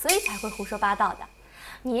人，所以才会胡说八道的。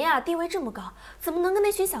您呀地位这么高，怎么能跟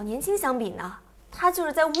那群小年轻相比呢？他就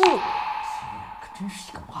是在侮辱你。齐月可真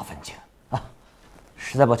是一个麻烦精啊！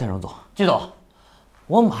实在抱歉，荣总、季总，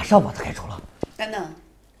我马上把他开除了。等等，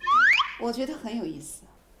我觉得很有意思。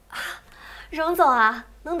荣总啊，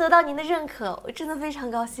能得到您的认可，我真的非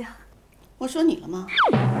常高兴。我说你了吗？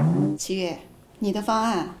齐月，你的方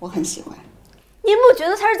案我很喜欢。您不觉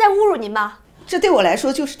得他是在侮辱您吗？这对我来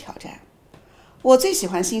说就是挑战。我最喜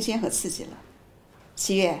欢新鲜和刺激了。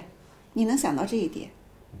齐月，你能想到这一点，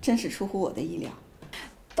真是出乎我的意料。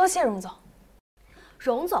多谢荣总。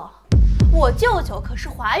荣总，我舅舅可是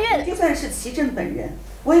华月的。就算是齐正本人，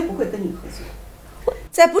我也不会跟你合作。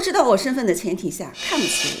在不知道我身份的前提下看不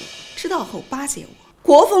起我，知道后巴结我。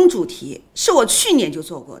国风主题是我去年就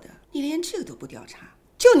做过的，你连这都不调查，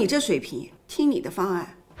就你这水平，听你的方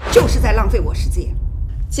案就是在浪费我时间。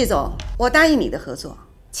季总，我答应你的合作，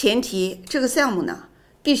前提这个项目呢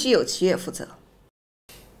必须由齐月负责。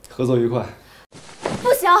合作愉快。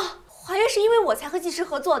不行，华月是因为我才和技师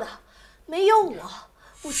合作的，没有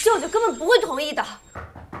我舅舅根本不会同意的。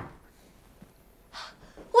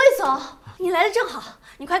魏总，你来的正好，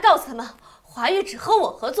你快告诉他们，华月只和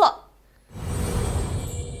我合作。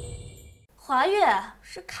华月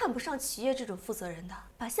是看不上齐月这种负责人的，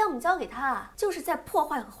把项目交给他就是在破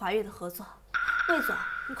坏和华月的合作。魏总，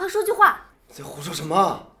你快说句话！你在胡说什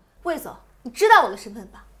么？魏总，你知道我的身份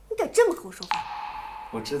吧？你敢这么和我说话？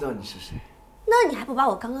我知道你是谁。那你还不把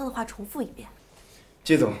我刚刚的话重复一遍？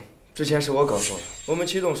季总，之前是我搞错了，我们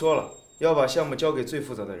齐总说了，要把项目交给最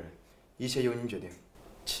负责的人，一切由您决定。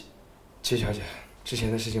齐小姐，之前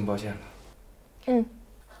的事情抱歉了。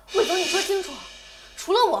魏总，你说清楚，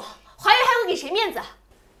除了我，华月还会给谁面子？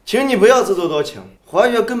请你不要自作多情，华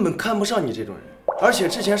月根本看不上你这种人。而且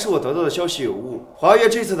之前是我得到的消息有误，华月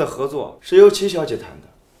这次的合作是由齐小姐谈的，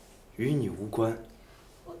与你无关。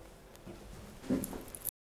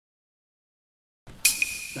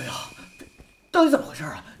哎呀，到底怎么回事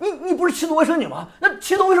啊？你不是齐总外甥女吗？那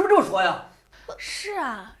齐总为什么这么说呀？是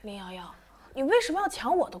啊，林瑶瑶，你为什么要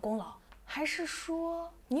抢我的功劳？还是说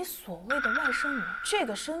你所谓的外甥女这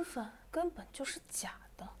个身份根本就是假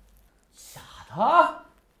的？假的？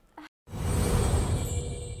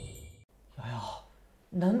瑶瑶，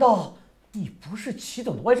难道你不是齐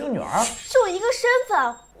总的外甥女儿？就一个身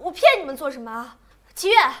份，我骗你们做什么？齐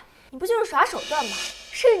月，你不就是耍手段吗？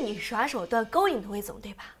是你耍手段勾引的魏总，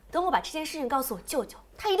对吧？等我把这件事情告诉我舅舅，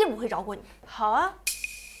他一定不会饶过你。好啊，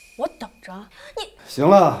我等着。你行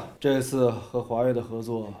了，这次和华月的合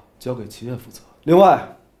作交给齐月负责。另外，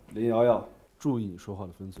林瑶瑶，注意你说话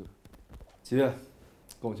的分寸。齐月，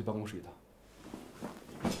跟我去办公室一趟。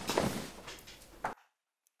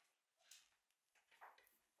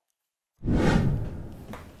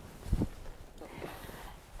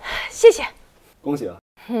谢谢。恭喜啊！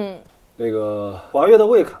那个华月的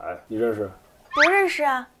魏凯，你认识？不认识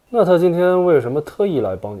啊。那他今天为什么特意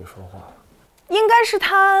来帮你说话？应该是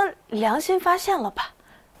他良心发现了吧？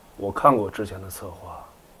我看过之前的策划，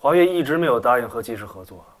华月一直没有答应和技师合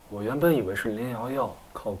作。我原本以为是林瑶瑶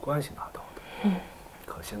靠关系拿到的，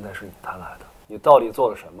可现在是你谈来的。你到底做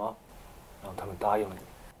了什么，让他们答应了你？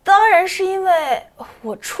当然是因为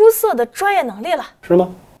我出色的专业能力了。是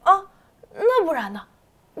吗？啊，那不然呢？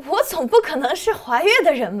我总不可能是华月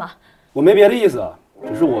的人嘛。我没别的意思啊，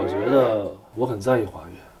只是我觉得我很在意华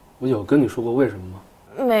月。我有跟你说过为什么吗？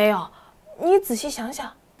没有，你仔细想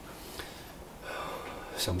想。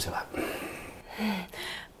想不起来。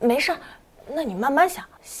没事，那你慢慢想，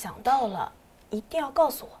想到了一定要告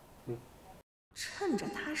诉我。趁着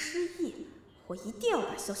他失忆，我一定要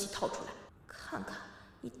把消息套出来，看看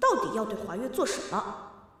你到底要对华月做什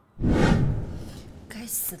么。该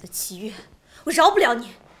死的齐月，我饶不了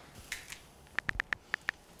你！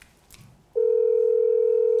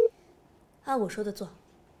按我说的做。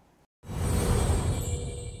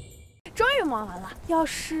终于忙完了，要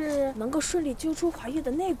是能够顺利揪出华月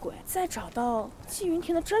的内鬼，再找到季云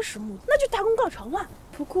婷的真实目的，那就大功告成了。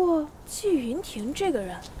不过季云婷这个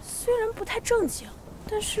人虽然不太正经，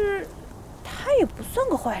但是她也不算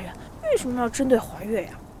个坏人，为什么要针对华月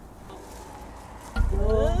呀？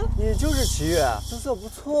你就是齐月，姿色不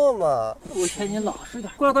错嘛。我劝你老实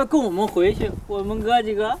点，乖乖跟我们回去，我们哥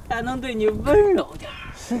几个还能对你温柔点。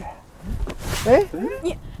是。哎，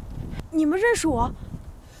你们认识我？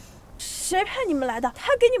谁派你们来的？他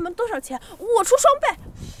给你们多少钱？我出双倍。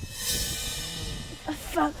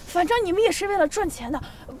反正你们也是为了赚钱的，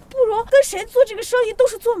不如跟谁做这个生意都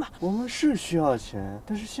是做嘛。我们是需要钱，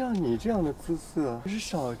但是像你这样的姿色可是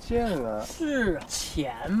少见了。是啊，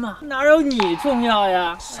钱嘛，哪有你重要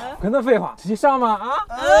呀？少跟他废话，直接上嘛啊！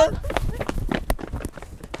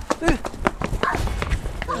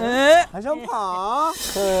还想跑？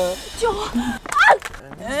就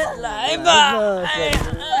来吧！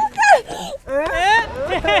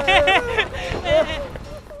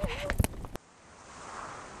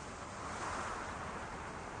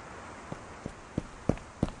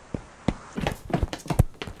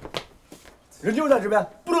人就在这边，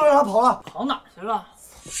不能让他跑了。跑哪去了？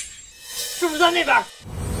是不是在那边？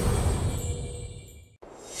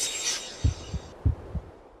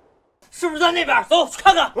是不是在那边？走，去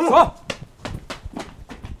看看。走。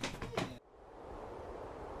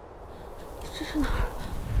这是哪儿？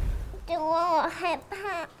等我害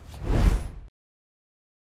怕。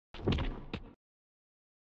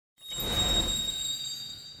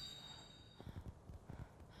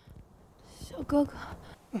小哥哥。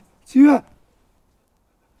齐月。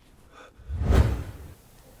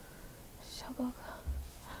小哥哥。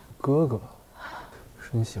哥哥，是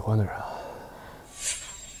你喜欢的人啊。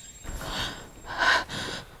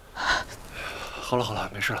好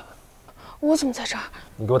了，没事了。我怎么在这儿？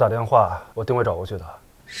你给我打电话，我定位找过去的。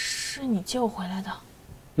是你接我回来的？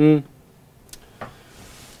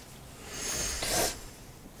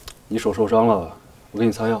你手受伤了，我给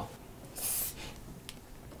你擦药。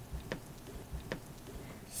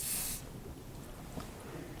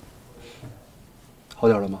好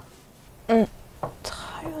点了吗？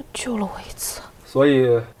他又救了我一次。所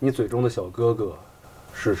以你嘴中的小哥哥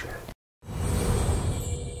是谁？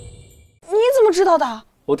你怎么知道的？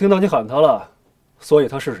我听到你喊他了，所以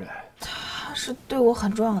他是谁？他是对我很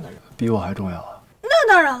重要的人，比我还重要啊？那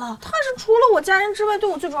当然了，他是除了我家人之外对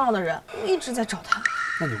我最重要的人，我一直在找他。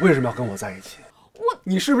那你为什么要跟我在一起？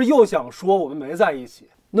你是不是又想说我们没在一起？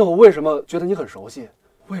那我为什么觉得你很熟悉？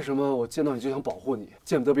为什么我见到你就想保护你，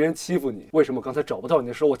见不得别人欺负你？为什么刚才找不到你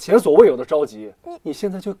的时候，我前所未有的着急？你现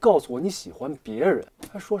在却告诉我你喜欢别人，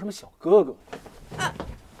还说什么小哥哥？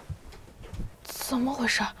怎么回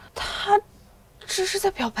事？他只是在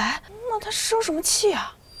表白，那他生什么气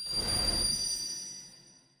啊？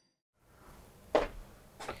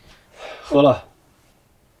喝了，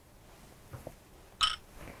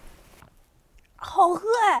好喝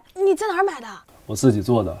哎！你在哪儿买的？我自己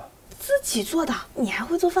做的。自己做的？你还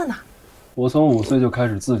会做饭呢？我从5岁就开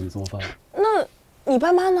始自己做饭。那你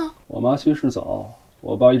爸妈呢？我妈去世早，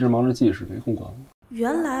我爸一直忙着记事，没空管我。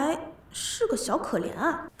原来是个小可怜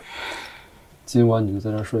啊！今晚你就在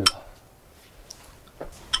这儿睡吧。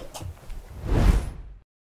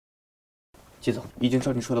季总已经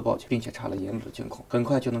照你说的报警，并且查了严密的监控，很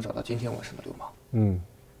快就能找到今天晚上的流氓。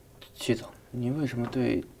季总，你为什么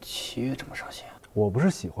对齐越这么上心啊？我不是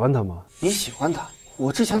喜欢他吗？你喜欢他？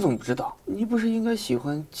我之前怎么不知道？你不是应该喜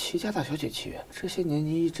欢齐家大小姐齐越？这些年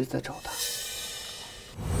你一直在找她。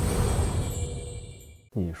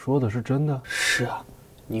你说的是真的？是啊，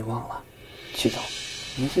你忘了，齐总，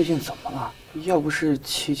你最近怎么了？要不是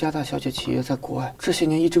齐家大小姐齐越在国外，这些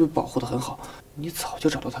年一直被保护得很好，你早就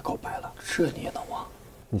找到她告白了，这你也能忘？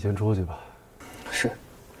你先出去吧。是。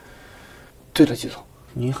对了，季总，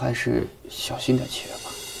您还是小心点齐越吧。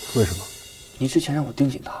为什么？你之前让我盯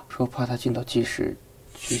紧他，说怕他进到记室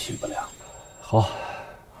居心不良。好，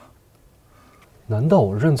难道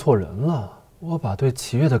我认错人了？我把对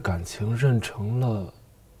齐越的感情认成了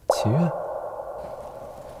齐越？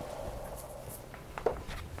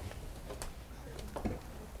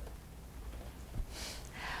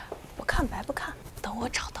不看白不看，等我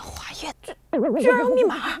找到华越，居然有密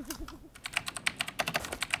码！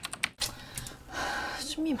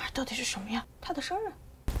这密码到底是什么呀？他的生日？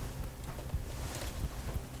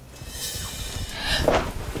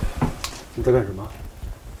你在干什么？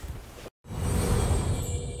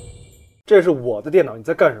这是我的电脑，你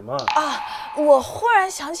在干什么啊？我忽然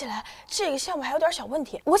想起来，这个项目还有点小问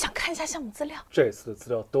题，我想看一下项目资料。这次的资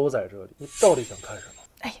料都在这里，你到底想看什么？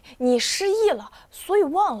哎，你失忆了，所以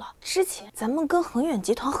忘了之前咱们跟恒远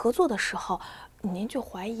集团合作的时候，您就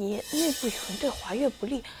怀疑内部有人对华越不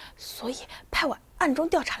利，所以派我暗中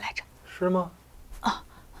调查来着。是吗？啊，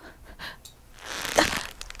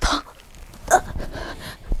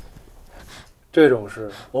这种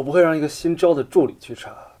事我不会让一个新招的助理去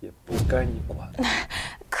查，也不该你管。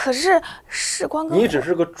可是事关你只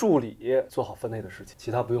是个助理，做好分内的事情，其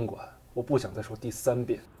他不用管。我不想再说第3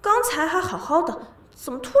遍。刚才还好好的，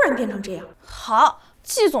怎么突然变成这样？好，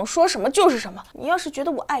季总说什么就是什么。你要是觉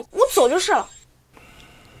得我爱你，我走就是了。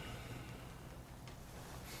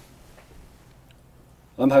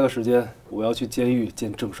安排个时间，我要去监狱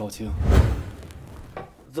见郑少卿。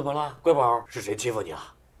怎么了，乖宝？是谁欺负你了？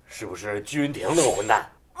是不是居云亭那个混蛋？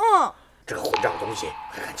这个混账东西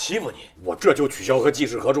还敢欺负你！我这就取消和记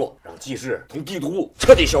事合作，让记事从地图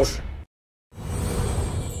彻底消失。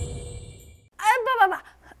哎，爸，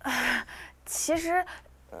其实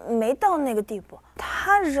没到那个地步，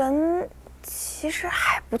他人其实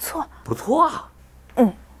还不错。不错啊。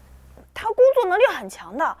他工作能力很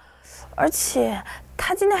强的，而且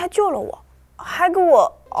他今天还救了我，还给我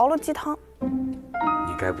熬了鸡汤。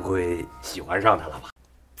你该不会喜欢上他了吧？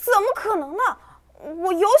怎么可能呢？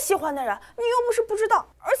我有喜欢的人，你又不是不知道。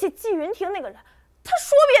而且季云亭那个人，他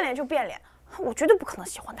说变脸就变脸，我绝对不可能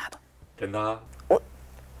喜欢他的。真的？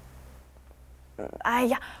哎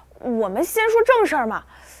呀，我们先说正事儿嘛。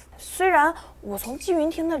虽然我从季云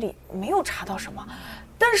亭那里没有查到什么，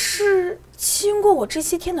但是经过我这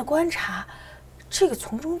些天的观察，这个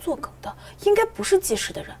从中作梗的应该不是季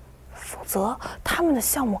氏的人，否则他们的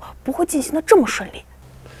项目不会进行的这么顺利。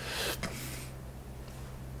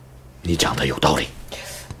你讲的有道理。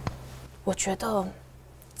我觉得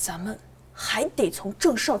咱们还得从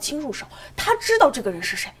郑少卿入手，他知道这个人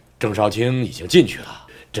是谁。郑少卿已经进去了，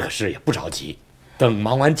这个事也不着急，等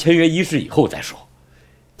忙完签约仪式以后再说。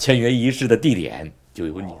签约仪式的地点就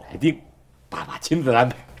由你来定，爸爸亲自安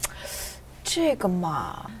排。这个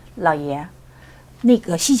嘛，老爷，那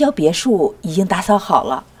个西郊别墅已经打扫好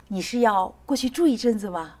了，你是要过去住一阵子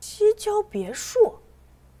吗？西郊别墅，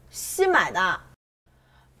新买的。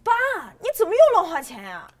爸，你怎么又乱花钱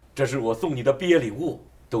呀？这是我送你的毕业礼物，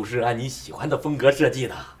都是按你喜欢的风格设计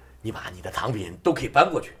的。你把你的藏品都可以搬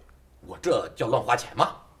过去，我这叫乱花钱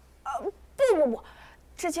吗？不，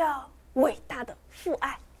这叫伟大的父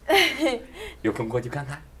爱。有空过去看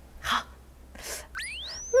看。好，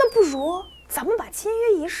那不如咱们把签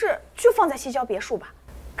约仪式就放在西郊别墅吧，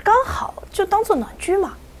刚好就当做暖居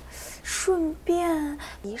嘛。顺便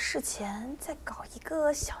仪式前再搞一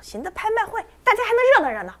个小型的拍卖会，大家还能热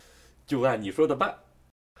闹热闹。就按你说的办。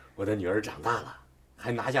我的女儿长大了，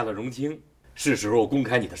还拿下了荣卿，是时候公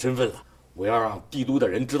开你的身份了。我要让帝都的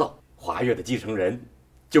人知道，华岳的继承人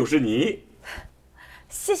就是你。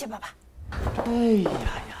谢谢爸爸。哎呀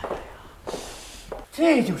呀呀！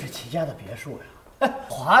这就是齐家的别墅呀！哎，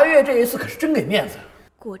华岳这一次可是真给面子。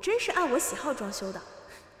果真是按我喜好装修的，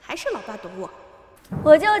还是老爸懂我。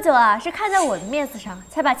我舅舅啊，是看在我的面子上，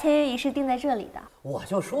才把签约仪式定在这里的。我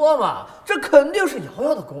就说嘛，这肯定是瑶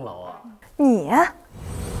瑶的功劳啊！你，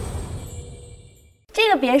这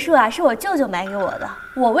个别墅啊，是我舅舅买给我的，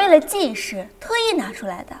我为了记事特意拿出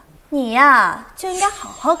来的。你呀，就应该好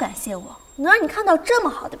好感谢我，能让你看到这么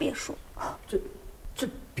好的别墅。这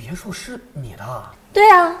别墅是你的？对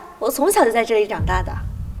啊，我从小就在这里长大的。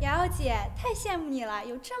瑶瑶姐，太羡慕你了，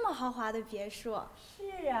有这么豪华的别墅。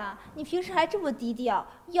是啊，你平时还这么低调，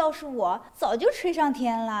要是我早就吹上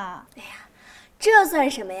天了。哎呀，这算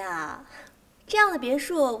什么呀？这样的别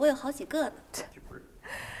墅我有好几个呢。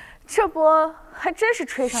这不还真是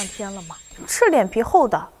吹上天了吗？这脸皮厚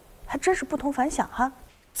的，还真是不同凡响哈。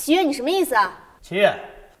齐月，你什么意思啊？齐月，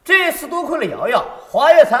这次多亏了瑶瑶，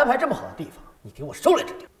华岳才安排这么好的地方，你给我收敛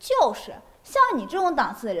着点。就是，像你这种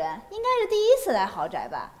档次的人，应该是第一次来豪宅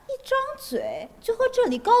吧？一张嘴就和这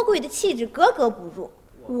里高贵的气质格格不入。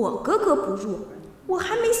我格格不入，我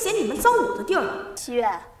还没嫌你们脏我的地儿呢。齐月，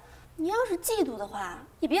你要是嫉妒的话，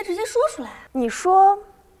也别直接说出来。你说，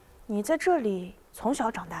你在这里从小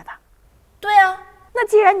长大的？对啊。那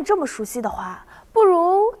既然你这么熟悉的话，不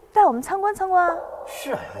如带我们参观参观啊。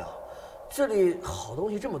是啊，瑶瑶，这里好东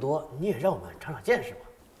西这么多，你也让我们长长见识嘛。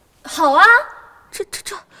好啊。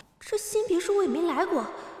这新别墅我也没来过，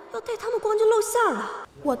要带他们逛就露馅了。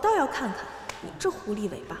我倒要看看你这狐狸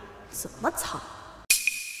尾巴怎么藏。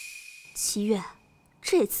齐月，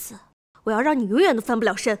这次我要让你永远都翻不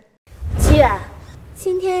了身。齐月，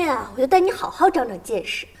今天呀，我就带你好好长长见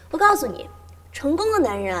识。我告诉你，成功的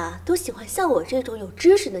男人啊，都喜欢像我这种有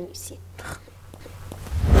知识的女性。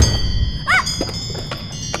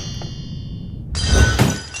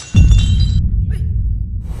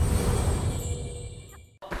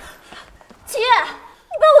齐月，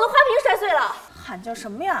你把我的花瓶摔碎了！喊叫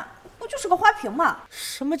什么呀？不就是个花瓶吗？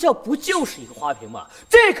什么叫不就是一个花瓶吗？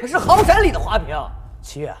这可是豪宅里的花瓶。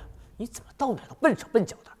齐月，你怎么到哪都笨手笨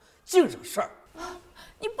脚的，净惹事儿！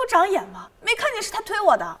你不长眼吗？没看见是他推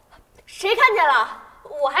我的？谁看见了？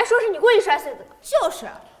我还说是你故意摔碎的呢。就是，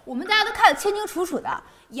我们大家都看得清清楚楚的。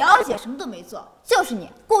瑶瑶姐什么都没做，就是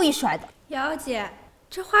你故意摔的。瑶瑶姐，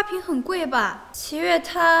这花瓶很贵吧？齐月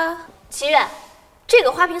他……齐月，这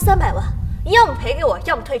个花瓶300万，你要么赔给我，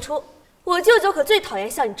要么退出。我舅舅可最讨厌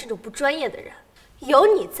像你这种不专业的人。有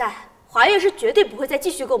你在，华岳是绝对不会再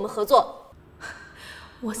继续跟我们合作。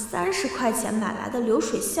我30块钱买来的流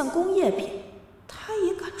水线工业品，他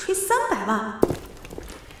也敢吹300万？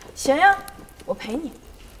行呀，我赔你，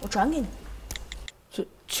我转给你。这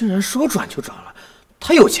竟然说转就转了，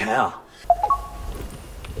他有钱啊！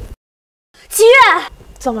齐月，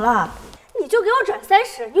怎么了？你就给我转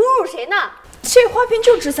30，你侮辱谁呢？这花瓶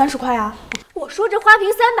就值30块啊！我说这花瓶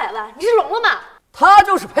300万，你是聋了吗？他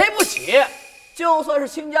就是赔不起，就算是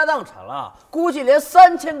倾家荡产了，估计连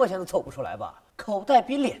3000块钱都凑不出来吧。口袋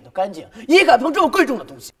比脸都干净，也敢碰这么贵重的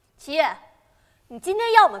东西。齐月，你今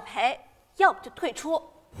天要么赔，要么就退出。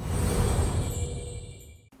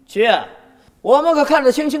齐月，我们可看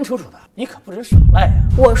得清清楚楚的，你可不准耍赖呀！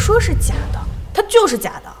我说是假的，它就是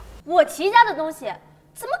假的。我齐家的东西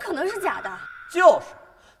怎么可能是假的？就是，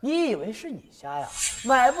你以为是你家呀？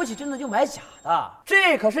买不起真的就买假的。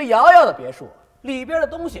这可是瑶瑶的别墅，里边的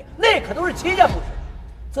东西那可都是齐家布置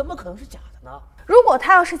的，怎么可能是假的呢？如果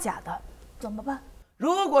它要是假的，怎么办？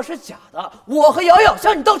如果是假的，我和瑶瑶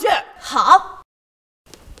向你道歉。好。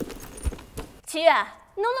齐月，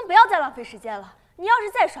你能不能不要再浪费时间了？你要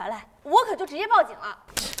是再耍赖，我可就直接报警了。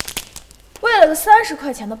为了个30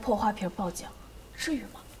块钱的破花瓶报警，至于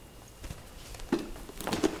吗？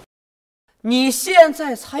你现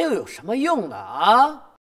在才又有什么用呢啊？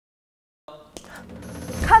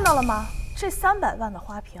看到了吗？这300万的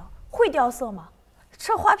花瓶会掉色吗？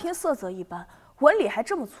这花瓶色泽一般，纹理还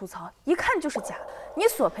这么粗糙，一看就是假的。你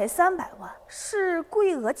索赔300万，是故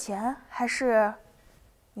意讹钱，还是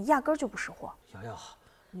你压根儿就不识货？瑶瑶，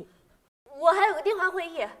你……我还有个电话会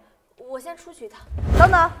议，我先出去一趟。等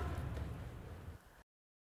等，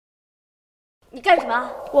你干什么？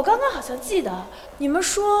我刚刚好像记得你们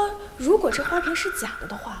说，如果这花瓶是假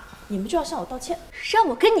的话，你们就要向我道歉。让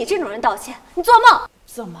我跟你这种人道歉，你做梦！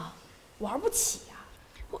怎么玩不起呀？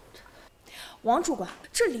王主管，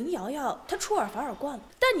这林瑶瑶她出尔反尔惯了，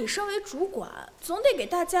但你身为主管，总得给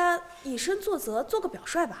大家以身作则，做个表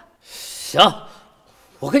率吧？行，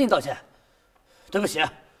我跟你道歉，对不起。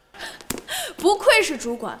不愧是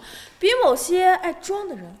主管，比某些爱装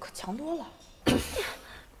的人可强多了。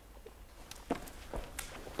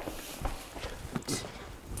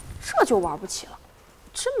这就玩不起了，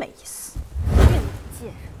真没意思。贱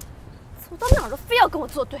人，走到哪儿都非要跟我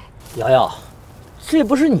作对。瑶瑶，这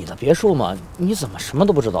不是你的别墅吗？你怎么什么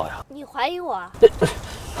都不知道呀？你怀疑我啊？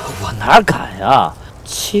我哪敢呀！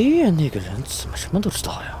齐月那个人怎么什么都知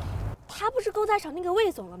道呀？他不是勾搭上那个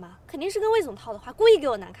魏总了吗？肯定是跟魏总套的话，故意给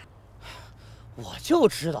我难看。我就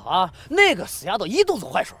知道啊，那个死丫头一肚子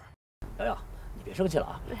坏水。瑶瑶，你别生气了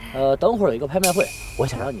啊。等会儿有一个拍卖会，我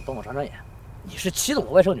想让你帮我长长眼。你是齐总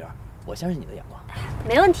的外甥女儿，我相信你的眼光。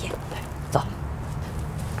没问题。来，走。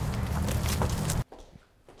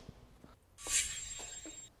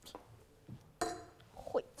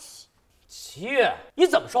晦气。齐月，你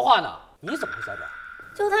怎么说话呢？你怎么会在这儿？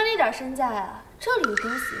就他那点身价呀，这里的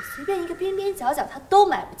东西随便一个边边角角他都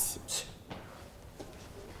买不起。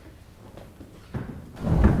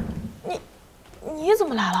你怎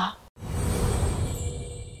么来了？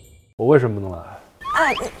我为什么不能来？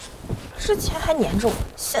哎，你之前还黏着我，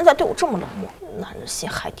现在对我这么冷漠，男人心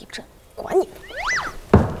海底针，管你！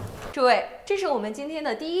诸位，这是我们今天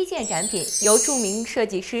的第一件展品，由著名设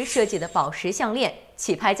计师设计的宝石项链，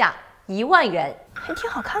起拍价1万元，还挺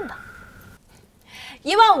好看的。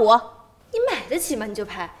15000，你买得起吗？你就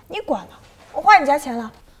拍，你管呢？我花你家钱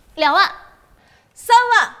了。2万、3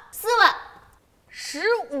万、4万、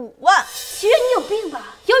 15万。齐月，你有病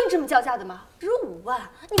吧？有你这么叫价的吗？15万，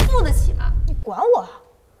你付得起吗？你管我啊？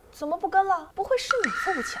怎么不跟了？不会是你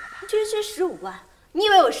付不起了吧？区15万，你以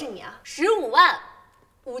为我是你啊？15万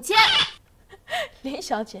5千。林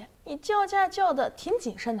小姐，你叫价叫的挺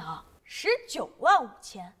谨慎的啊，19万5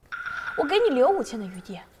千，我给你留5千的余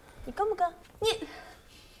地，你跟不跟？你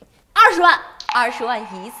20万，20万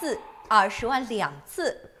1次，20万2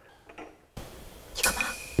次。你干嘛？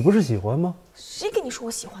你不是喜欢吗？谁跟你说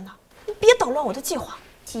我喜欢的？你别捣乱我的计划。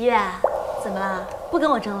齐月，怎么了？不跟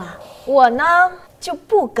我争了？我呢就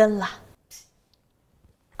不跟了。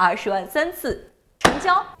20万3次，成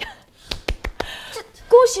交。这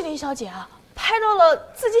恭喜林小姐啊，拍到了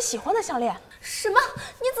自己喜欢的项链。什么？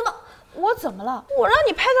你怎么？我怎么了？我让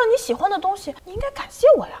你拍到你喜欢的东西，你应该感谢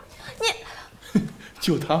我呀。你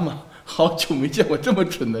就他嘛，好久没见过这么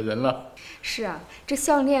蠢的人了。是啊，这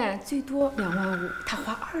项链最多2万5，他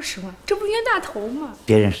花20万，这不冤大头吗？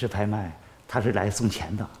别人是拍卖，他是来送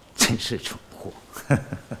钱的，真是蠢货。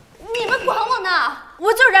你们管我呢？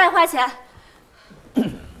我就是让你花钱。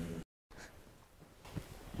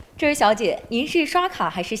这位小姐，您是刷卡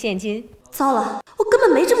还是现金？糟了，我根本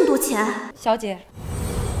没这么多钱。小姐，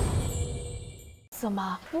怎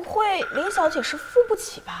么不会林小姐是付不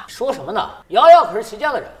起吧？说什么呢？瑶瑶可是齐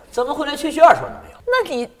家的人，怎么会连区区20万都没有？那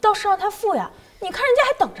你倒是让她付呀！你看人家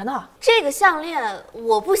还等着呢。这个项链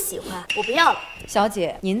我不喜欢，我不要了。小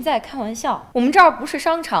姐，您在开玩笑？我们这儿不是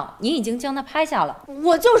商场，您已经将它拍下了。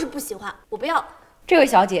我就是不喜欢，我不要了。这位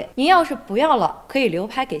小姐，您要是不要了，可以留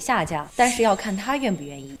拍给下家，但是要看他愿不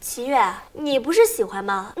愿意。齐月，你不是喜欢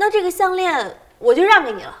吗？那这个项链我就让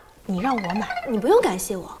给你了。你让我买，你不用感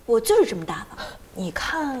谢我，我就是这么大方。你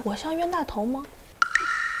看我像冤大头吗？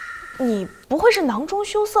你不会是囊中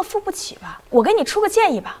羞涩付不起吧？我给你出个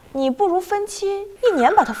建议吧，你不如分期1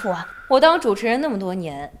年把它付完。我当主持人那么多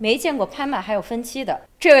年，没见过拍卖还有分期的。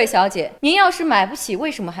这位小姐，您要是买不起，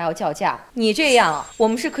为什么还要叫价？你这样，我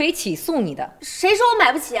们是可以起诉你的。谁说我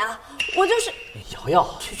买不起啊？我就是……瑶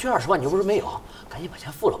瑶，区区20万你又不是没有，赶紧把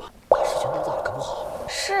钱付了吧，把事情弄大了可不好。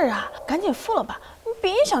是啊，赶紧付了吧，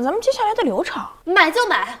别影响咱们接下来的流程。买就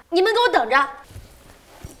买，你们给我等着。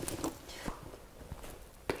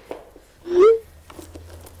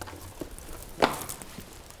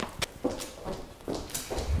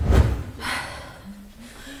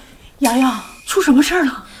洋洋，出什么事儿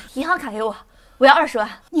了？银行卡给我，我要20万。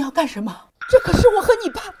你要干什么？这可是我和你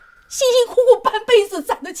爸辛辛苦苦半辈子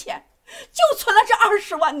攒的钱，就存了这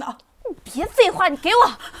20万呢。你别废话，你给我。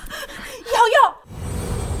瑶瑶，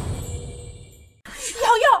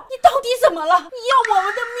瑶瑶，你到底怎么了？你要我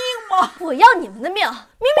们的命吗？我要你们的命！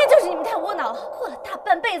明明就是你们太窝囊了，过了大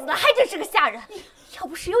半辈子了，还真是个下人。要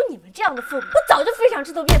不是有你们这样的父母，我早就飞上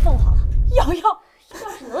这头变凤凰了。瑶瑶，要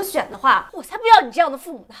是能选的话，我才不要你这样的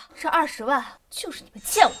父母呢。这20万就是你们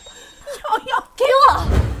欠我的。瑶瑶，给我！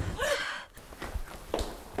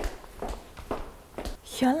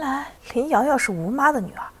原来林瑶瑶是吴妈的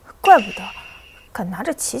女儿，怪不得敢拿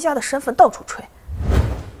着齐家的身份到处吹。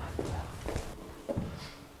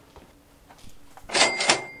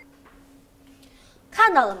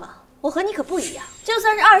看到了吗？我和你可不一样，就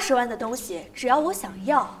算是20万的东西，只要我想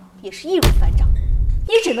要，也是易如反掌。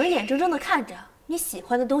你只能眼睁睁地看着你喜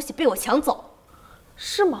欢的东西被我抢走，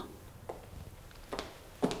是吗？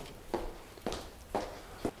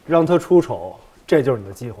让他出丑，这就是你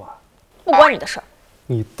的计划？不关你的事儿。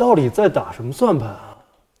你到底在打什么算盘啊？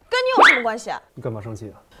跟你有什么关系啊？你干嘛生气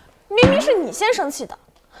啊？明明是你先生气的，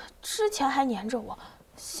之前还黏着我，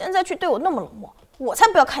现在却对我那么冷漠，我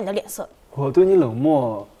才不要看你的脸色。我对你冷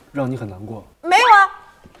漠，让你很难过？没有啊。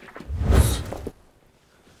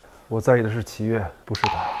我在意的是齐越，不是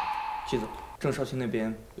他。季总，郑少卿那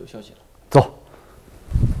边有消息了。走。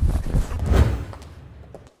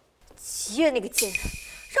齐越那个贱人，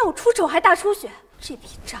让我出丑还大出血，这笔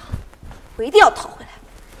账我一定要讨回来。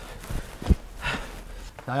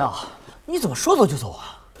瑶瑶，你怎么说走就走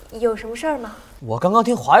啊？有什么事儿吗？我刚刚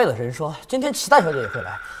听华悦的人说，今天齐大小姐也会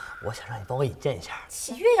来，我想让你帮我引荐一下。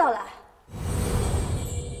齐越要来？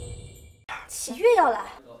齐越要来？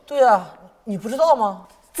对啊，你不知道吗？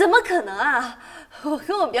怎么可能啊！我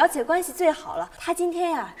跟我表姐关系最好了，她今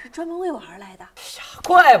天呀是专门为我而来的。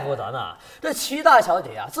怪不得呢，这齐大小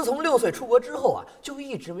姐呀，自从6岁出国之后啊，就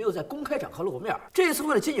一直没有在公开场合露过面。这次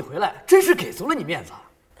为了接你回来，真是给足了你面子。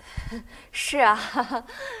是啊，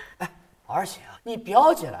哎，而且啊，你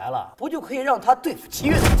表姐来了，不就可以让她对付齐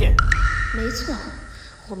越那个贱人？没错，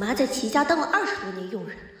我妈在齐家当了20多年佣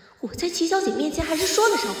人，我在齐小姐面前还是说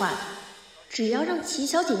得上话的。只要让齐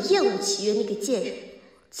小姐厌恶齐越那个贱人，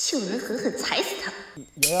就能狠狠踩死她。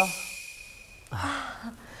瑶瑶，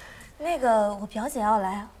那个我表姐要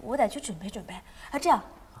来，我得去准备准备啊。这样，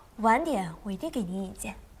晚点我一定给您引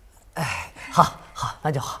荐。哎，好，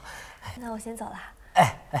那就好。那我先走了。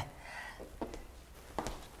哎。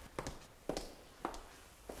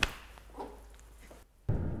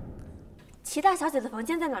齐大小姐的房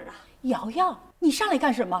间在哪儿呢？瑶瑶，你上来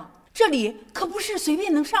干什么？这里可不是随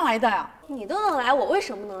便能上来的呀！你都能来，我为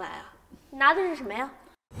什么不能来啊？拿的是什么呀？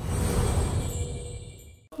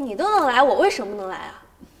你都能来，我为什么不能来啊？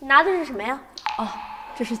拿的是什么呀？哦，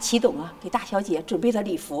这是齐董啊给大小姐准备的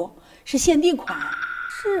礼服，是限定款。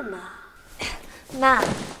是吗？妈，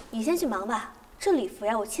你先去忙吧。这礼服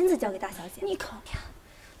呀，我亲自交给大小姐。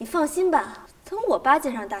你放心吧，等我巴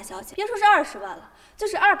结上大小姐，别说是20万了，就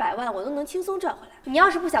是200万我都能轻松赚回来。你要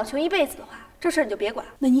是不想穷一辈子的话，这事儿你就别管。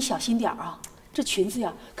那你小心点啊，这裙子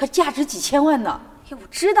呀可价值几千万呢。我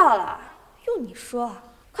知道了，用你说，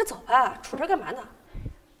快走吧，杵这干嘛呢？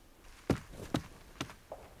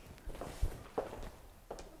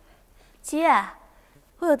齐越，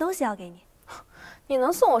我有东西要给你。你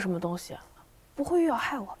能送我什么东西？不会又要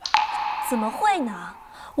害我吧？怎么会呢？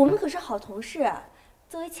我们可是好同事，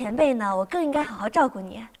作为前辈呢，我更应该好好照顾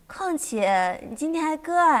你。况且你今天还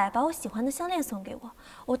割爱把我喜欢的项链送给我，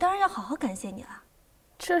我当然要好好感谢你了。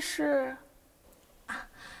这是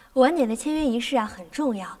晚点的签约仪式啊，很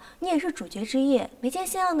重要。你也是主角之一，没件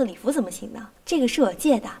像样的礼服怎么行呢？这个是我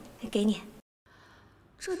借的，给你。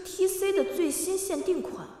这 TC 的最新限定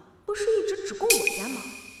款不是一直只供我家吗？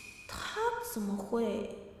他怎么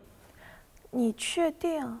会？你确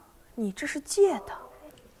定你这是借的？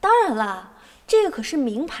当然了，这个可是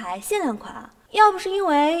名牌限量款啊！要不是因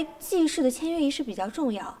为记事的签约仪式比较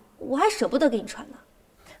重要，我还舍不得给你穿呢。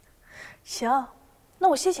行，那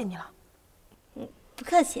我谢谢你了。不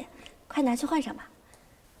客气，快拿去换上吧。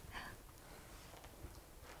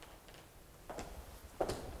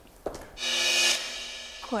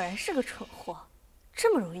果然是个蠢货，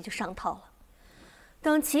这么容易就上套了。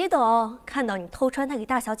等齐董看到你偷穿他给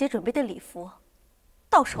大小姐准备的礼服，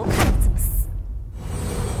到时候看你怎么死。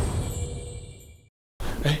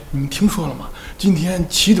哎，你们听说了吗？今天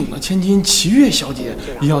齐董的千金齐越小姐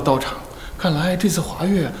也要到场，看来这次华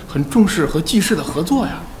悦很重视和季氏的合作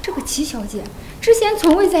呀。这个齐小姐之前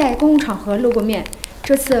从未在公共场合露过面，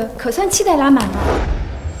这次可算期待拉满了。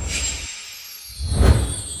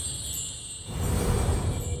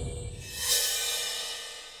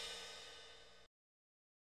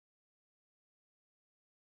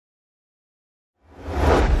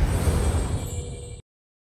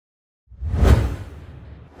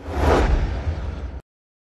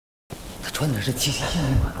他穿的是齐家限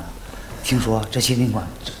定款啊！听说这限定款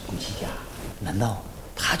只供齐家，难道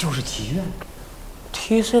他就是齐越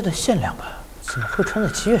 ？TC 的限量版怎么会穿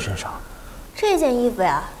在齐越身上？这件衣服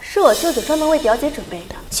呀，是我舅舅专门为表姐准备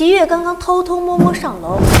的。齐越刚刚偷偷摸摸上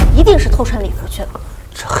楼，一定是偷穿礼服去了。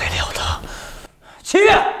这还了得！齐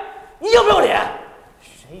越，你有没有脸？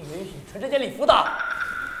谁允许你穿这件礼服的？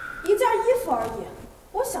一件衣服而已，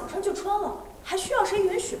我想穿就穿了，还需要谁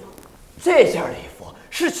允许吗？这件礼服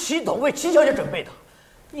是齐董为齐小姐准备的。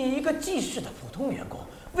你一个记事的普通员工，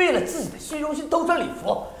为了自己的虚荣心偷穿礼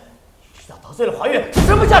服，你知想得罪了华月是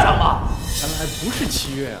什么下场吗？原来不是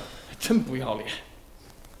七月啊，真不要脸！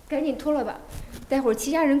赶紧脱了吧，待会儿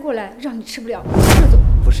齐家人过来让你吃不了。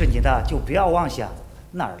不是你的就不要妄想，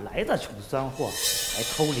哪儿来的穷酸货，还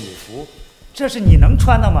偷礼服，这是你能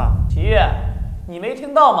穿的吗？齐月，你没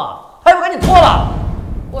听到吗？还不赶紧脱了！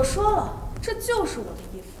我说了，这就是我的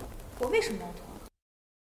衣服，我为什么要脱？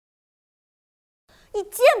你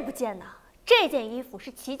贱不贱呐？这件衣服是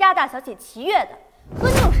齐家大小姐齐月的，和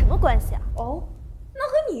你有什么关系啊？哦，那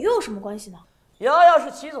和你又有什么关系呢？瑶瑶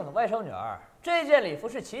是齐总的外甥女儿，这件礼服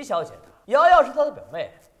是齐小姐的，瑶瑶是她的表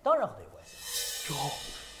妹，当然和她有关系。哟，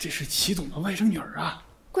这是齐总的外甥女儿啊！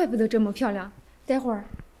怪不得这么漂亮，待会儿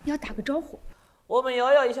要打个招呼。我们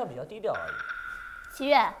瑶瑶一向比较低调而已。齐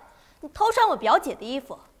月，你偷穿我表姐的衣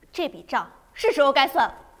服，这笔账是时候该算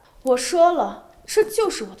了。我说了，这就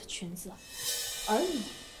是我的裙子，而你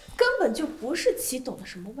根本就不是齐董的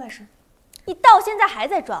什么外甥。你到现在还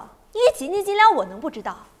在装，你几斤几两我能不知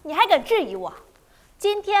道？你还敢质疑我？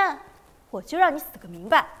今天我就让你死个明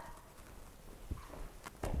白！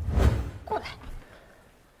过来，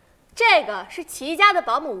这个是齐家的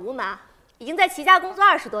保姆吴麻，已经在齐家工作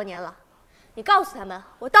20多年了。你告诉他们，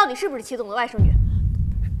我到底是不是齐总的外甥女？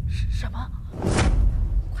什么？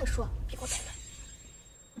快说，别给我摆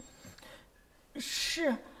烂！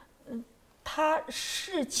是，她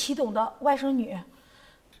是齐董的外甥女。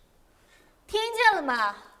听见了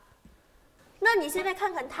吗？那你现在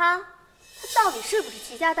看看她到底是不是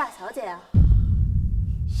齐家大小姐啊？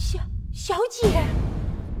小姐，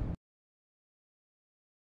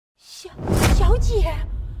小姐，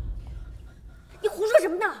你胡说什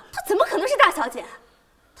么呢？她怎么可能是大小姐？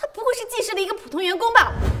她不过是季氏的一个普通员工罢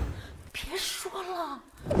了。别说了，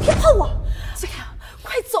你别碰我！姐，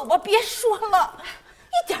快走吧，别说了，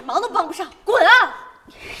一点忙都帮不上，滚啊！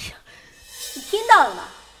你听到了吗？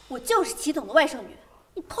我就是齐总的外甥女，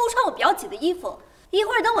你偷穿我表姐的衣服，一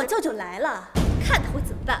会儿等我舅舅来了，看他会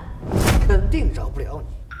怎么办。肯定饶不了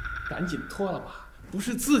你。赶紧脱了吧，不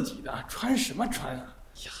是自己的，穿什么穿啊？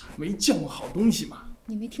呀，没见过好东西吗？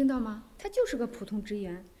你没听到吗？她就是个普通职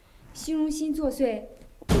员，虚荣心作祟，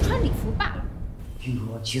不穿礼服罢了。听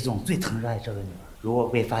说齐总最疼爱这个女儿，如果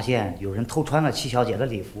被发现有人偷穿了齐小姐的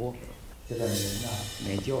礼服，这个人呢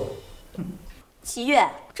没救了。哼！齐月，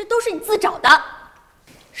这都是你自找的，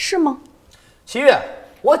是吗？齐月，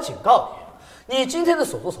我警告你，你今天的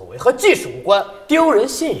所作所为和季氏无关，丢人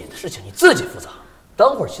现眼的事情你自己负责。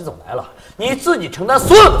等会儿齐总来了，你自己承担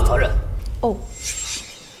所有的责任。哦，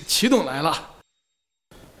齐董来了。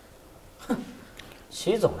哼，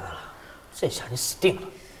齐总来了，这下你死定了。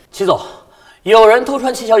齐总，有人偷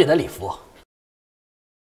穿齐小姐的礼服。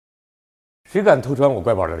谁敢偷穿我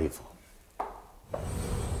乖宝的礼服？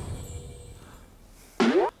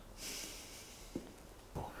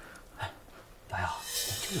哎，瑶瑶，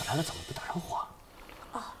你舅舅来了怎么不打招呼啊？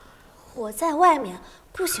哦，我在外面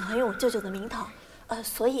不喜欢用我舅舅的名头，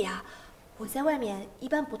所以啊，我在外面一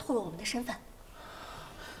般不透露我们的身份。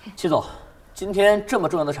齐总，今天这么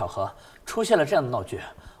重要的场合出现了这样的闹剧，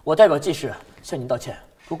我代表季氏向您道歉。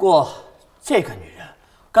不过，这个女人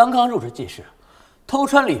刚刚入职季氏，偷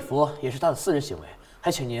穿礼服也是她的私人行为，还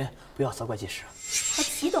请您不要责怪季氏。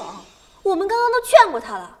齐董，我们刚刚都劝过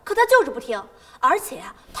她了，可她就是不听，而且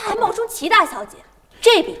她还冒充齐大小姐，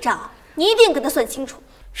这笔账你一定跟她算清楚。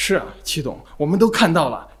是啊，齐董，我们都看到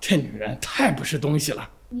了，这女人太不是东西了。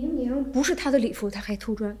明明不是她的礼服，她还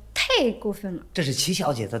偷穿，太过分了。这是齐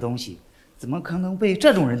小姐的东西，怎么可能被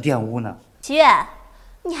这种人玷污呢？齐月，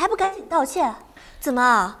你还不赶紧道歉？怎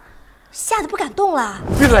么吓得不敢动了？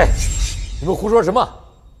闭嘴！你们胡说什么？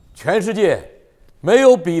全世界没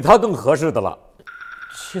有比她更合适的了。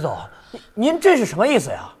齐总，您这是什么意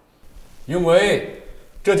思呀？因为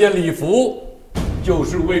这件礼服就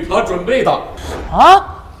是为她准备的。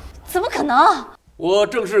啊？怎么可能？我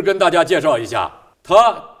正式跟大家介绍一下，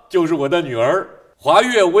她就是我的女儿华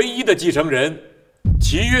月唯一的继承人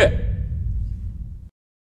齐月。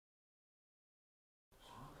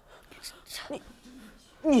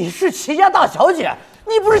你是齐家大小姐，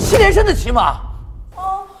你不是齐连生的齐吗？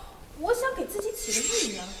哦，我想给自己起个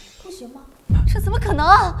艺名，不行吗？这怎么可能？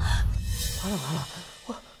完了，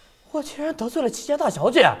我竟然得罪了齐家大小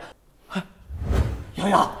姐！瑶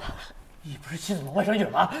瑶，你不是齐总的外甥女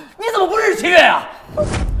吗？你怎么不认识齐月呀？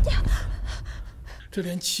这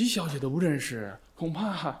连齐小姐都不认识，恐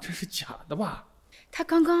怕这是假的吧？她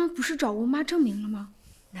刚刚不是找吴妈证明了吗？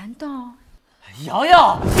难道？瑶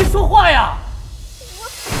瑶，你说话呀！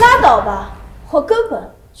拉倒吧，我根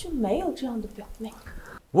本就没有这样的表妹。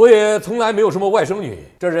我也从来没有什么外甥女，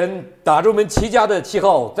这人打着我们齐家的旗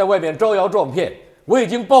号，在外面招摇撞骗，我已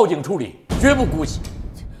经报警处理，绝不姑息。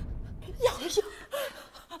瑶瑶，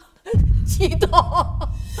祁东，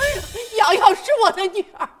瑶瑶是我的女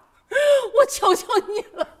儿，我求求你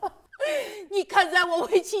了，你看在我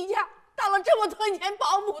为祁家当了这么多年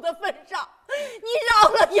保姆的份上，你饶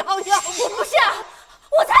了瑶瑶。我不是，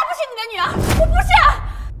我才不是你的女儿，我不是。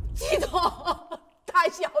祁东，大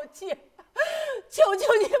小姐，求求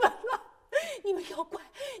你们了，你们要怪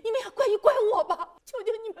就怪我吧，求求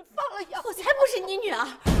你们放了瑶瑶。我才不是你女儿，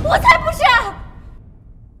我才不是。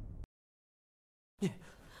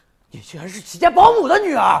你居然是祁家保姆的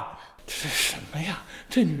女儿！这是什么呀？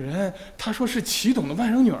这女人她说是祁董的外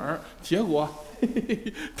甥女儿，结果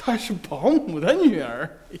她是保姆的女儿。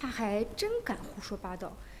她还真敢胡说八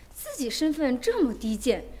道，自己身份这么低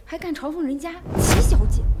贱，还敢嘲讽人家祁小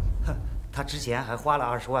姐。哼，她之前还花了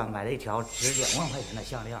20万买了一条值2万块钱的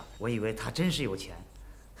项链，我以为她真是有钱，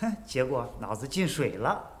哼，结果脑子进水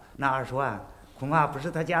了。那20万恐怕不是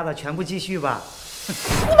她家的全部积蓄吧？你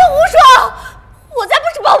们胡说！我才不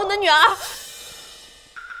是保姆的女儿！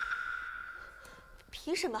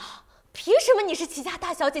凭什么？凭什么你是祁家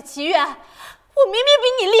大小姐祁月？我明明比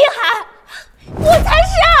你厉害，我才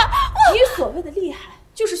是！你所谓的厉害，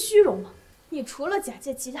就是虚荣吗？你除了假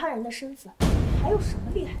借其他人的身份，还有什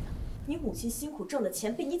么厉害的？你母亲辛苦挣的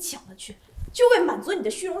钱被你抢了去，就为满足你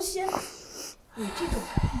的虚荣心。你这种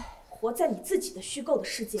人，活在你自己的虚构的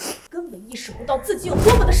世界里，根本意识不到自己有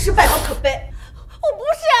多么的失败和可悲。我不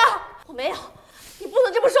是，我没有。你不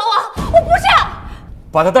能这么说我，我不是。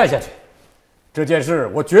把他带下去，这件事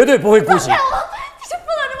我绝对不会姑息。放开我！你就不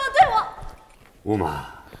能这么对我。吴妈，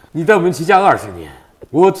你在我们祁家20年，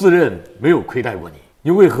我自认没有亏待过你，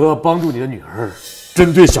你为何帮助你的女儿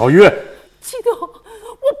针对小月？祁董，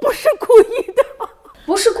我不是故意的。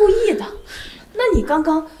不是故意的？那你刚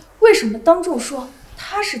刚为什么当众说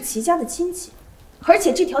她是祁家的亲戚，而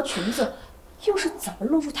且这条裙子又是怎么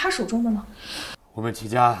落入她手中的呢？我们祁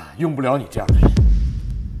家用不了你这样的人，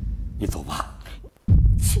你走吧。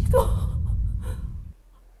祁董，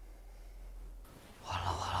完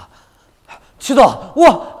了，祁董，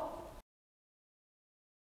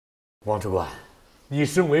王主管，你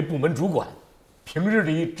身为部门主管，平日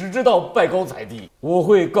里只知道拜高踩低，我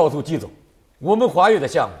会告诉季总，我们华悦的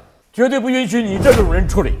项目绝对不允许你这种人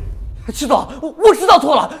处理。祁总，我知道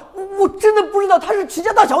错了，我真的不知道她是祁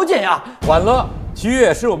家大小姐呀。晚了，祁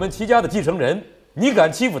月是我们祁家的继承人，你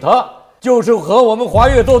敢欺负她，就是和我们华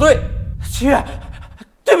悦作对。祁月，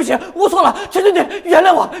对不起，我错了，求求你原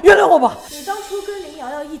谅我吧。你当初跟林瑶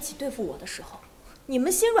瑶一起对付我的时候，你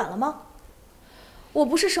们心软了吗？我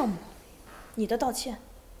不是圣母，你的道歉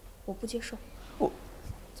我不接受。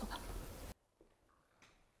走吧。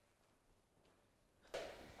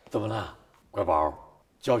怎么了，乖宝？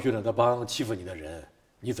教训了那帮欺负你的人，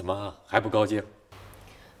你怎么还不高兴？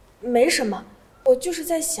没什么，我就是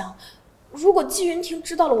在想，如果季云婷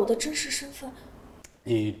知道了我的真实身份，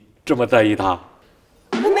你这么在意他？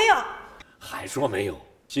我没有。还说没有？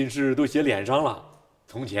心事都写脸上了。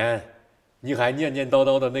从前你还念念叨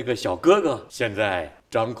叨的那个小哥哥，现在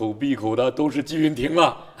张口闭口的都是季云婷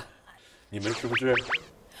了。你们是不是？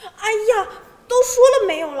哎呀，都说了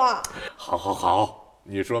没有了。好，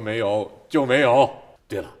你说没有就没有。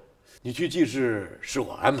对了，你去记事是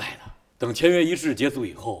我安排的，等签约仪式结束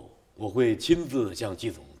以后，我会亲自向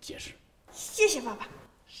季总解释。谢谢爸爸。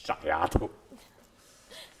傻丫头。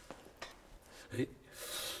哎，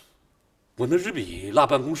我那支笔落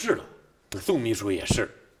办公室了，宋秘书也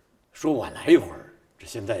是，说晚来一会儿，这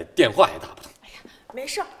现在电话也打不通。哎呀，没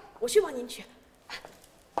事，我去帮您取。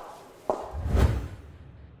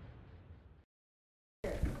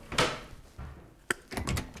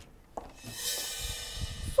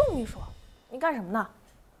宋秘书，你干什么呢？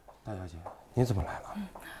大小姐，你怎么来了？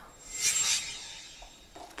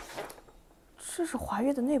这是华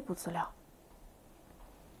悦的内部资料。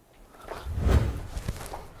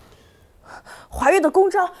华悦的公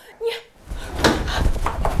章，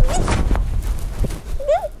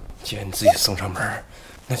既然你自己送上门，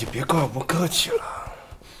那就别怪我不客气了。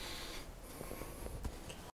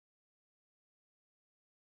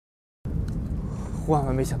万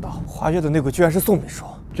万没想到，华悦的内鬼居然是宋秘书。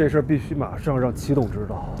这事儿必须马上让祁董知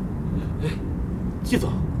道。哎，季总，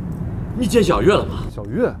你见小月了吗？小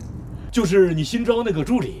月，就是你新招那个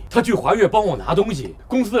助理，他去华悦帮我拿东西。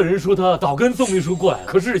公司的人说他早跟宋秘书过来了，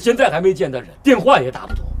可是现在还没见到人，电话也打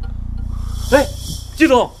不通。哎，季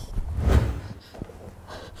总，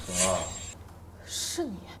是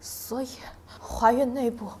你，所以华悦内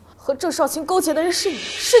部和郑少卿勾结的人是你，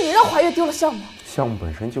是你让华悦丢了项目。项目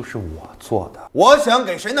本身就是我做的，我想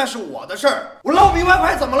给谁那是我的事儿，我捞笔外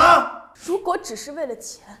快怎么了？如果只是为了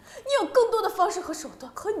钱，你有更多的方式和手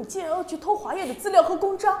段。可你既然要去偷华悦的资料和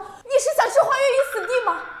公章，你是想置华悦于死地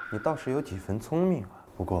吗？你倒是有几分聪明啊。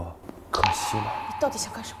不过可惜了。你到底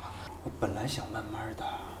想干什么？我本来想慢慢的，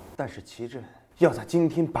但是齐震要在今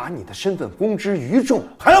天把你的身份公之于众，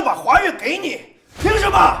还要把华月给你，凭什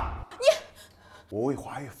么？我为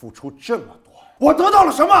华月付出这么多，我得到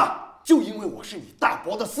了什么？就因为我是你大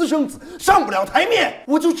伯的私生子，上不了台面，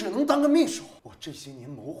我就只能当个秘书。我这些年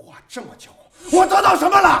谋划这么久，我得到什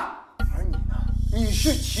么了？而你呢？你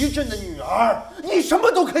是齐震的女儿，你什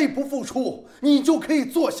么都可以不付出，你就可以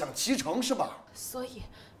坐享其成，是吧？所以，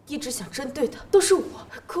一直想针对的都是我，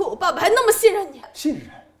可我爸爸还那么信任你。信任？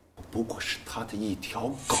不过是他的一条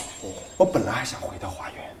狗。我本来还想回到花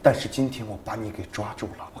园，但是今天我把你给抓住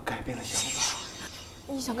了，我改变了想法。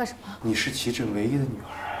你想干什么？你是齐震唯一的女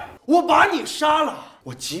儿，我把你杀了，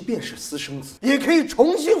我即便是私生子，也可以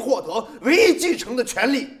重新获得唯一继承的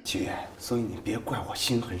权利。齐月，所以你别怪我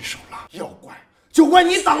心狠手辣，要怪就怪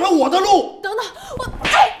你挡了我的路。等等，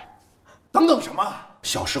等等什么？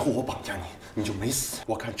小时候我绑架你，你就没死。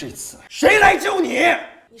我看这次谁来救你？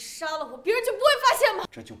你杀了我，别人就不会发现吗？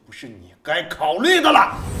这就不是你该考虑的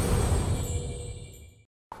了。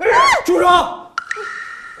住手！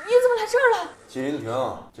你怎么来这儿了？季云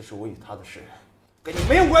婷，这是我与他的事，跟你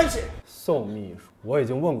没有关系。宋秘书，我已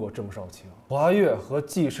经问过郑少卿，华月和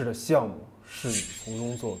季氏的项目是你从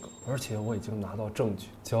中作梗，而且我已经拿到证据，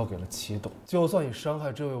交给了齐董。就算你伤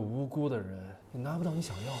害这位无辜的人，你拿不到你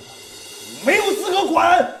想要的。你没有资格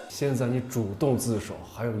管。现在你主动自首，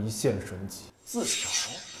还有一线生机。自首？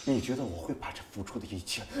你觉得我会把这付出的一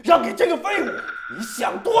切让给这个废物？你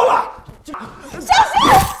想多了。小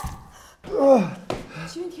心！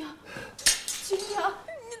季云婷，季云婷，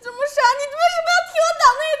你这么傻，你为什么要替我挡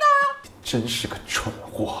那一刀啊？真是个蠢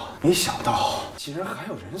货！没想到竟然还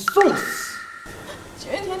有人送死。季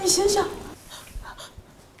云婷，你醒醒！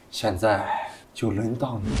现在就轮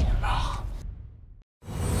到你了。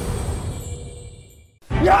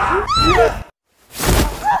呀！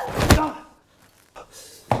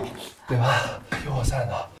对吧？有我在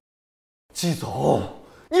呢。季总，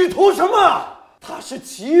你图什么？他是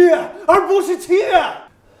齐月，而不是齐月。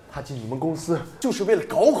他进你们公司就是为了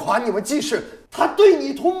搞垮你们季氏。他对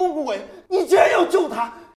你图谋不轨，你竟然要救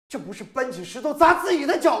他，这不是搬起石头砸自己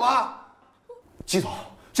的脚吗？季总，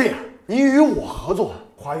这样你与我合作，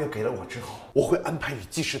华月给了我之后，我会安排与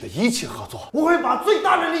季氏的一切合作，我会把最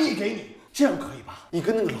大的利益给你，这样可以吧？你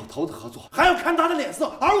跟那个老头子合作，还要看他的脸色，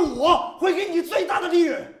而我会给你最大的利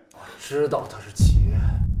润。我知道他是齐月，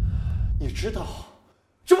你知道，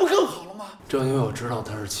这不更好了吗？正因为我知道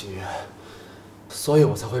他是齐月，所以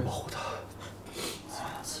我才会保护他。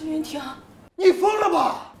季云婷，你疯了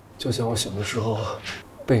吧？就像我小的时候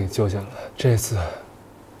被你救下来，这次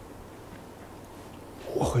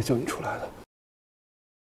我会救你出来的。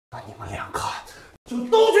那你们两个就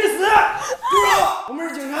都去死！住手！我们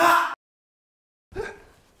是警察！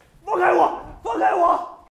放开我！放开我！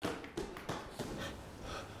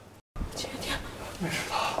季云婷，没事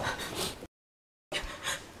的。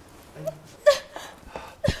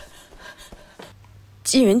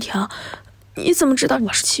季云婷，你怎么知道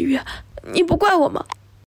我是齐月？你不怪我吗？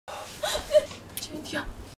季云婷，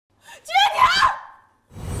季云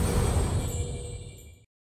婷，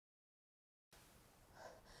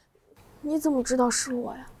你怎么知道是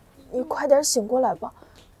我呀？你快点醒过来吧，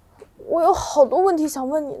我有好多问题想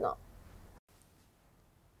问你呢。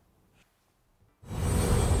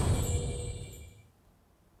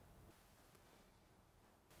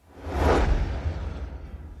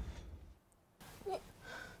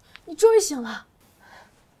你终于醒了。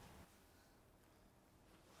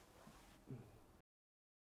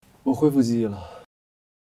我恢复记忆了。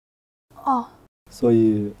哦。所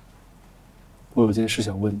以，我有件事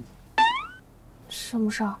想问你。什么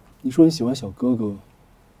事儿？你说你喜欢小哥哥，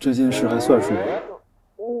这件事还算数吗？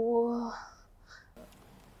我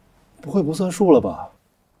不会不算数了吧？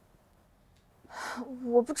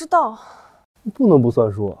我不知道。不能不算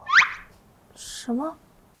数啊。什么？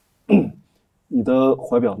你的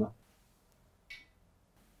怀表呢？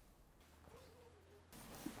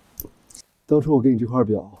当初我给你这块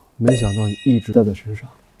表，没想到你一直戴在身上。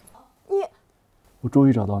我终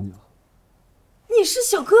于找到你了。你是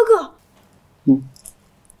小哥哥。嗯。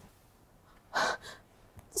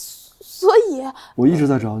所以我一直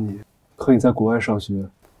在找你，可你在国外上学，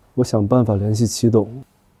我想办法联系齐董，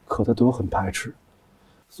可他对我很排斥，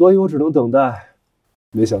所以我只能等待。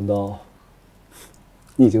没想到，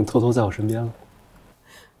你已经偷偷在我身边了。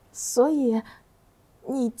所以，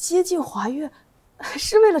你接近华月，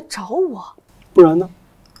是为了找我？不然呢？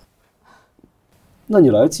那你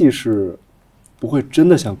来季氏，不会真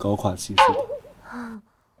的想搞垮季氏吧？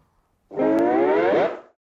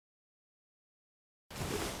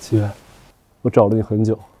齐月，我找了你很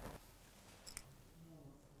久。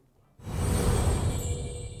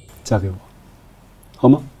嫁给我，好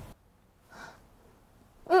吗？